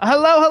on.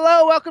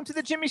 Hello. Welcome to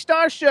the Jimmy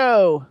Star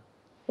Show.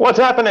 What's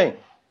happening?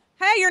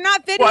 Hey, you're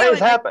not videoing. What is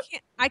happening?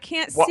 I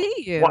can't see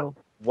you.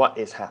 What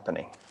is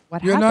happening?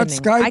 What You're not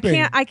happening?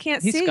 Skyping. I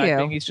can't He's see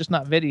Skyping. you. He's just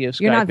not video Skyping.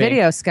 You're not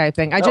video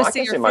Skyping. I No, just I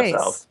see can your see face.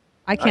 myself.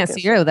 I can't can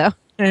see see. you though.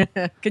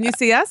 Can you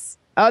see us?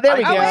 Oh, there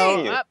we I go. can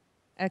see you. Up.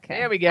 Okay.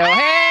 There we go.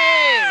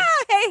 Hey.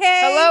 Hey.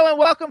 Hello and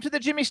welcome to the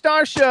Jimmy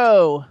Star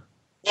Show.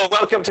 Well,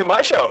 welcome to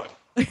my show.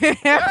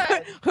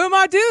 Whom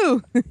I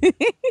do?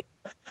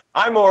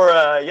 I'm more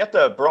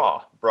Jette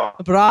Bra. Bra?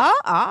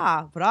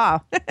 Ah, bra.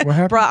 What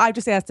happened? Bra. I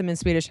just asked him in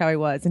Swedish how he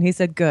was, and he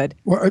said good.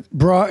 What,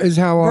 bra is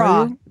how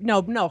Bra. are you?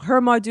 No.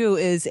 Hermadu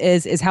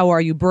is how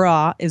are you?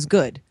 Bra is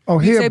good. Oh,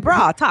 You here. say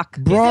bra, tack.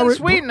 Bra In is-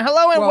 Sweden.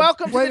 Hello and well,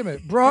 welcome. Wait to a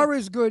minute. Bra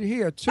is good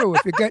here too.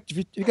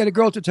 If you get a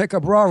girl to take her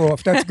bra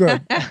off, that's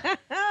good.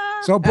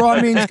 So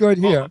bra means good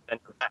here.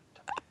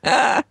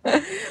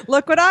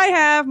 Look what I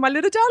have, my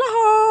little dollar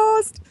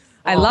host.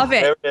 I love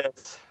it. There it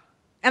is.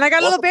 And I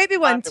got a little Welcome baby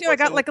back. one It too. I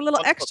got wasn't- like a little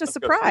wasn't extra supposed to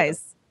go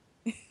surprise.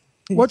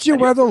 What's your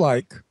weather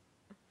like?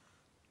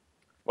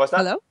 What's that?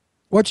 Hello?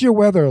 What's your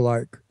weather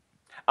like?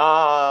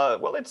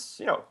 Well,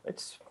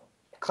 it's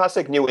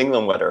classic New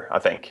England weather. I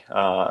think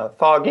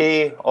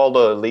foggy. All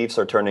the leaves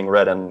are turning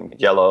red and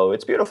yellow.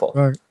 It's beautiful.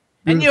 Right.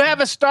 And you have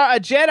a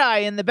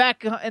Jedi in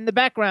the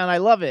background. I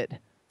love it.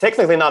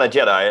 Technically not a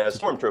Jedi, a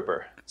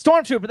stormtrooper.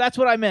 Stormtrooper. That's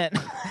what I meant.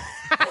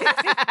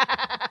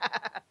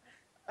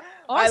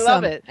 I Awesome.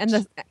 love it.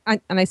 And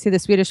I see the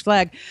Swedish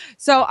flag.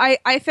 So I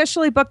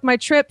officially booked my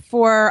trip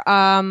for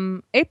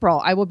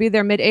April. I will be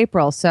there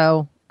mid-April.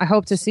 So I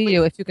hope to see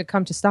you if you could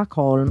come to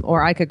Stockholm,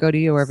 or I could go to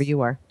you wherever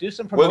you are. Do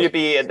some Will you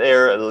be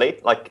there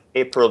late, like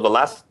April, the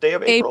last day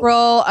of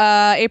April?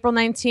 April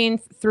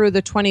 19th through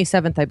the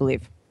 27th, I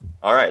believe.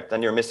 All right,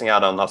 then you're missing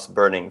out on us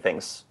burning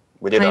things.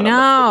 We did that I on the-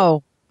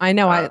 know.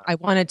 I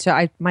wanted to.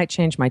 I might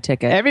change my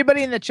ticket.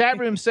 Everybody in the chat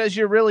room says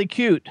you're really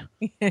cute.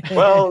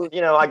 Well,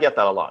 I get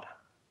that a lot.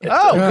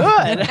 Oh,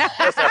 good.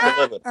 Just have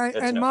to live with it.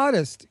 And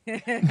modest.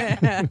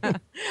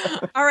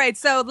 All right,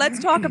 so let's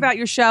talk about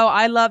your show.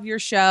 I love your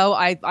show.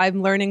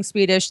 I'm learning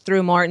Swedish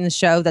through Martin's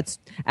show. That's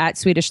at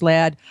Swedish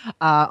Lad.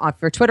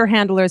 For Twitter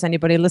handlers,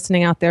 anybody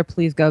listening out there,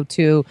 please go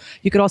to.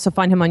 You could also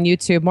find him on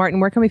YouTube. Martin,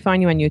 where can we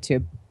find you on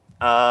YouTube?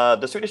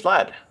 The Swedish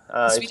Lad.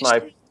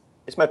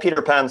 It's my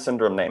Peter Pan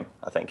syndrome name,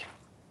 I think.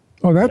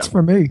 Oh, that's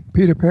for me,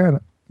 Peter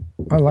Pan.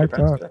 I like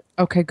that.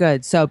 Okay,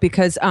 good. So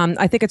because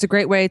I think it's a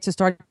great way to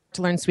start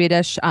to learn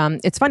Swedish.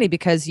 It's funny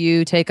because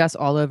you take us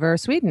all over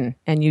Sweden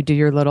and you do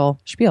your little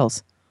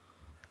spiels.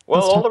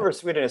 Well, all over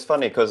Sweden is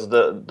funny because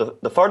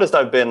the farthest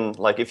I've been,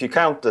 like if you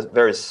count the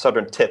very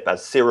southern tip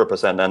as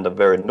 0% and the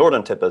very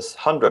northern tip as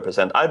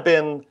 100%, I've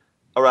been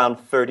around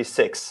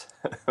 36.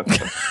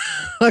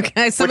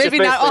 Okay, so Which is maybe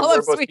not basically all where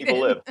of most Sweden. people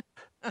live.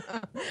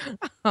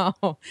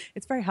 Oh,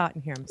 it's very hot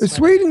in here. I'm Is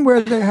sweating. Sweden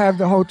where they have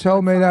the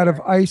hotel made out of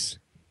ice?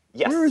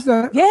 Yes. Where is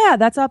that? Yeah,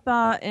 that's up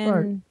in.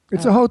 Right.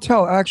 It's a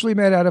hotel actually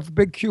made out of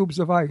big cubes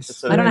of ice.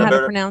 It's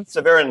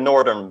a very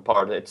northern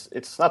part.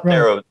 It's not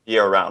there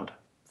year round.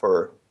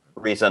 for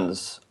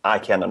reasons I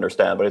can't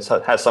understand, but it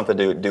has something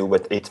to do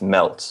with it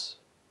melts.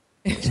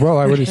 Well,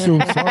 I would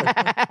assume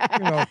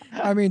so.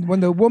 I mean, when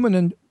the woman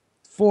in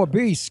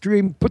 4B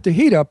screamed, "Put the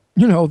heat up!"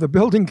 The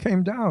building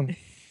came down.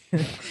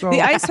 So,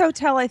 The Ice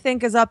Hotel, I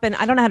think, is up in,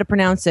 I don't know how to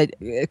pronounce it,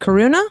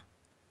 Kiruna?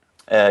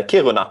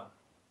 Kiruna.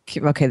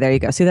 Okay, there you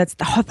go. See, that's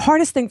the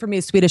hardest thing for me.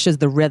 Swedish is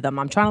the rhythm.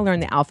 I'm trying to learn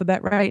the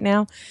alphabet right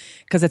now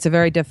because it's a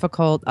very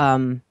difficult.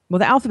 Well,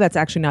 the alphabet's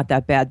actually not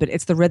that bad, but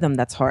it's the rhythm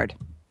that's hard.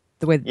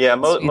 The way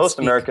most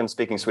Americans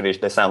speaking Swedish,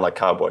 they sound like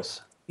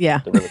cowboys. Yeah,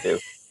 they really do.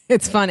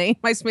 It's funny.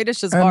 My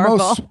Swedish is and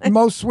horrible.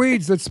 most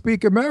Swedes that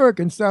speak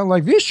American sound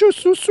like Swedish, like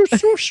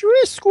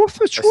Swedish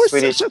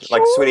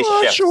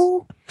chefs.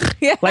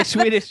 Yeah, like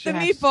Swedish the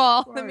chefs.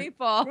 meatball. The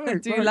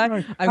meatball. Do you like?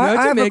 Right. I'm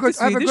going to make the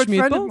Swedish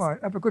meatballs.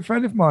 I have a good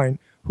friend of mine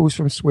who's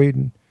from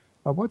Sweden.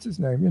 What's his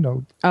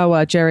name?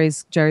 Oh,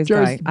 Jerry's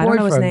guy. I don't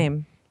know his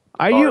name.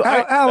 Are you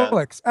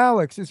Alex?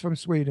 Alex is from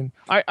Sweden.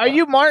 Are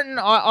you Martin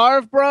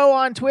Arvbro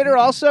on Twitter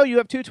also? You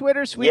have two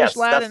Twitters, Swedish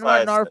Lad and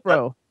Martin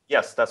Arvbro.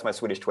 Yes, that's my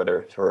Swedish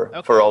Twitter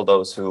for all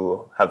those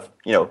who have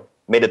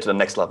made it to the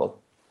next level.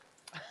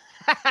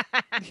 So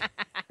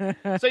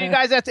you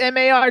guys, that's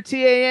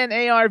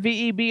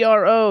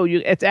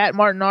MartinArvebro. It's at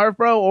Martin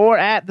Arvbro or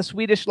at the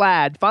Swedish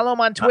Lad. Follow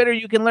him on Twitter.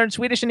 You can learn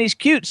Swedish and he's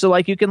cute. So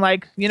you can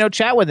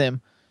chat with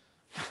him.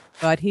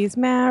 But he's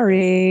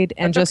married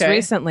and That's just okay.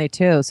 recently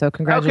too. So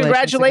congratulations!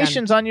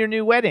 Congratulations on your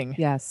new wedding.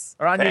 Yes,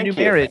 or on your new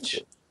marriage.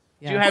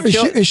 Do you have Is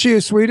children? is she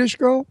a Swedish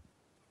girl?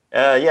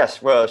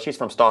 Yes. Well, she's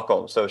from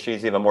Stockholm, so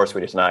she's even more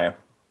Swedish than I am.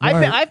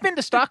 I've been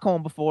to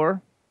Stockholm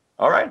before.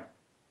 All right.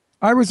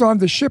 I was on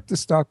the ship to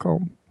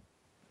Stockholm.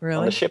 Really?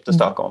 On the ship to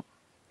Stockholm.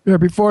 Yeah,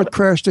 before it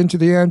crashed into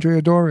the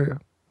Andrea Doria.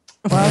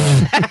 That's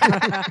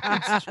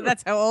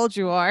how old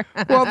you are.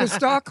 Well, the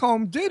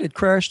Stockholm did. It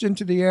crashed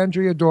into the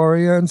Andrea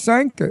Doria and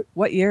sank it.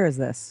 What year is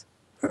this?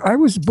 I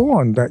was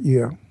born that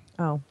year.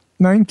 Oh.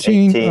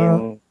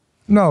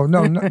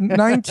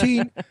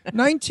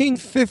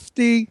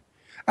 1950.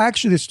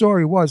 Actually, the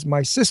story was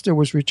my sister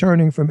was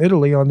returning from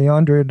Italy on the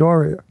Andrea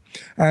Doria,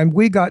 and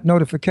we got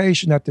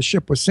notification that the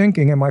ship was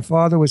sinking, and my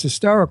father was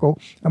hysterical,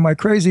 and my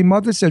crazy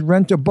mother said,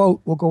 "Rent a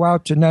boat, we'll go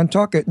out to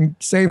Nantucket and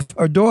save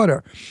our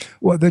daughter."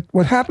 Well,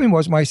 what happened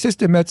was my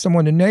sister met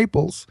someone in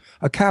Naples,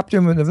 a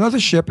captain of another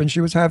ship, and she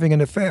was having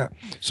an affair,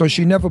 so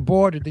she never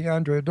boarded the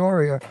Andrea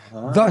Doria,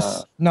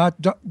 thus not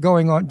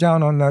going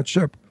down on that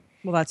ship.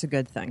 Well, that's a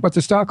good thing. But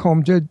the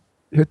Stockholm did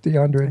hit the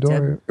Andrea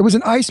Doria. It was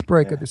an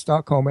icebreaker, the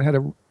Stockholm. It had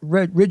a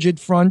rigid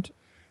front,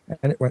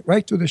 and it went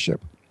right through the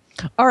ship.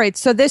 All right.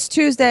 So this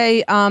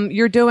Tuesday,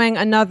 you're doing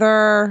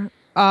another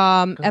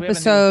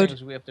episode.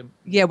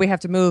 Yeah, we have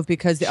to move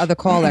because the other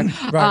caller.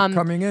 Right,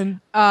 coming in.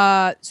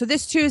 So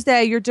this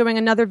Tuesday, you're doing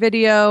another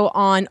video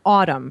on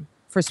autumn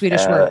for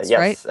Swedish words,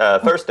 right?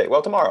 Yes, Thursday.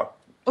 Well, tomorrow.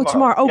 Oh,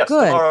 tomorrow. Oh, yes,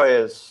 good. Tomorrow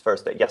is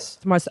Thursday. Yes.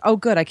 Tomorrow's. Oh,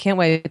 good. I can't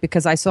wait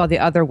because I saw the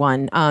other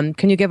one.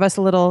 Can you give us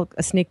a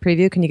sneak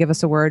preview? Can you give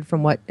us a word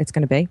from what it's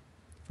going to be,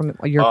 from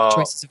your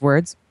choices of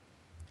words?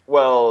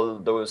 Well,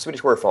 the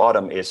Swedish word for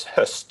autumn is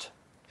höst.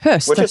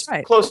 Höst, which that's is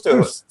right. close to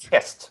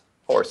häst,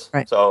 horse.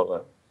 Right.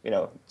 So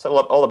it's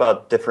all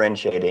about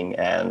differentiating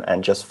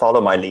and just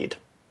follow my lead.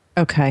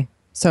 Okay.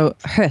 So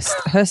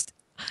höst,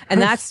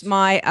 and that's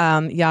my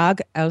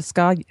jag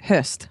älskar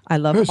höst. I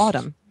love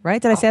autumn.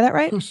 Right? Did I say that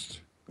right?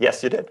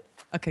 Yes, you did.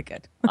 Okay,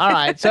 good. All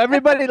right, so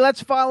everybody,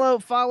 let's follow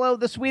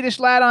the Swedish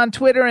Lad on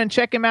Twitter and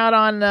check him out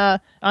on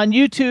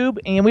YouTube.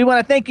 And we want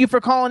to thank you for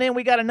calling in.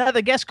 We got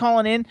another guest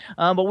calling in,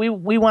 but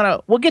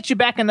we'll get you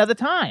back another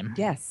time.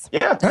 Yes.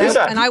 Yeah,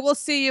 and I will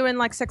see you in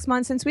like 6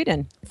 months in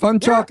Sweden. Fun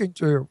talking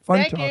to you. Fun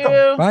Thank talking.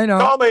 you. Bye now.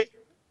 Call me.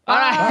 All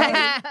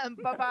right,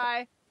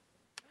 bye.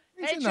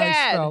 He's Hey, a nice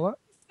Chad. fella.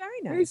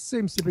 Very He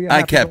seems to be a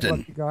Hi,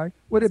 happy-go-lucky Captain. guy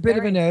with a bit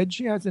of an edge.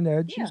 He has an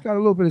edge. He's got a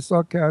little bit of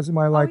sarcasm.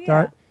 I like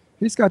that.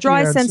 He's got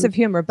Dry the sense answer. of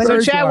humor. But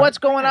So, Chad, what's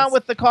going on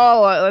with the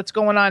call that's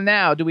going on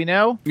now? Do we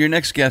know? Your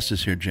next guest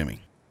is here,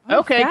 Jimmy.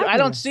 Okay, I don't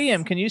fabulous. see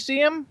him. Can you see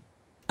him?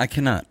 I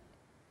cannot.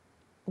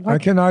 I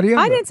cannot either.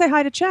 I didn't say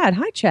hi to Chad.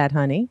 Hi, Chad,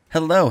 honey.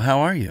 Hello, how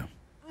are you?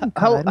 I'm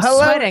Hello.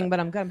 sweating,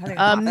 but I'm good. I'm having a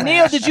cough.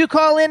 Neil, did you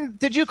call in?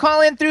 Did you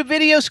call in through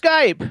video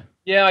Skype?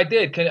 Yeah, I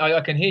did. I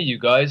can hear you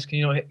guys. Can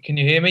you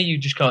hear me? You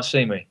just can't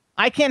see me.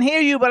 I can hear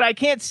you, but I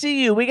can't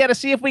see you. We got to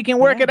see if we can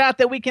work it out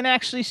that we can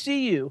actually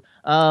see you.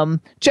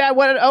 Chad,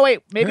 what? Oh wait,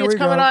 maybe Here it's we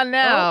coming go. on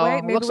now. Oh,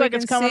 wait, maybe Looks we like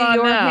it's can coming see on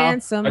your now.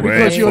 handsome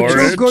Because you're for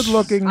too it. good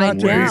looking I not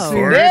to be know.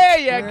 seen. There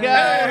you go.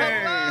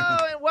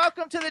 Hello, and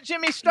welcome to the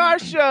Jimmy Star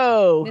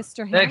Show.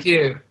 Mr. Thank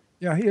you.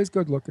 Yeah, he is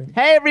good looking.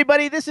 Hey,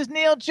 everybody, this is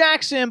Neil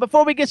Jackson.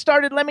 Before we get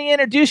started, let me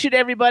introduce you to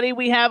everybody.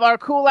 We have our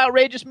cool,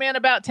 outrageous man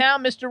about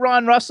town, Mr.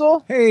 Ron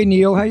Russell. Hey,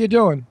 Neil, how you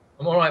doing?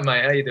 I'm all right,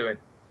 mate. How you doing?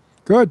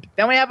 Good.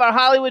 Then we have our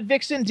Hollywood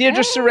vixen,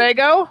 Deirdre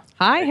Sorego.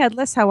 Hi,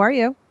 Headless. How are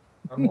you?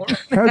 I'm all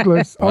right.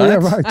 Headless. Oh, yeah,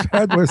 right.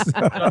 Headless.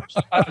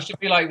 I should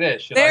be like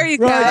this. Should There I? you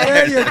go. Right,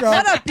 there you go.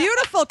 What a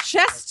beautiful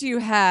chest you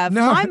have.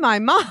 No. My.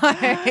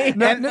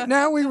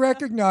 Now we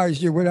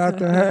recognize you without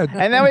the head.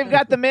 And then we've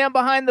got the man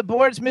behind the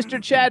boards,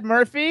 Mr. Chad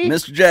Murphy.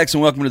 Mr.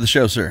 Jackson, welcome to the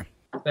show, sir.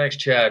 Thanks,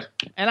 Chad.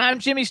 And I'm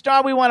Jimmy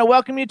Star. We want to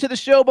welcome you to the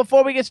show.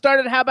 Before we get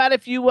started, how about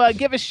if you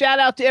give a shout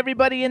out to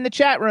everybody in the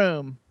chat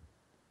room?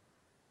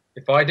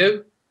 If I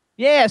do?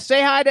 Yeah,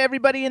 say hi to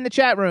everybody in the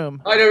chat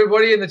room. Hi to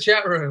everybody in the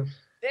chat room.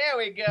 There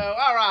we go.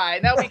 All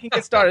right. Now we can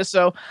get started.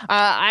 So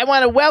I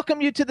want to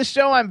welcome you to the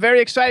show. I'm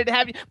very excited to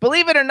have you.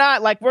 Believe it or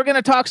not, like we're going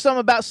to talk some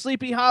about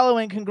Sleepy Hollow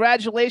and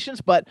congratulations.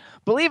 But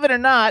believe it or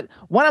not,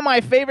 one of my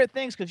favorite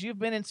things, because you've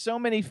been in so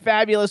many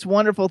fabulous,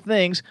 wonderful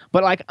things,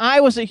 but like I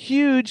was a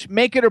huge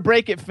Make It or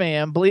Break It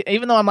fan,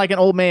 even though I'm like an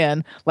old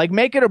man. Like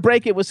Make It or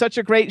Break It was such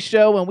a great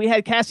show. And we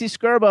had Cassie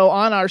Skirbo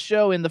on our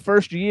show in the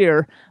first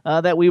year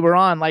that we were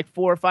on like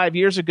 4 or 5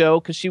 years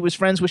ago because she was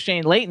friends with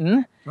Shane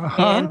Layton.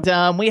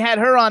 And we had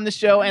her on the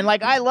show, and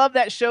like I love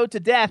that show to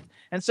death.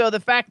 And so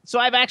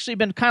I've actually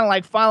been kind of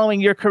like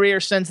following your career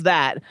since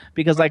that,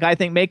 because like I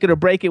think Make It or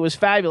Break It was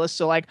fabulous.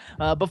 So like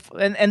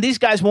and these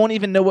guys won't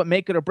even know what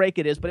Make It or Break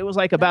It is, but it was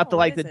like about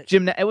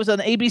it was an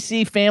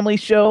ABC family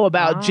show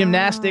about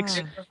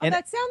gymnastics. And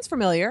that sounds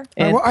familiar.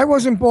 I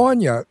wasn't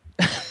born yet,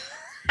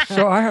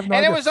 so I have no.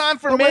 And idea. it was on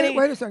for many.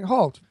 Wait a second,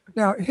 halt.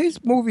 Now, his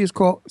movie is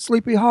called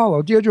Sleepy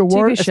Hollow. Deirdre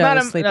Ward. It's not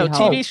a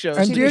TV show.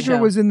 And Deirdre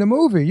was in the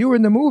movie. You were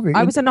in the movie.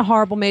 I was in a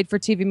horrible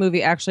made-for-TV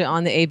movie, actually,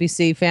 on the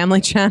ABC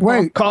Family Channel.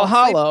 Wait, called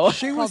Hollow.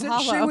 She was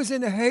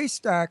in a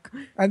haystack,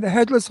 and the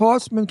Headless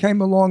Horseman came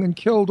along and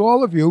killed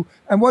all of you.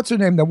 And what's her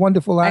name? The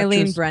wonderful actress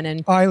Eileen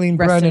Brennan. Eileen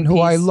Rest Brennan, in who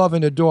I peace. love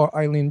and adore.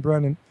 Eileen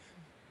Brennan.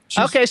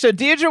 Okay, so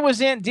Deirdre was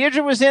in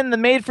the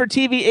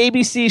made-for-TV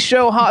ABC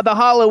show The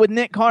Hollow with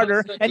Nick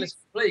Carter.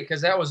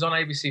 Because that was on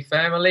ABC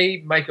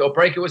Family. Make It or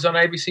Break It was on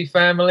ABC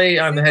Family.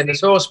 I'm the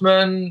Headless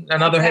Horseman.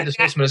 Another Headless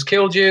Horseman has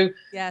killed you.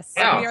 Yes,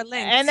 Wow. we are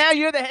linked. And now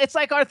it's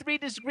like our 3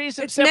 degrees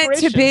of It's separation.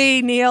 meant to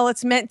be, Neil.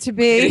 It's meant to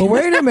be. But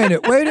wait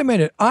a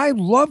minute. I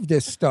love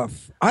this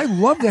stuff. I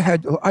love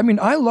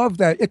I love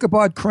that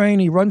Ichabod Crane.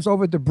 He runs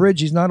over the bridge.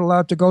 He's not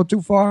allowed to go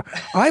too far.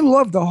 I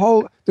love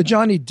the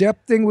Johnny Depp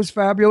thing was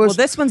fabulous. Well,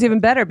 this one's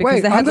even better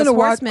because the Headless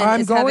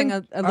Horseman is having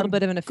a little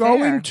bit of an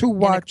affair in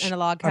a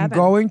log cabin. I'm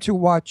going to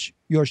watch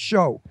your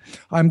show.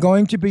 I'm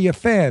going to be a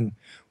fan.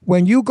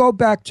 When you go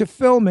back to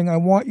filming, I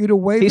want you to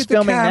wave at the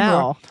camera.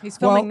 Now. He's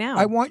filming now.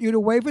 I want you to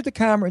wave at the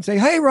camera and say,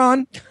 "Hey,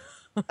 Ron."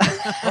 All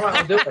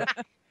right,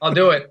 I'll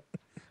do it.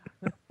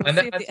 And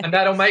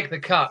that'll make the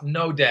cut,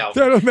 no doubt.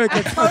 That'll make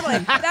it. Totally.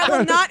 That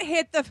will not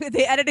hit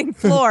the editing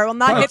floor. Will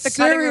not hit the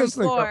cutting room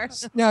floor.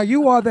 Now,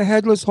 you are the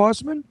Headless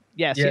Horseman?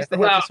 Yes. Yeah. He's the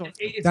Headless Horseman.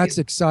 That's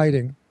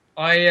exciting.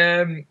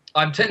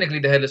 I'm technically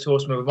the Headless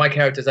Horseman, but my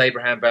character is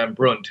Abraham Van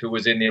Brunt, who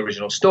was in the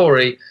original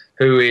story,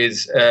 who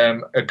is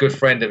a good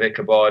friend of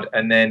Ichabod,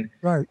 and then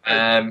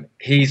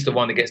he's the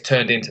one that gets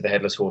turned into the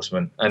Headless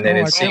Horseman. And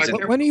then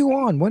When are you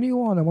on?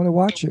 I want to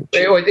watch you.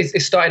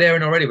 It started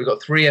airing already. We've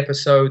got 3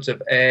 episodes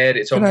of aired.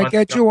 It's Can on. I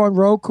get you on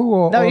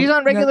Roku? No, he's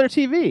on regular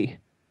TV.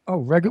 Oh,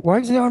 why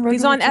is he on regular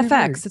He's on TV?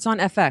 FX. It's on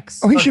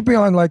FX. Oh, he should be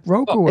on like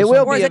Roku or it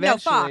will something. be No,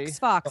 eventually.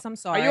 Fox. I'm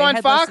sorry. Are you on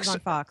Headless Fox? is on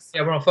Fox.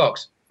 Yeah, we're on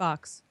Fox.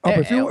 Fox. Oh,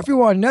 but if you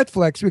were on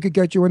Netflix, we could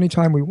get you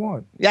anytime we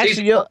want.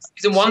 Actually,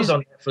 season 1's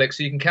on Netflix,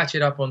 so you can catch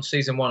it up on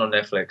season 1 on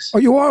Netflix. Oh,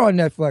 you are on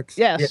Netflix?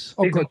 Yes.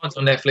 Oh, Season good. 1's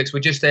on Netflix. We're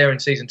just there in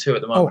season 2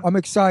 at the moment. Oh, I'm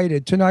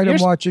excited. Tonight I'm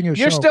watching your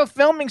show. You're still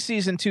filming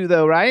season 2,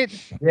 though, right?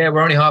 Yeah,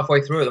 we're only halfway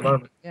through at the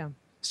moment. Yeah.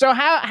 So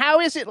how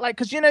is it like?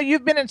 Because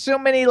you've been in so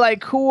many like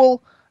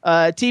cool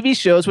TV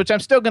shows, which I'm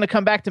still going to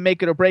come back to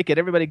Make It or Break It.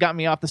 Everybody got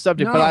me off the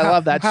subject, but I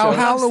love that show.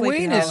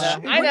 Halloween is.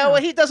 I know.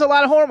 Well, he does a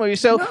lot of horror movies.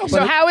 So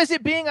how is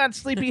it being on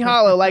Sleepy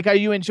Hollow? Like, are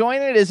you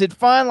enjoying it? Is it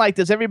fun? Like,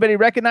 does everybody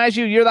recognize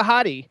you? You're the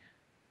hottie.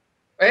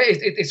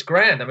 It's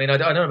grand. I mean, I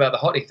don't know about the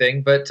hottie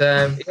thing, but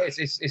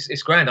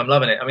it's grand. I'm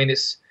loving it. I mean,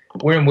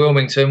 we're in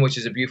Wilmington, which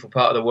is a beautiful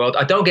part of the world.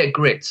 I don't get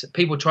grits.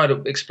 People try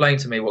to explain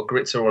to me what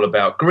grits are all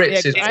about.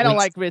 Grits is. I don't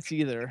like grits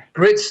either.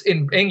 Grits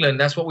in England,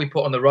 that's what we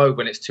put on the road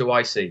when it's too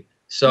icy.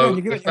 So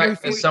the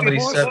fact that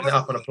somebody's serving it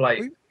up on a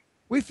plate.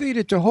 We feed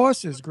it to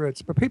horses,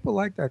 grits, but people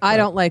like that. I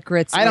don't like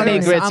grits. I don't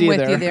eat grits I'm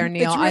either. with you there,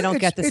 Neil. I don't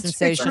get the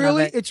sensation of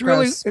it. It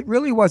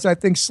really was, I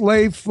think,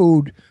 slave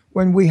food.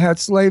 When we had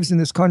slaves in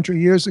this country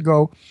years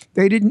ago,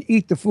 they didn't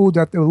eat the food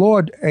that the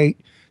Lord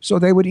ate. So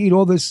they would eat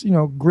all this,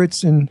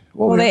 grits and.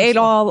 They ate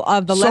all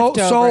of the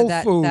leftover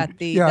that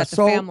the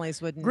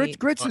families wouldn't eat.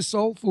 Grits is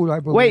soul food,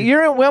 I believe. Wait,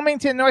 you're in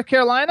Wilmington, North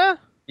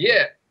Carolina?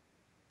 Yeah.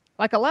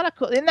 Like a lot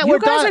of isn't that you where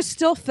guys are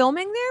still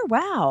filming there?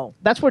 Wow.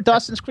 That's where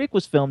Dawson's Creek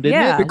was filmed,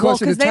 isn't it? Because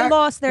they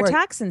lost their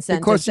tax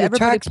incentives. Because of the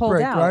everybody tax pulled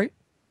break, out. right?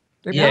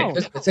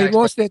 They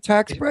lost their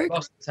tax break? They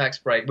lost the tax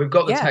break. We've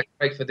got the tax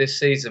break for this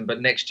season, but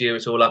next year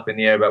it's all up in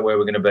the air about where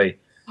we're going to be.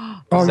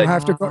 Oh, you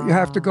have to go. You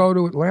have to go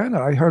to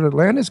Atlanta. I heard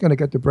Atlanta's going to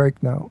get the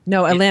break now.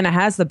 No, Atlanta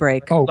has the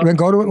break. Oh, then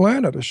go to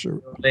Atlanta to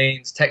shoot.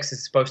 Orleans, Texas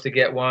is supposed to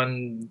get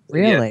one.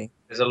 Really? Yeah,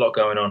 there's a lot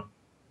going on.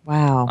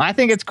 Wow. I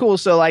think it's cool.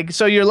 So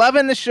you're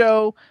loving the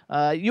show.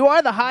 You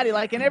are the hottie.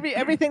 Like in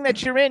everything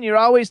that you're in, you're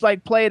always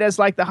like played as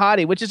like the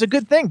hottie, which is a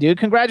good thing, dude.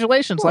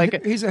 Congratulations. Well,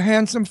 he's a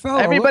handsome fellow.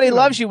 Everybody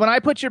loves you. When I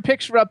put your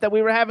picture up that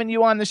we were having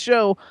you on the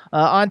show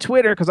on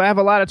Twitter, because I have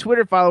a lot of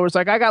Twitter followers,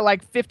 like I got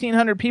like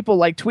 1,500 people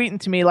like tweeting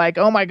to me like,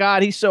 "Oh my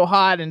God, he's so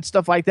hot" and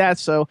stuff like that.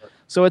 So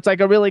it's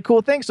like a really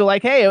cool thing. So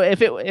like, hey,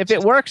 if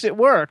it works, it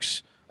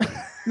works.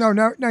 No,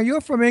 now you're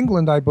from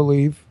England, I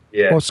believe.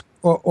 Yeah.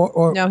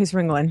 Or No, he's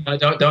from England. No,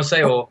 don't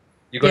say all.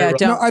 You got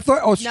it wrong. No, I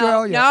thought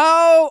Australia.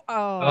 No.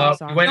 Oh,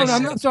 sorry. you went No,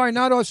 I'm not sorry,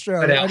 not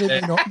Australia. I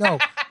didn't mean no.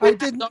 I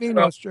didn't mean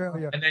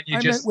Australia. And then you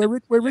I just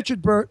meant where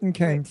Richard Burton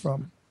came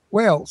from,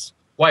 Wales.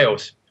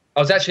 Wales. I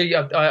was actually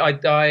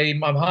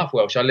I'm half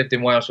Welsh. I lived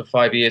in Wales for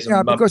 5 years.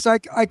 Yeah, because I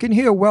can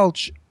hear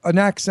Welsh, an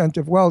accent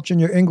of Welsh in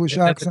your English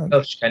accent.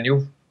 Welsh, can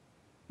you?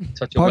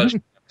 Such a Pardon? Welsh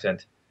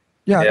accent.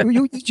 Yeah,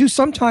 you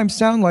sometimes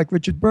sound like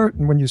Richard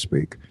Burton when you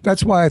speak.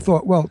 That's why I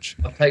thought Welsh.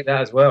 I'll take that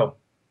as well.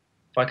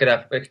 If I could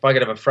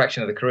have a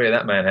fraction of the career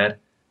that man had.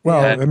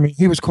 Well, I mean,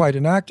 he was quite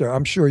an actor.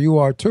 I'm sure you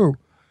are too.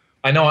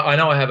 I know.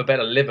 I have a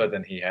better liver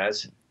than he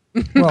has.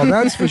 Well,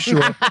 that's for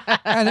sure.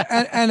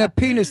 And a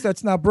penis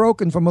that's not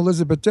broken from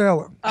Elizabeth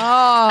Taylor.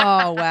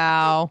 Oh,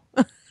 wow.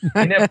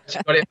 He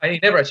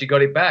never actually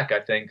got it back,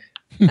 I think.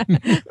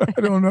 I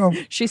don't know.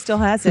 She still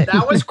has it.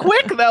 That was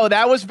quick, though.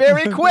 That was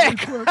very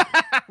quick.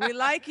 We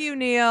like you,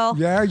 Neil.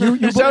 Yeah,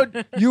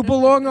 you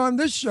belong on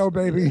this show,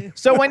 baby.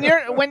 So when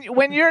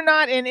you're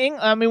not in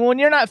when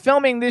you're not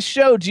filming this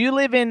show, do you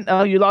live in?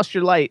 Oh, you lost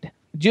your light.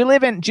 Do you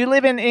live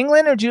in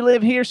England, or do you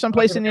live here,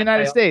 someplace in the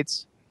United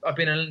States? I've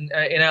been in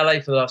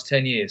LA for the last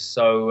 10 years.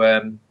 So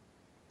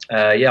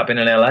I've been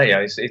in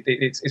LA.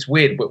 It's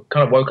weird, but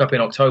kind of woke up in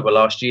October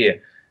last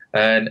year,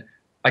 and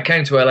I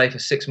came to LA for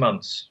 6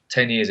 months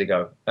 10 years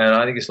ago. And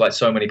I think it's like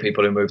so many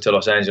people who move to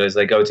Los Angeles,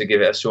 they go to give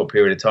it a short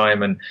period of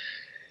time. And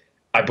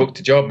I booked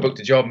a job,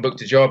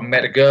 and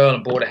met a girl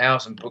and bought a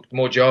house and booked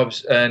more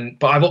jobs.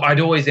 But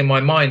I'd always in my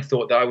mind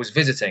thought that I was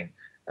visiting,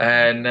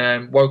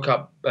 and woke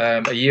up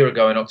a year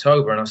ago in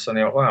October, and I was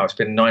suddenly like, wow, it's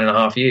been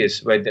 9.5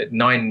 years,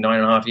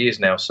 9.5 years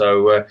now.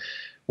 So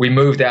we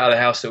moved out of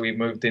the house that we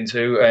moved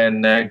into,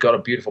 and got a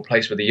beautiful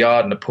place with a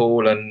yard and a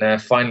pool,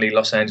 and finally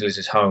Los Angeles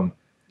is home.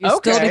 You're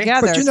still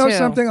together, but you know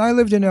something? I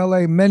lived in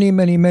L.A.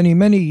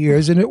 many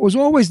years, and it was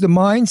always the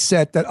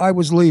mindset that I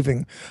was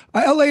leaving.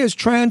 L.A. is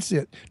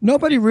transit.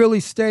 Nobody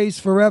really stays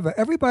forever.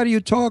 Everybody you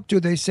talk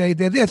to, they say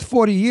they're there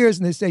 40 years,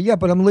 and they say, yeah,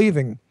 but I'm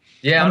leaving.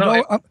 Yeah, I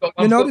know.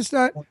 You notice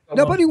that?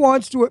 Nobody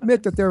wants to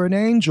admit that they're an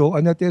angel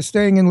and that they're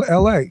staying in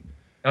L.A.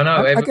 I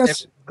know. I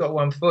guess got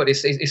one foot.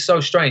 It's so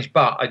strange,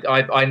 but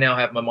I now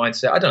have my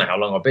mindset. I don't know how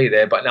long I'll be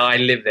there, but now I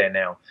live there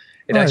now.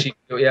 It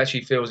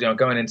actually feels,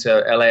 going into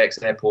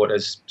LAX airport,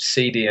 as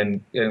seedy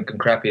and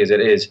crappy as it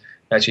is,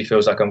 actually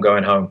feels like I'm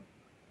going home.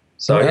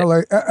 So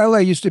LA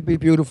used to be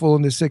beautiful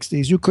in the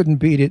 60s. You couldn't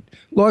beat it.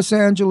 Los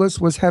Angeles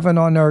was heaven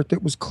on earth.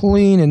 It was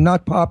clean and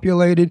not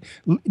populated.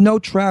 No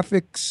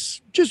traffic.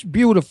 Just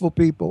beautiful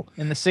people.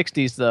 In the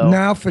 60s, though.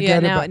 Now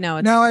forget about it.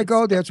 Now I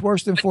go there. It's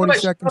worse than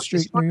 42nd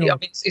Street, New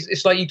York. I mean,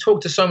 it's like you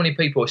talk to so many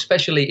people,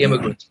 especially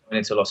immigrants coming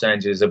into Los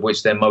Angeles, of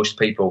which there are most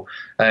people,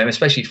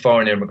 especially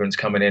foreign immigrants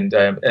coming in.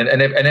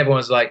 And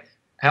everyone's like,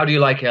 how do you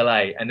like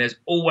LA? And there's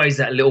always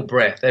that little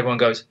breath. Everyone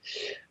goes,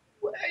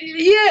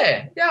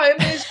 yeah. I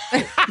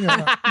mean,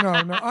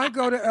 no. I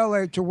go to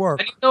LA to work.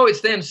 And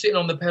it's them sitting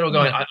on the pedal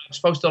going, I'm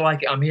supposed to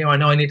like it. I'm here. I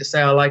know I need to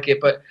say I like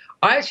it, but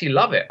I actually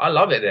love it. I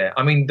love it there.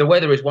 I mean, the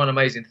weather is one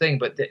amazing thing,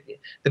 but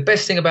the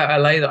best thing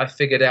about LA that I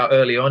figured out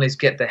early on is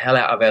get the hell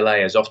out of LA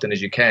as often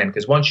as you can,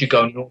 because once you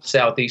go north,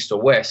 south, east,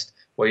 or west,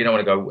 well, you don't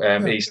want to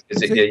go east,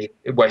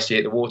 west, you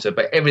hit the water,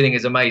 but everything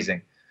is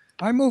amazing.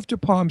 I moved to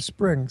Palm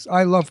Springs.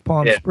 I love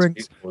Palm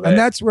Springs, and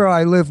that's where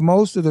I live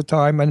most of the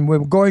time. And we're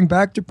going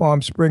back to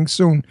Palm Springs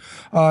soon.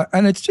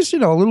 And it's just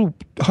a little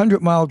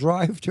 100-mile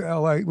drive to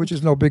L.A., which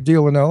is no big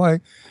deal in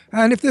L.A.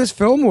 And if there's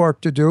film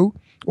work to do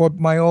or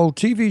my old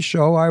TV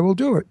show, I will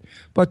do it.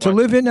 But to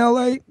live in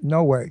L.A.,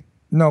 no way.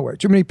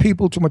 Too many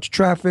people, too much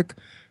traffic,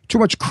 too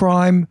much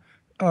crime,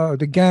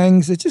 the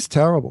gangs. It's just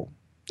terrible.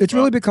 It's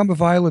really become a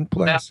violent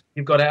place.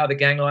 You've got out of the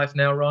gang life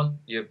now, Ron?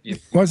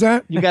 What's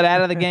that? You got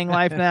out of the gang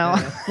life now?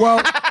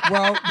 Well,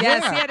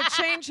 yes, yeah. he had to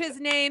change his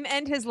name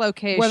and his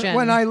location.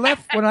 When I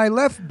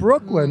left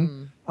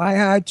Brooklyn, I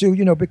had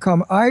to,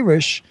 become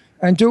Irish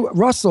and do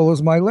Russell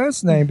is my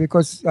last name,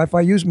 because if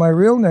I use my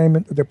real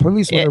name, the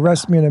police would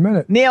arrest me in a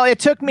minute. Neil, it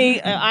took me,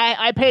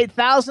 I paid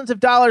thousands of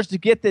dollars to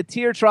get the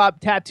teardrop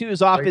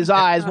tattoos off his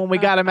eyes when we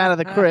got him out of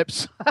the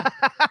Crips.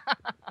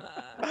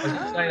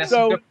 That's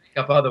a good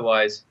makeup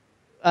otherwise.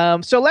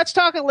 So let's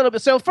talk a little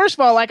bit. So first of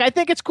all, I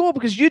think it's cool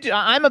because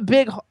I'm a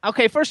big.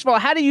 Okay, first of all,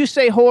 how do you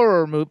say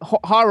horror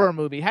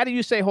movie? How do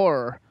you say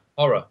horror?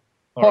 Horror.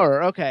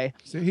 Okay.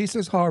 So he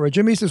says horror.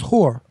 Jimmy says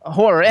whore.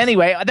 Horror.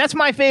 Anyway, that's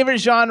my favorite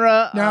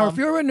genre. Now, if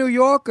you're a New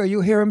Yorker, you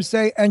hear him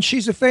say, "And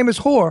she's a famous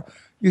whore."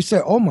 You say,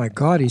 "Oh my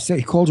God!"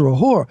 He called her a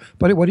whore.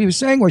 But what he was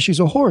saying was she's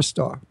a horror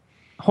star.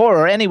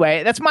 horror.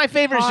 Anyway, that's my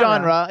favorite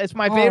genre. It's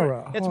my Horror,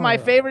 favorite. It's my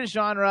favorite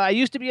genre. I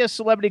used to be a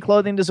celebrity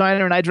clothing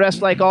designer, and I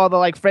dressed like all the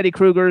like Freddy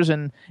Kruegers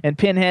and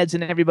Pinheads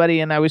and everybody,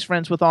 and I was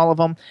friends with all of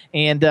them.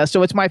 And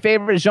so it's my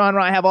favorite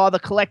genre. I have all the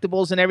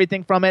collectibles and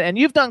everything from it. And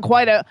you've done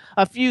quite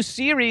a few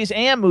series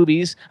and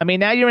movies. I mean,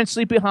 now you're in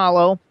Sleepy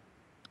Hollow.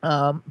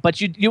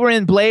 But you were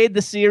in Blade,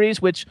 the series,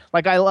 which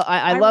like I love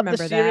the remember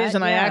series, that,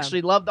 and I yeah.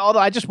 actually loved. Although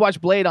I just watched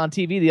Blade on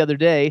TV the other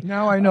day.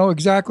 Now I know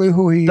exactly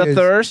who he The is.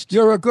 Thirst.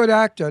 You're a good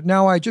actor.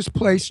 Now I just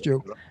placed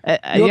you.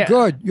 You're yeah.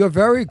 good. You're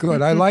very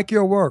good. I like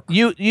your work.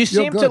 You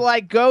seem to good.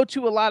 like go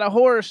to a lot of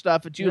horror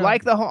stuff. Do you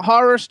like the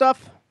horror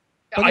stuff?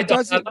 But he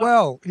does it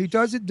well. He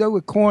doesn't do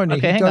it corny.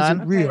 Okay, he hang does on.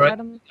 it real. Right.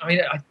 I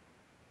mean,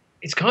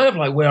 it's kind of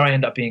like where I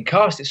end up being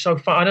cast. It's so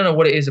fun. I don't know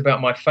what it is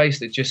about my face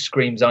that just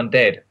screams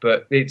undead,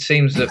 but it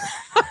seems that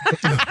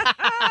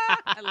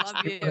I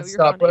love you. You're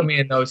start funny. putting me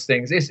in those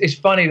things. It's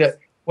funny that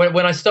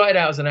when I started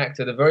out as an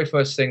actor, the very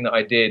first thing that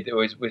I did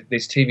was with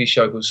this TV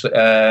show called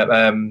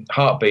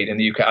Heartbeat in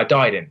the UK. I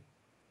died in.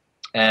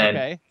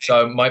 And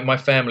so my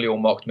family all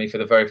mocked me for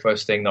the very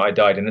first thing that I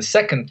died in. The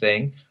second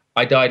thing,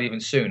 I died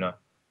even sooner.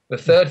 The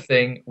third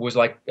thing was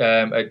like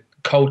a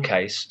cold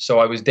case. So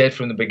I was dead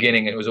from the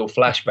beginning. It was all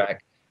flashback.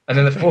 And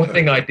then the fourth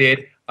thing I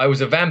did, I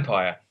was a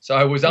vampire. So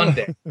I was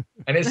undead.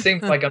 And it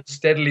seems like I've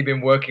steadily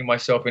been working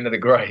myself into the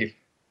grave.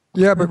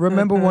 Yeah, but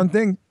remember one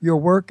thing: you're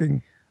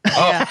working.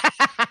 Oh.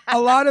 A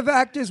lot of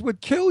actors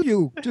would kill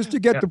you just to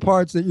get the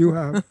parts that you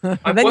have.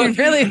 I'm then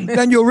working,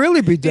 Then you'll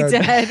really be dead.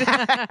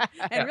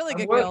 and really I'm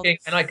get working, killed.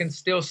 and I can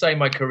still say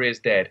my career's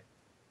dead.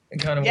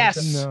 It kind of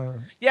Yes.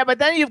 Yeah, but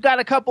then you've got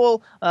a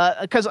couple,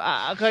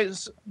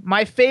 because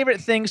my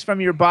favorite things from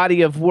your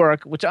body of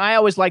work, which I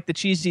always like the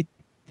cheesy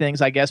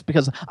things, I guess,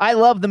 because I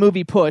love the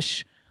movie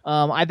Push.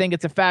 I think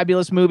it's a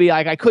fabulous movie.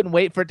 Like, I couldn't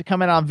wait for it to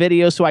come out on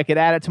video so I could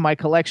add it to my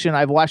collection.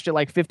 I've watched it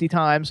like 50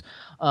 times.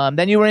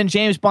 Then you were in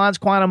James Bond's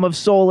Quantum of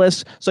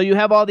Solace. So you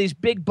have all these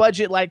big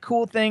budget, like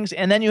cool things.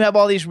 And then you have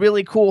all these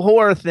really cool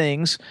horror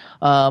things,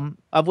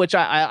 of which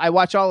I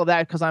watch all of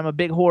that because I'm a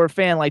big horror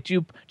fan. Like,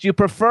 do you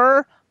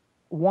prefer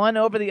one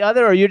over the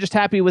other, or you're just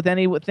happy with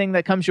anything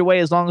that comes your way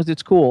as long as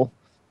it's cool?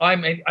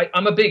 I'm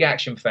a big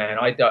action fan.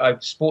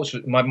 Sports.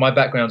 My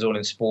background's all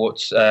in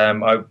sports.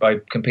 I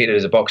competed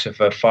as a boxer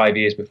for 5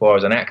 years before I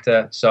was an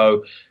actor.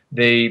 So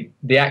the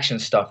action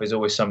stuff is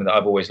always something that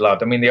I've always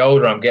loved. I mean, the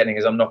older I'm getting,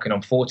 as I'm knocking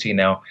on 40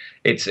 now,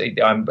 it's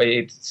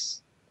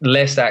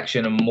less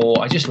action and more.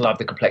 I just love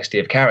the complexity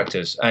of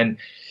characters. And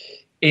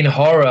in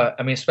horror,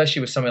 I mean,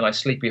 especially with something like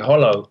Sleepy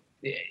Hollow,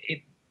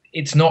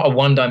 it's not a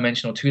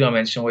one-dimensional,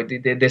 two-dimensional.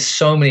 There's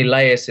so many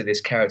layers to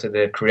this character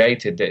they've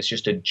created that it's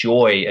just a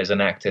joy as an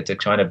actor to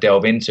kind of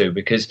delve into,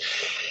 because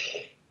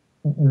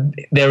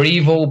they're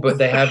evil, but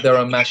they have their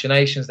own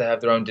machinations, they have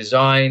their own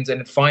designs,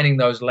 and finding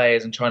those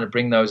layers and trying to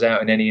bring those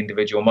out in any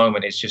individual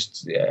moment is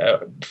just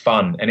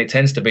fun. And it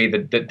tends to be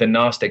the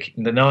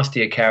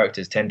nastier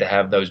characters tend to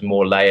have those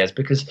more layers,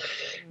 because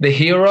the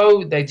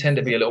hero, they tend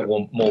to be a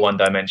little more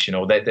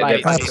one-dimensional.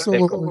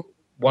 Absolutely.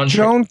 One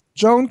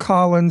Joan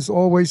Collins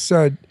always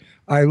said,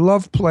 I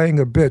love playing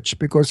a bitch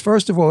because,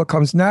 first of all, it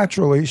comes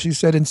naturally, she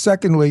said, and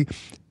secondly,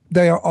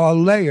 there are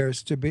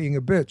layers to being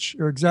a bitch.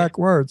 Your exact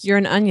words. You're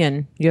an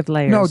onion. You have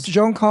layers. No,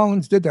 Joan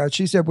Collins did that.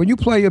 She said, when you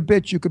play a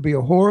bitch, you could be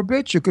a horror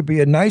bitch, you could be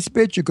a nice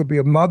bitch, you could be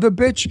a mother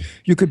bitch,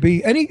 you could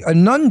be a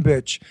nun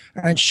bitch.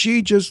 And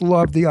she just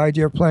loved the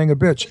idea of playing a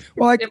bitch.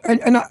 Well,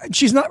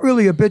 she's not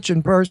really a bitch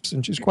in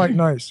person. She's quite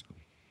nice.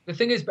 The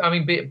thing is, I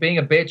mean, being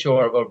a bitch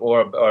or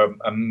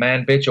a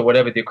man bitch or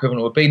whatever the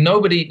equivalent would be,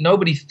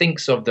 nobody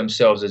thinks of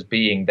themselves as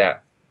being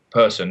that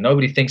person.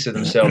 Nobody thinks of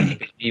themselves as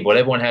being evil.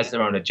 Everyone has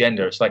their own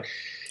agenda. It's like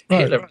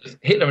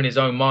Hitler in his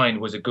own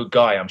mind was a good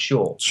guy, I'm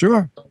sure.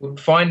 Sure.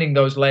 Finding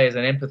those layers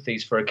and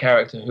empathies for a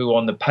character who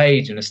on the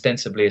page and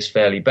ostensibly is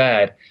fairly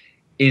bad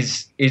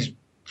is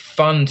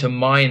fun to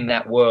mine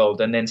that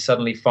world, and then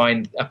suddenly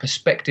find a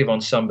perspective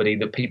on somebody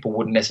that people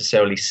wouldn't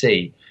necessarily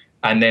see.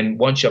 And then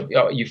once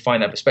you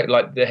find that perspective,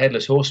 like the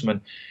Headless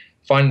Horseman,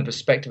 find the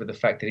perspective of the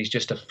fact that he's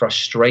just a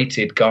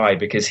frustrated guy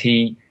because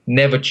he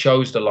never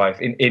chose the life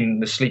in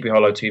the Sleepy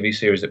Hollow TV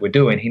series that we're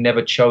doing. He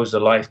never chose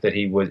the life that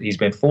he's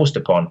been forced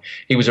upon.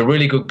 He was a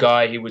really good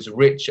guy. He was a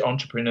rich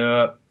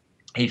entrepreneur.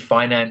 He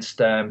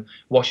financed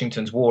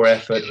Washington's war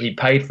effort. He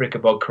paid for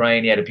Ichabod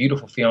Crane. He had a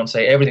beautiful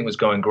fiancée. Everything was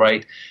going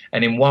great.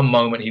 And in one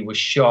moment, he was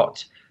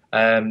shot,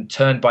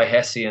 turned by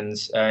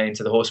Hessians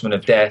into the Horsemen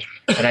of Death,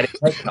 and had his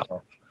head cut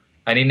off.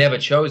 And he never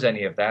chose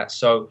any of that.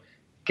 So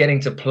getting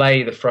to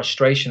play the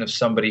frustration of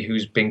somebody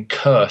who's been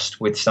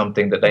cursed with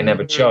something that they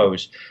never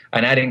chose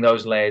and adding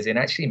those layers in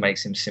actually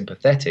makes him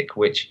sympathetic,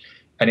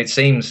 and it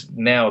seems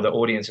now that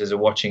audiences are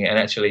watching it and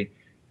actually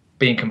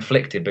being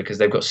conflicted because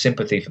they've got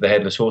sympathy for the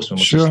Headless Horseman.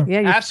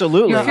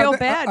 Absolutely. You feel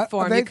bad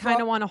for him. You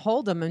kind of want to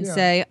hold him and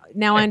say,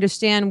 now I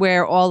understand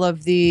where all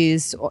of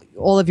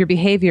your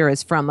behavior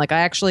is from. Like, I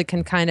actually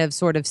can kind of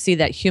sort of see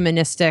that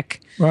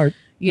humanistic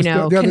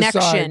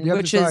connection,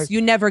 which is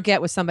you never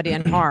get with somebody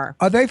in horror.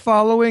 Are they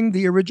following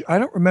the original? I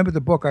don't remember the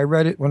book. I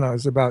read it when I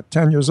was about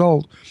 10 years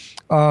old.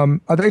 Are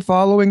they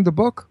following the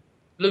book?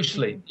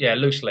 Loosely, yeah,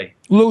 loosely.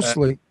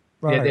 Loosely,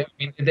 right.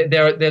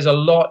 Yeah, there's a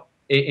lot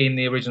in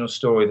the original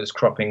story that's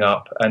cropping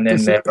up, and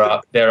then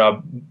there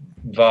are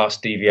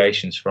vast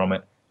deviations from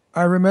it.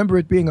 I remember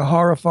it being a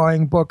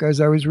horrifying book.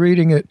 As I was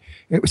reading it,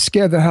 it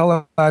scared the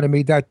hell out of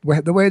me. That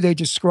the way they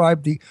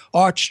described the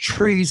arched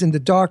trees in the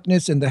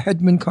darkness and the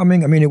headman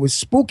coming. I mean, it was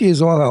spooky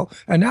as all hell.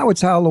 And now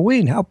it's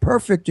Halloween. How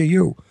perfect are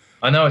you?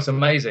 I know, it's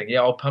amazing.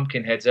 Yeah, old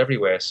pumpkin heads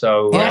everywhere.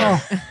 So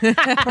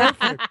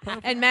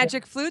And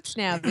magic flutes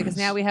now, because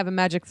now we have a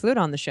magic flute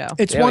on the show.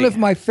 It's one of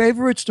my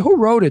favorites. Who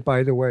wrote it,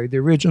 by the way? The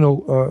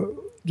original.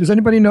 Does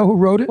anybody know who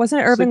wrote it?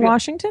 Wasn't it Irving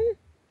Washington?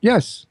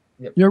 Yes.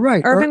 Yep. You're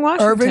right. Irving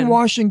Washington. Irving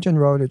Washington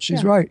wrote it.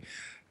 She's right.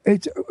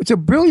 It's a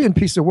brilliant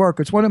piece of work.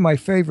 It's one of my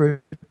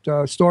favorite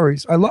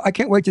stories. I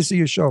can't wait to see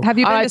your show. Have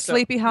you been to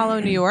Sleepy Hollow,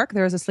 New York?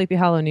 There was a Sleepy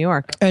Hollow, New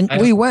York. And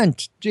we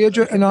went.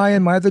 Deirdre and I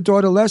and my other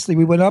daughter, Leslie,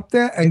 we went up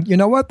there. And you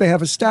know what? They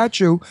have a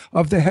statue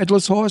of the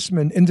Headless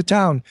Horseman in the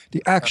town,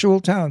 the actual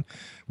town.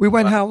 We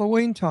went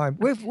Halloween time.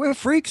 We're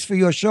freaks for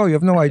your show. You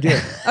have no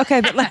idea.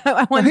 Okay,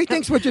 but he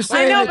thinks we're just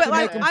saying I know, it but to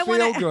make him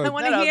feel good. I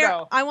want to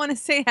hear. I want to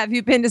say, have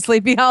you been to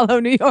Sleepy Hollow,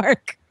 New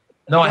York?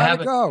 No, I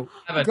haven't. Go.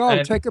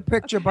 Take a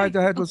picture by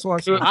the Headless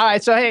Horseman. All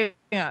right, so hey,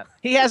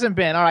 he hasn't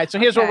been. All right, so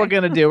here's what we're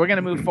going to do. We're going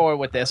to move forward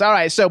with this. All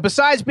right, so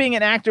besides being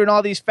an actor and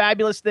all these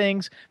fabulous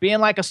things, being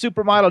like a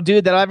supermodel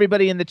dude that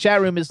everybody in the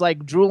chat room is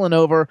like drooling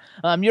over,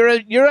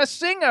 you're a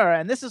singer,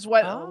 and this is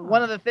what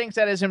one of the things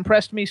that has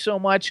impressed me so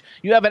much.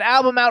 You have an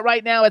album out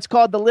right now. It's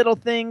called The Little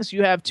Things.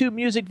 You have 2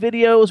 music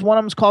videos. One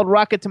of them's called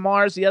Rocket to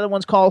Mars. The other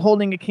one's called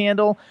Holding a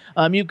Candle.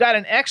 You've got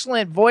an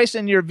excellent voice,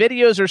 and your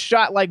videos are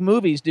shot like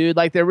movies, dude.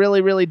 Like they're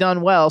really, really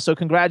done well. So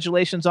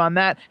congratulations on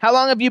that. How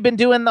long have you been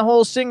doing the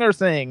whole singer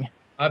thing?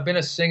 I've been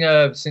a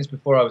singer since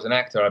before I was an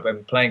actor. I've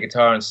been playing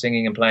guitar and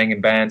singing and playing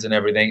in bands and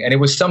everything. And it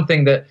was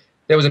something that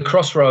there was a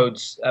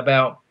crossroads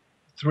about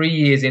 3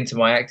 years into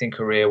my acting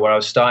career where I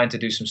was starting to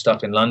do some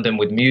stuff in London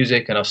with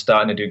music, and I was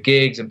starting to do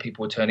gigs, and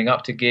people were turning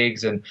up to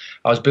gigs, and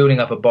I was building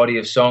up a body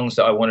of songs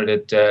that I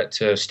wanted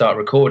to start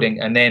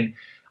recording. And then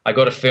I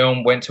got a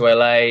film, went to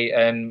LA,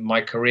 and my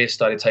career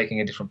started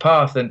taking a different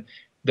path, and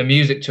the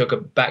music took a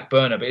back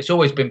burner. But it's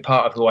always been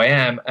part of who I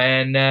am.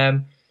 And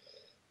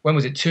when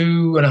was it?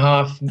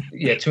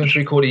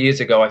 2.75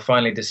 years ago, I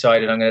finally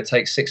decided I'm going to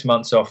take 6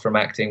 months off from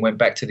acting, went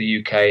back to the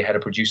UK, had a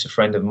producer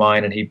friend of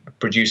mine, and he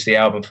produced the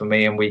album for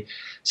me, and we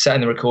sat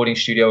in the recording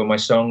studio with my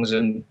songs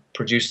and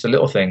produced The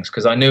Little Things,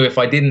 because I knew if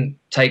I didn't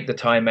take the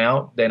time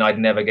out, then I'd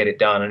never get it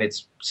done, and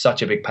it's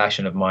such a big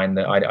passion of mine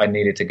that I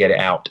needed to get it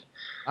out.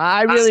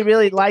 I really,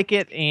 really like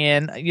it.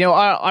 And, you know,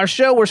 our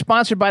show, we're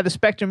sponsored by the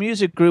Spectrum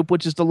Music Group,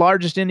 which is the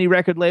largest indie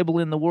record label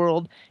in the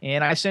world.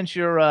 And I sent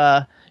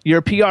your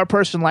PR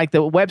person, like,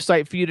 the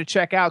website for you to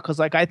check out, because,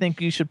 like, I think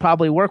you should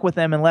probably work with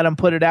them and let them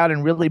put it out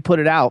and really put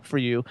it out for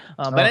you.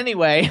 But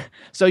anyway,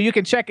 so you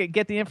can check it,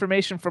 get the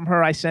information from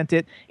her. I sent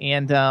it.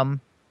 And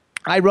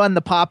I run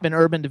the pop and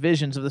urban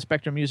divisions of the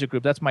Spectrum Music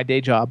Group. That's my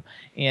day job.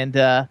 And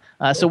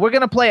so we're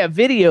going to play a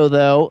video,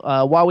 though,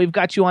 while we've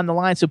got you on the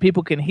line so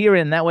people can hear it,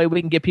 and that way we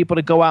can get people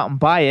to go out and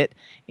buy it,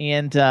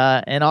 and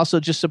also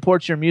just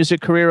support your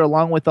music career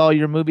along with all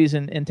your movies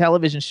and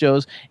television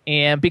shows.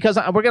 And because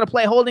we're going to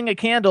play Holding a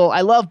Candle,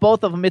 I love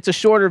both of them. It's a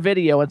shorter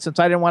video, and since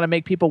I didn't want to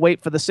make people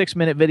wait for the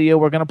 6-minute video,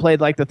 we're going to play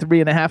like the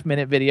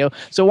 3.5-minute video.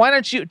 So why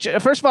don't you,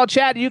 first of all,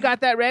 Chad, you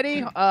got that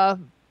ready?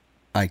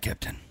 Aye,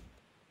 Captain.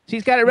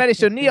 He's got it ready.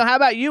 So, Neil, how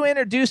about you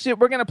introduce it?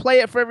 We're going to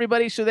play it for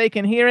everybody so they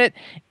can hear it,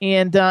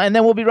 and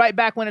then we'll be right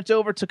back when it's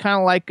over to kind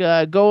of like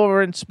go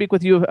over and speak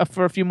with you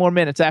for a few more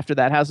minutes after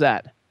that. How's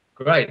that?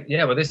 Great.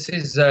 Yeah, well, this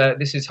is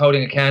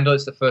Holding a Candle.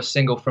 It's the first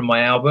single from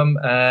my album,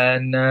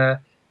 and I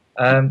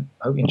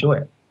hope you enjoy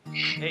it.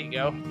 There you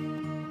go.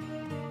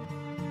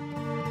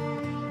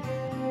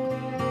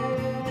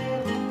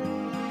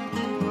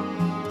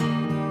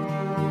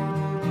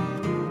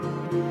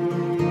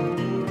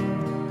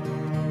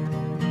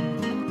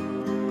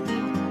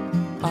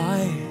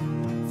 I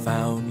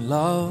found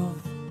love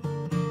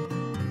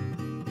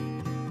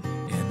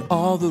in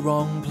all the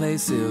wrong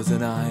places,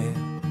 and I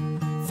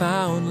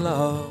found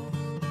love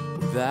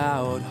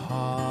without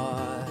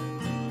heart.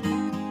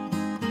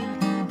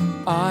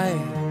 I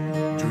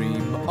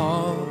dream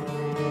of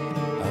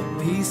a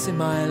peace in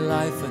my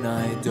life, and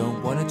I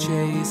don't want to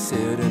chase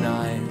it, and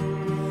I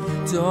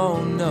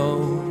don't know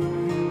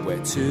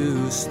where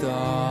to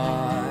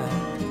start.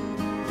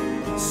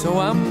 So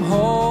I'm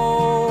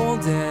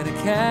holding a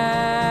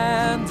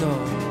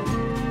candle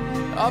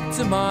up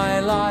to my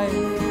life,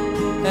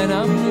 and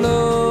I'm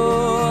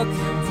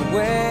looking for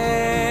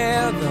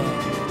where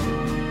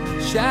the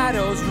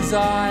shadows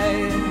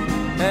reside,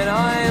 and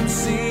I am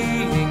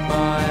seeing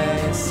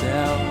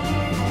myself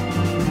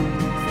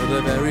for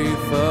the very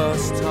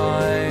first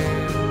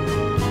time.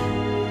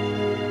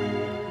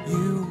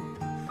 You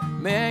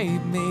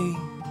made me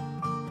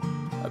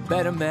a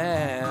better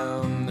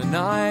man than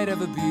I'd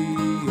ever be.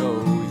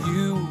 Oh,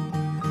 you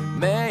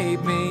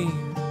made me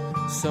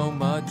so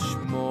much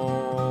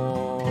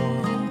more.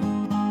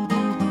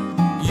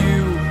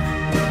 You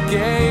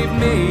gave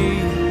me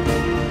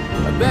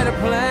a better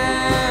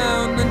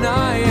plan than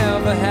I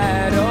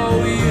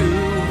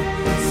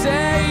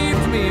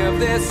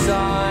this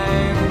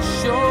I'm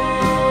sure.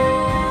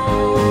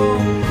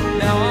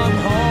 Now I'm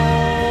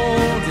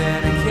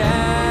holding a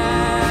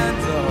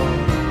candle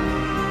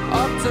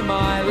up to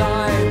my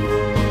life,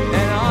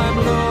 and I'm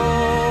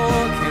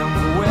looking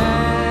for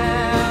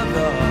where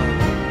the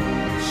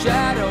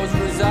shadows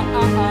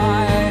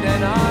reside,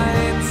 and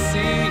I'm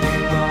seeing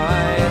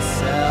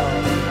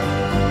myself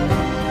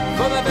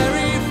for the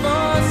very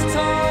first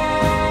time.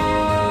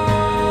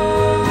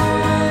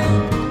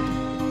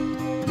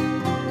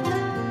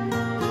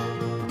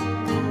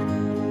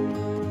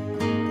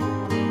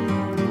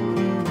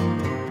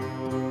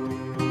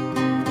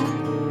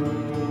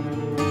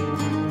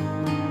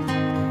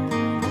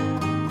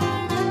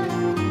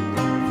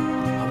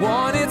 I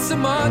wanted so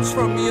much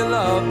from your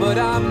love, but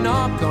I'm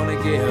not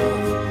gonna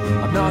give.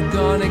 I'm not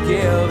gonna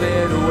give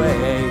it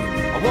away.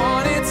 I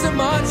wanted so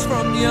much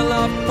from your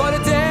love for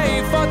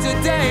today, for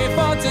today,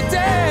 for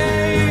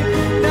today.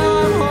 Now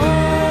I'm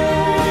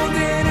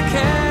holding a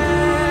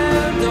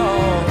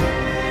candle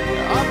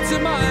up to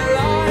my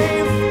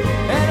life,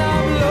 and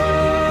I'm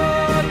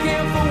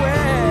looking for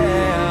where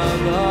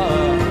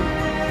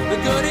the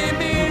good in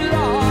me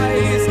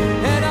lies,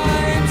 and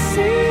I'm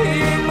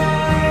seeing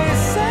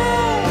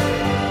myself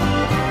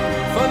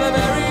for the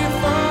very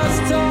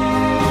first time.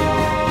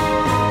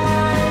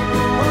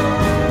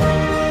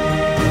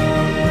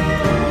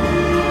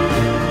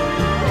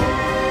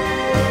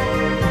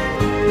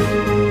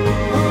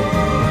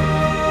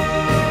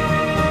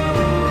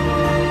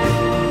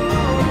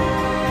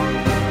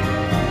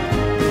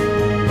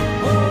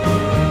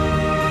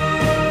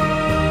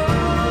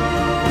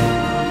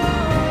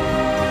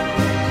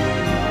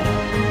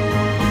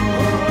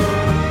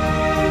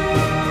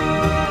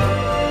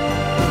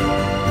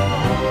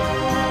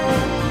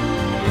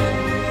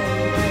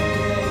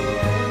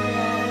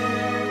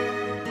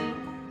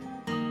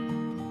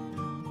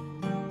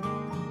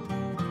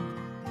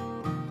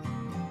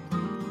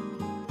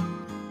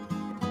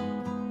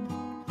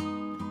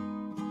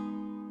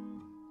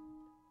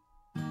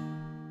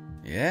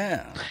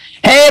 Yeah.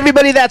 Hey,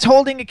 everybody, that's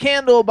Holding a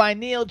Candle by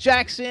Neil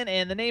Jackson,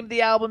 and the name of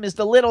the album is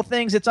The Little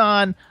Things. It's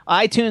on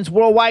iTunes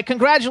worldwide.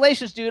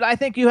 Congratulations, dude. I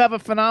think you have a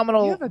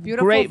phenomenal,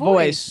 great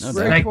voice.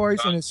 Great voice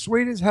and a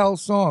sweet as hell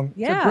song.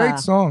 Yeah. It's a great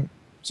song.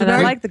 So And I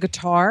now- like the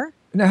guitar.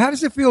 Now, how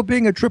does it feel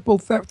being a triple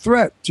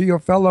threat to your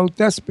fellow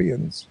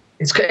thespians?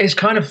 It's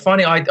kind of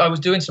funny. I was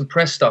doing some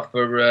press stuff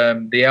for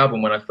the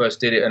album when I first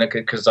did it, and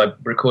because I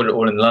recorded it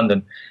all in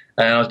London,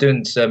 and I was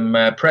doing some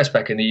press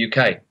back in the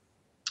UK,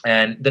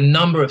 and the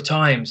number of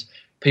times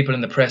people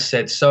in the press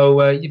said,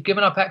 "So you've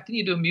given up acting?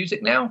 You're doing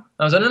music now?" And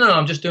I was like, "No,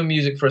 I'm just doing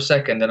music for a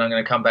second, then I'm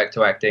going to come back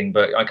to acting."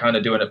 But I kind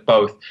of doing it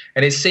both,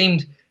 and it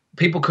seemed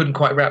people couldn't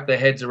quite wrap their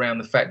heads around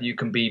the fact that you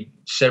can be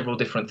several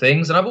different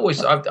things. And I've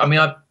always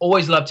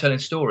loved telling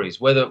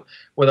stories, whether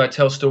I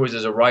tell stories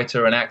as a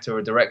writer, an actor,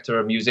 a director,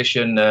 a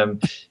musician.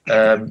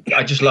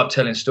 I just love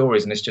telling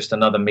stories, and it's just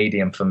another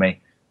medium for me.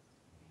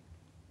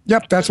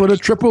 Yep, that's what a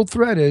triple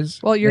threat is.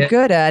 Well, you're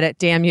good at it,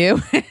 damn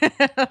you.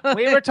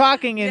 We were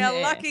talking,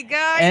 and, lucky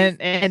guy.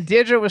 and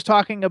Deirdre was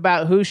talking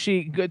about who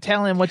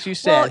tell him what you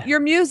said. Well, your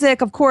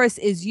music, of course,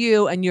 is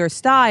you and your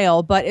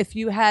style. But if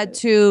you had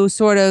to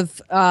sort of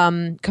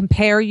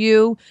compare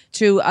you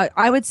to,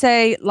 I would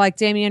say, like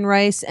Damien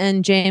Rice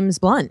and James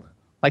Blunt.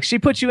 Like she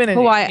put you in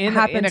Who I in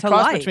happen a to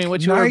cross like. between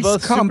which you were Nice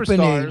both company.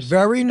 superstars.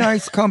 Very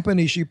nice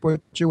company she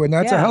put you in.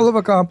 That's a Yeah. hell of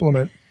a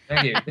compliment.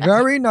 Thank you.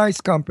 Very nice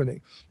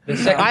company.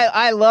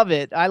 I love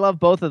it. I love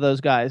both of those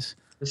guys.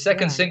 The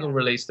second single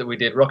release that we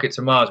did, Rocket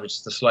to Mars, which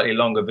is the slightly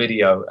longer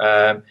video,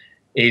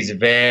 is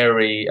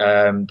very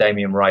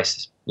Damien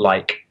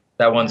Rice-like.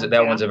 That one's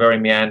a very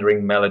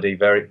meandering melody,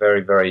 very,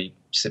 very, very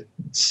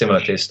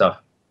similar to his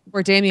stuff.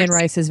 Where Damien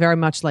Rice is very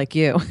much like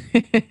you.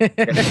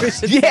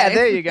 Yeah,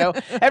 there you go.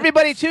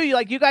 Everybody too,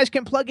 you guys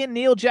can plug in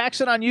Neil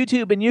Jackson on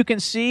YouTube and you can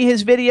see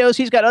his videos.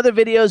 He's got other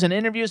videos and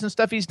interviews and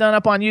stuff he's done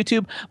up on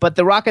YouTube, but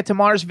the Rocket to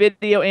Mars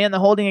video and the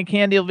Holding a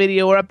Candle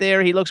video are up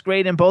there. He looks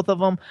great in both of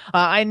them.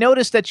 I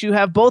noticed that you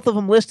have both of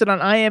them listed on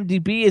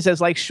IMDb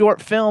as like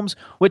short films,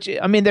 which,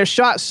 I mean, they're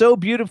shot so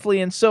beautifully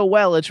and so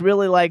well. It's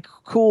really like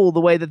cool the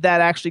way that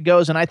actually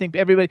goes, and I think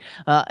everybody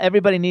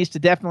needs to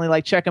definitely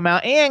like check them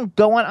out and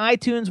go on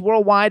iTunes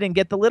worldwide and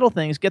get The Little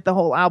Things, get the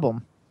whole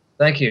album.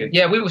 Thank you.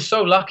 Yeah, we were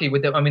so lucky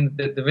with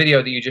the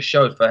video that you just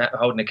showed for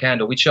Holding a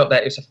Candle. We shot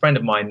that. It's a friend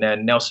of mine,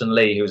 Nelson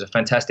Lee, who's a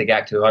fantastic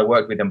actor who I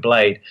worked with in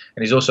Blade,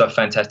 and he's also a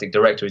fantastic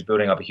director. He's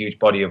building up a huge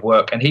body of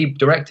work, and he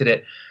directed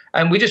it.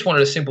 And we just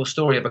wanted a simple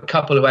story of a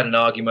couple who had an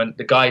argument.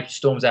 The guy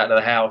storms out of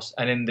the house,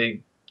 and in the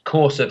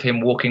course of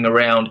him walking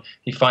around,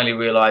 he finally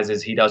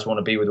realizes he does want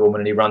to be with a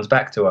woman, and he runs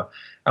back to her.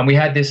 And we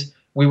had this.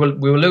 We were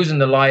losing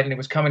the light, and it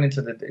was coming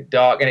into the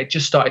dark, and it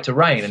just started to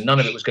rain, and none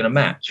of it was going to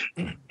match.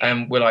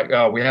 And we're like,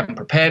 oh, we haven't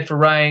prepared for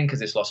rain because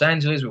it's Los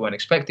Angeles. We weren't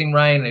expecting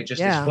rain, and it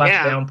just this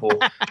flash downpour.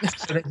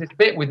 So there's this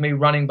bit with me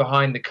running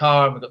behind the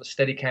car, and we've got the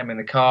Steadicam in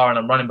the car, and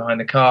I'm running behind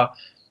the car,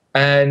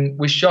 And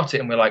we shot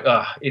it, and we're like,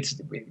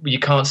 you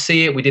can't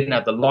see it. We didn't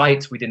have the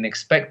lights. We didn't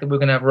expect that we were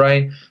going to have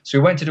rain. So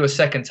we went to do a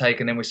second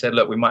take, and then we said,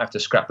 look, we might have to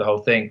scrap the whole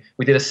thing.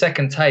 We did a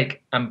second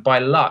take, and by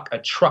luck, a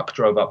truck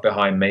drove up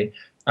behind me,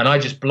 and I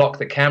just blocked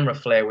the camera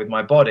flare with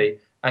my body,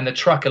 and the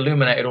truck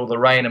illuminated all the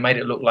rain and made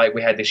it look like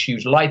we had this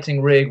huge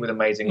lighting rig with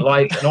amazing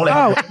lights. And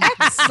all it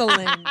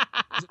excellent.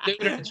 was a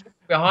dude in a truck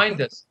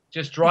behind us,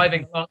 just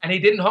driving along, and he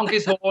didn't honk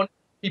his horn.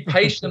 He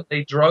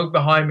patiently drove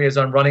behind me as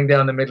I'm running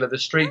down the middle of the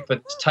street for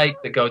this take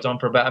that goes on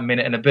for about a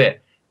minute and a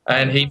bit.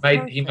 And he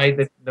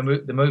made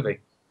the movie.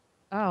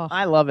 Oh,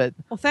 I love it.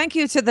 Well, thank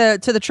you to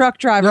the truck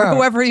driver,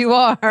 whoever you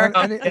are.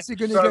 And is he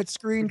going to get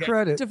screen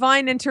credit?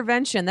 Divine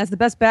intervention. That's the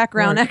best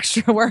background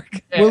extra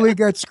work. Yeah. Will he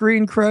get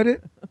screen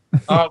credit?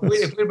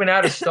 If we'd been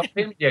able to stop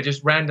him,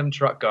 just random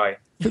truck guy.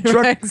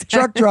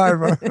 Truck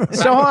driver.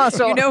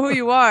 So you know who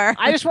you are.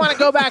 I just want to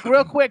go back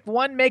real quick.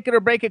 One Make It or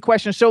Break It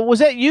question. So was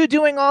that you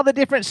doing all the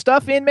different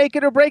stuff in Make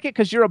It or Break It?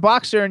 Because you're a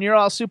boxer and you're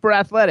all super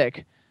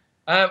athletic.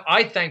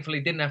 I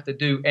thankfully didn't have to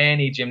do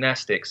any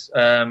gymnastics.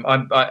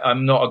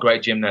 I'm not a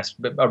great gymnast,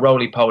 but a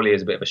roly-poly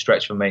is a bit of a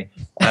stretch for me.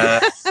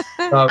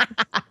 So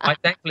I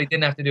thankfully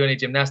didn't have to do any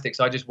gymnastics.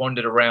 I just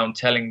wandered around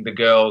telling the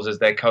girls as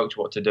their coach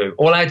what to do.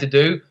 All I had to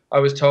do, I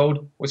was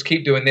told, was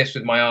keep doing this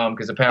with my arm,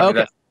 because apparently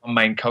that's the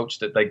main coach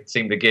that they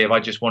seem to give. I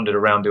just wandered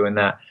around doing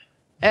that.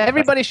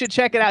 Everybody should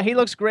check it out. He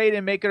looks great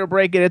in Make It or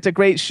Break It. It's a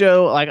great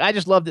show. Like, I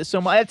just loved it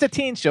so much. It's a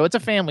teen show. It's a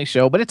family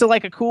show, but it's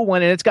a cool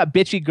one, and it's got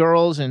bitchy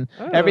girls and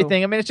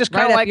everything. I mean, it's just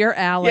kind of like your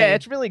alley. Yeah,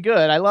 it's really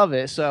good. I love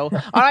it. So,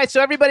 all right.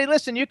 So everybody,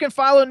 listen. You can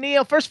follow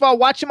Neil. First of all,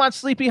 watch him on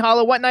Sleepy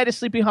Hollow. What night is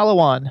Sleepy Hollow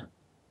on?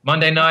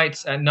 Monday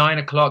nights at 9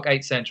 o'clock,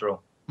 8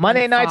 Central.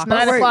 Monday nights,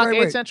 9 o'clock, 8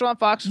 wait. Central on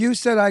Fox. You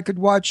said I could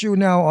watch you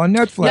now on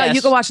Netflix. Yeah, you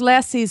can watch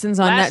last season's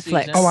on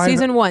Netflix.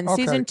 Season 1. Okay,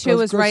 Season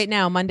 2 is right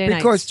now, Monday night.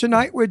 Because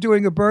tonight we're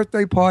doing a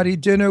birthday party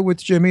dinner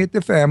with Jimmy at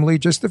the family,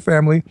 just the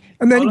family.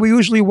 And then we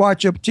usually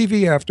watch a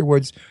TV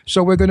afterwards.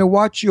 So we're going to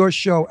watch your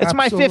show. It's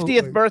my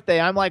 50th birthday.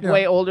 I'm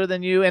way older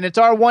than you. And it's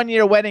our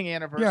 1-year wedding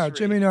anniversary. Yeah,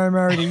 Jimmy and I are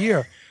married a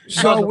year.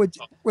 So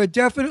we're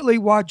definitely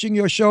watching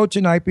your show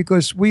tonight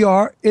because we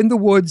are in the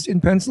woods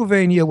in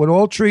Pennsylvania with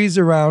all trees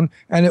around,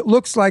 and it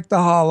looks like the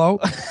Hollow.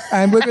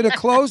 And we're going to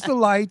close the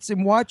lights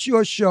and watch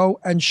your show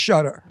and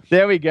shudder.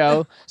 There we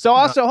go. So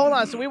also, hold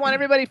on. So we want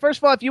everybody, first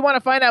of all, if you want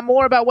to find out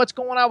more about what's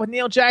going on with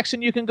Neil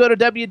Jackson, you can go to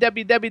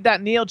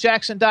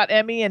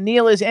www.neiljackson.me, and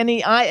Neil is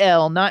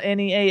Neil, not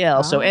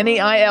Neal. So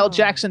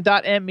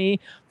neiljackson.me.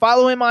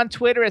 Follow him on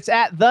Twitter. It's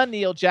at the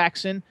Neil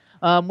Jackson.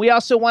 We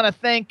also want to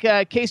thank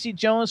Casey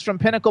Jones from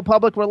Pinnacle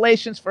Public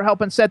Relations for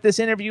helping set this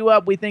interview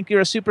up. We think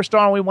you're a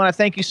superstar, and we want to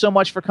thank you so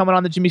much for coming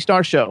on the Jimmy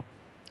Star Show.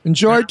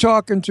 Enjoyed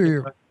talking to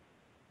you.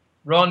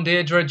 Ron,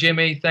 Deirdre,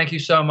 Jimmy, thank you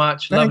so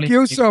much. Thank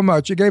you so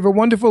much. You gave a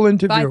wonderful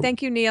interview. Bye.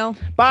 Thank you, Neil.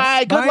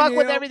 Bye. Good luck Neil.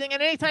 with everything.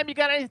 And anytime you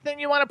got anything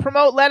you want to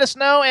promote, let us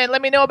know, and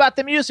let me know about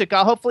the music.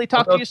 I'll hopefully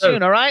talk to you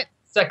soon, all right?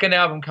 Second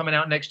album coming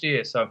out next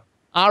year, so...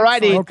 All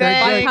righty.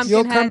 Okay, thanks.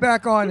 you'll come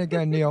back on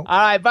again, Neil. All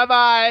right.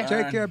 Bye-bye.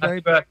 Take care, babe.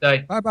 Happy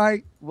birthday.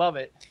 Bye-bye. Love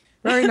it.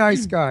 Very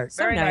nice guy.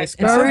 Very nice.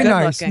 Very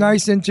nice.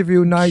 Nice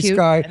interview. Nice Cute.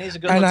 guy. And he's a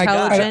good and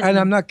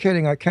I'm not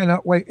kidding. I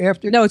cannot wait.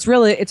 No, it's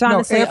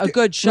honestly a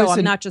good show. Listen,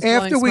 I'm not just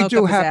after blowing we do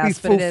smoke up his Happy ass,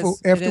 but it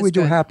is- After it we is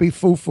do good. Happy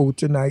Foo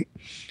tonight,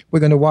 we're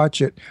going to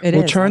watch it. It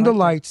We'll is. turn I the like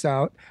lights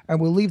out,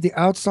 and we'll leave the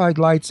outside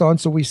lights on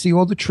so we see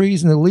all the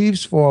trees and the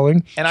leaves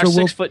falling. And our So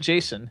we'll- 6-foot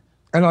Jason.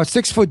 And our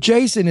 6-foot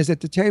Jason is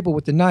at the table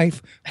with the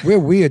knife. We're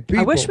weird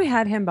people. I wish we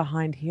had him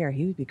behind here.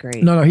 He would be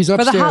great. No, he's For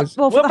the upstairs.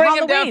 for We'll the bring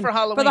him down Halloween. for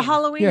Halloween. For the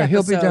Halloween Yeah,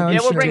 he'll be episode. down. Yeah,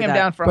 we'll bring him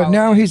down for But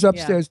Halloween. now he's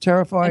upstairs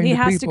terrifying And he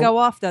the has people. to go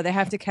off, though. They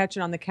have to catch it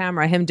on the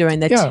camera, him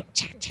doing the... Yeah.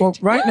 Well,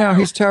 right now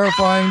he's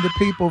terrifying the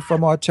people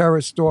from our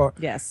terrace store.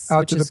 Yes, Out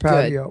which to the is good.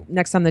 patio.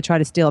 Next time they try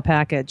to steal a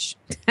package.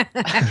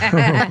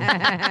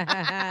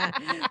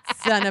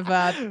 Son of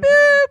a...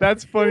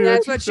 That's funny.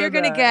 That's what you're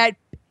going to get.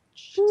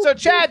 So,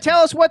 Chad,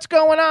 tell us what's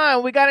going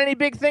on. We got any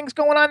big things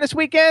going on this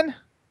weekend?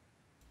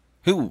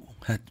 Who?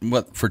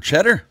 What, for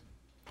Cheddar?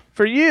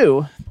 For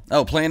you.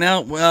 Oh, playing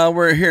out? Well,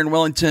 we're here in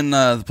Wellington,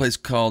 the place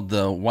called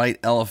the White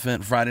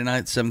Elephant, Friday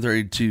night,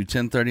 7:30 to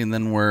 10:30, and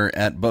then we're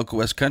at Boca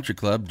West Country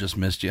Club, just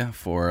missed you,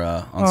 for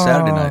on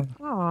Saturday night.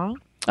 Aw.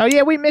 Oh,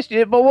 yeah, we missed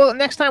you. But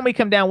next time we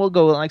come down, we'll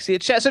go see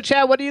it. So,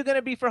 Chad, what are you going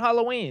to be for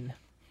Halloween?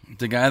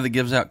 The guy that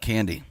gives out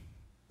candy.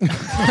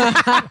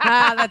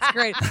 That's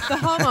great. The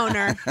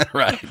homeowner.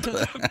 Right.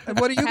 And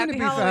what are you going to be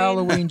for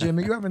Halloween,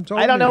 Jimmy? You haven't told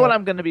me. I don't know yet. what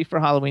I'm going to be for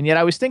Halloween yet.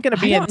 I was thinking of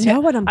being don't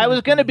know what I'm I gonna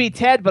was going to be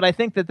Ted, but I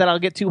think that I'll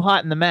get too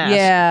hot in the mask.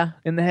 Yeah.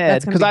 In the head.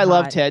 That's gonna Because be I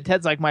love hot. Ted.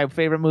 Ted's like my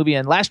favorite movie.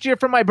 And last year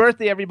for my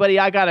birthday, everybody,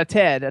 I got a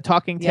Ted, a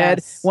talking Ted.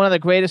 Yes. One of the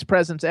greatest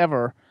presents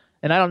ever.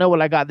 And I don't know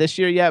what I got this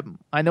year yet.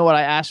 I know what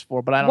I asked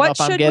for, but I don't know What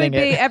if I'm should we getting be?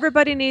 it.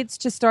 Everybody needs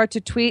to start to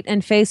tweet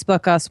and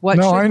Facebook us. What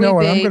No, should I know we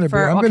what I'm be gonna be.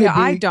 for? I'm Okay, gonna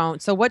be- I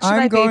don't. So what should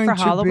I'm I be going for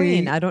to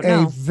Halloween? be I don't a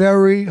know.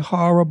 very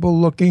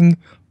horrible-looking,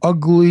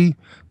 ugly,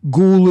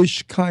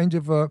 ghoulish kind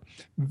of a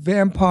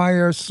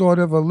vampire, sort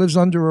of a lives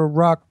under a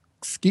rock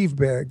skeeve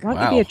bag. Why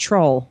don't you be a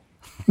troll?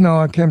 No,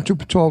 I'm too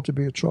tall to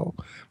be a troll.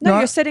 No,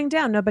 you're sitting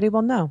down. Nobody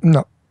will know.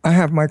 No. I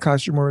have my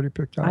costume already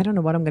picked out. I don't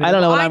know what I'm going to be. I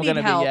don't know what I I'm need going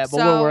to be help, yet, but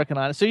so we're working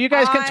on it. So you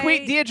guys can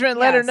tweet Deidre and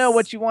let her know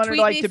what you want her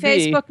Tweet like me, to be.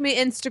 Facebook me,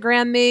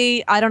 Instagram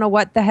me. I don't know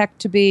what the heck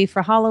to be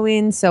for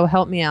Halloween, so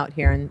help me out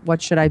here. And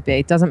what should I be?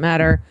 It doesn't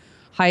matter,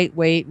 height,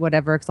 weight,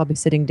 whatever, because I'll be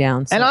sitting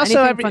down. So And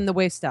also anything from the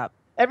waist up.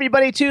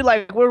 Everybody, too,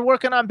 like we're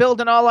working on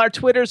building all our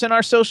Twitters and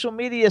our social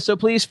media, so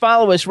please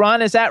follow us.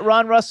 Ron is at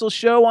Ron Russell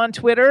Show on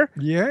Twitter.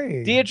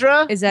 Yay.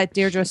 Deirdre is at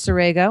Deirdre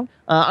Sorego.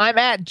 I'm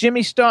at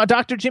Jimmy Star,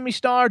 Dr. Jimmy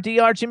Star,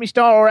 Dr. Jimmy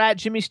Star, or at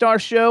Jimmy Star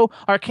Show.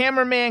 Our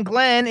cameraman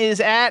Glenn is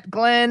at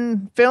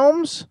Glenn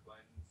Films.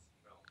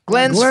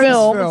 Glenn's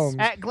Films.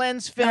 At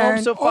Glenn's Films.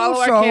 And So follow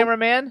also, our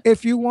cameraman.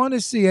 If you want to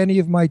see any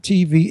of my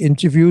TV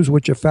interviews,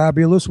 which are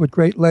fabulous with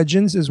great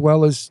legends as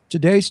well as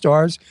today's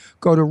stars,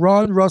 go to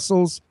Ron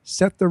Russell's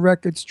Set the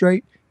Record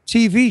Straight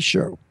TV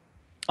show.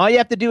 All you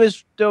have to do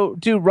is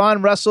do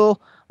Ron Russell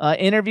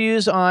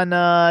interviews on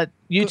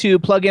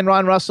YouTube. Plug in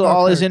Ron Russell.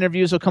 All his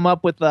interviews will come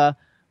up with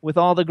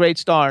all the great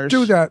stars.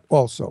 Do that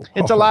also.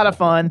 It's a lot of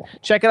fun.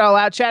 Check it all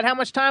out. Chad, how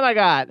much time I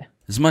got?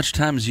 As much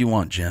time as you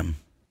want, Jim.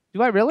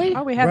 Do I really?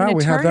 Oh, we have an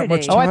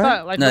eternity. Oh, I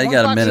thought like No, you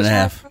got a minute and a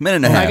half. Minute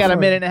and a half. I got a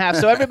minute and a half.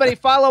 So everybody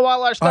follow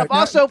all our stuff. All right,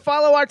 Also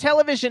follow our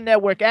television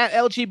network at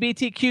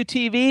LGBTQ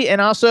TV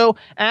and also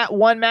at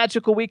One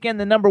Magical Weekend,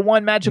 the number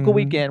one Magical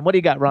Weekend. What do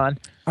you got, Ron?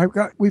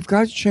 We've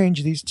got to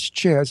change these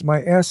chairs.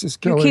 My ass is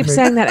killing me. You keep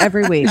saying that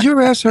every week. Is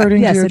your ass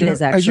hurting? Yes, it Deirdre?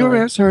 is, actually. Is your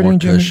ass hurting,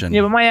 Jimmy?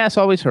 Yeah, but my ass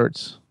always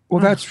hurts. Well,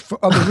 that's for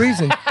other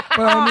reason. But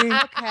I mean,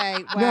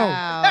 okay,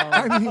 wow.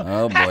 no. I mean,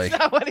 Oh boy. That's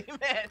not what he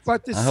meant.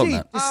 but the I hope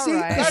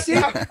seat,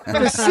 not.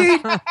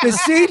 the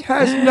seat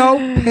has no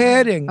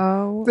padding.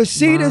 Oh, the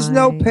seat has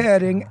no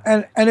padding,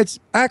 and it's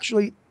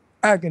actually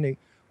agony.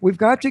 We've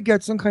got to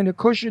get some kind of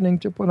cushioning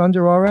to put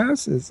under our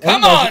asses.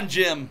 Come on,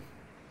 Jim.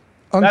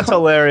 That's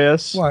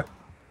hilarious. What?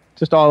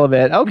 Just all of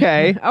it.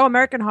 Okay. Oh,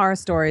 American Horror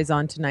Story is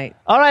on tonight.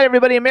 All right,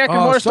 everybody. American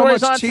Horror so Story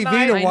is much on TV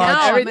tonight. to I watch.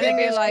 know. Everything I'm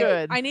is like,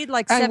 good. I need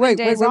like And 7 wait,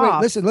 days wait.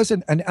 off.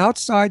 Listen. And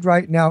outside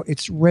right now,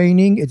 it's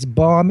raining, it's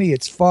balmy,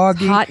 it's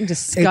foggy. Hot and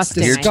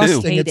disgusting. It's I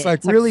disgusting. hate It's it. like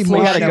It's like really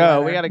Florida We gotta go.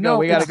 weather. We gotta go. No,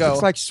 we gotta go.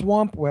 It's like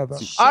swamp weather.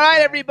 All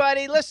right,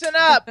 everybody, listen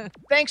up.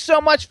 Thanks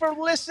so much for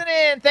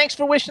listening. Thanks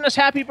for wishing us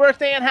happy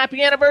birthday and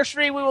happy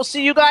anniversary. We will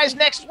see you guys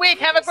next week.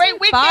 Have a great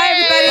weekend. Bye,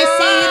 everybody.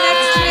 See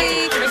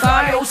you next week.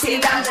 Bye. All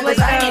sitting down and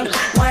designing.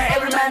 Why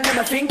every man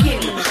never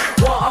thinking,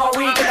 what are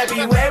we gonna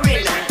be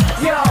wearing?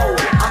 Yo,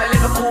 I'm a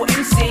Liverpool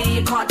MC.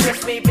 You can't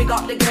trust me. Big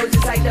up the girls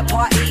inside the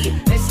party.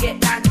 Let's get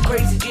down to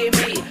crazy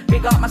Jimmy.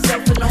 Big up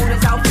myself and known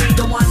as Alfie,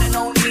 the one and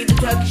only, the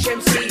Turkish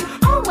MC.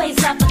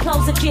 Always love the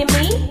clothes of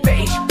Jimmy.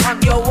 Bitch,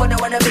 I'm your one I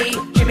wanna be.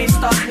 Jimmy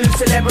Star's new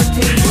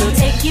celebrity. We'll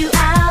take you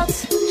out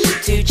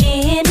to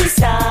Jimmy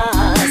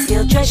Stars.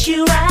 He'll dress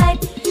you right.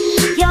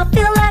 You'll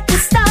feel like a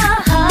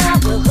star.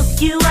 We'll hook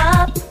you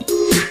up.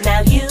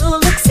 Now you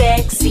look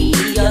sexy.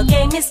 Your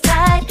game is tight.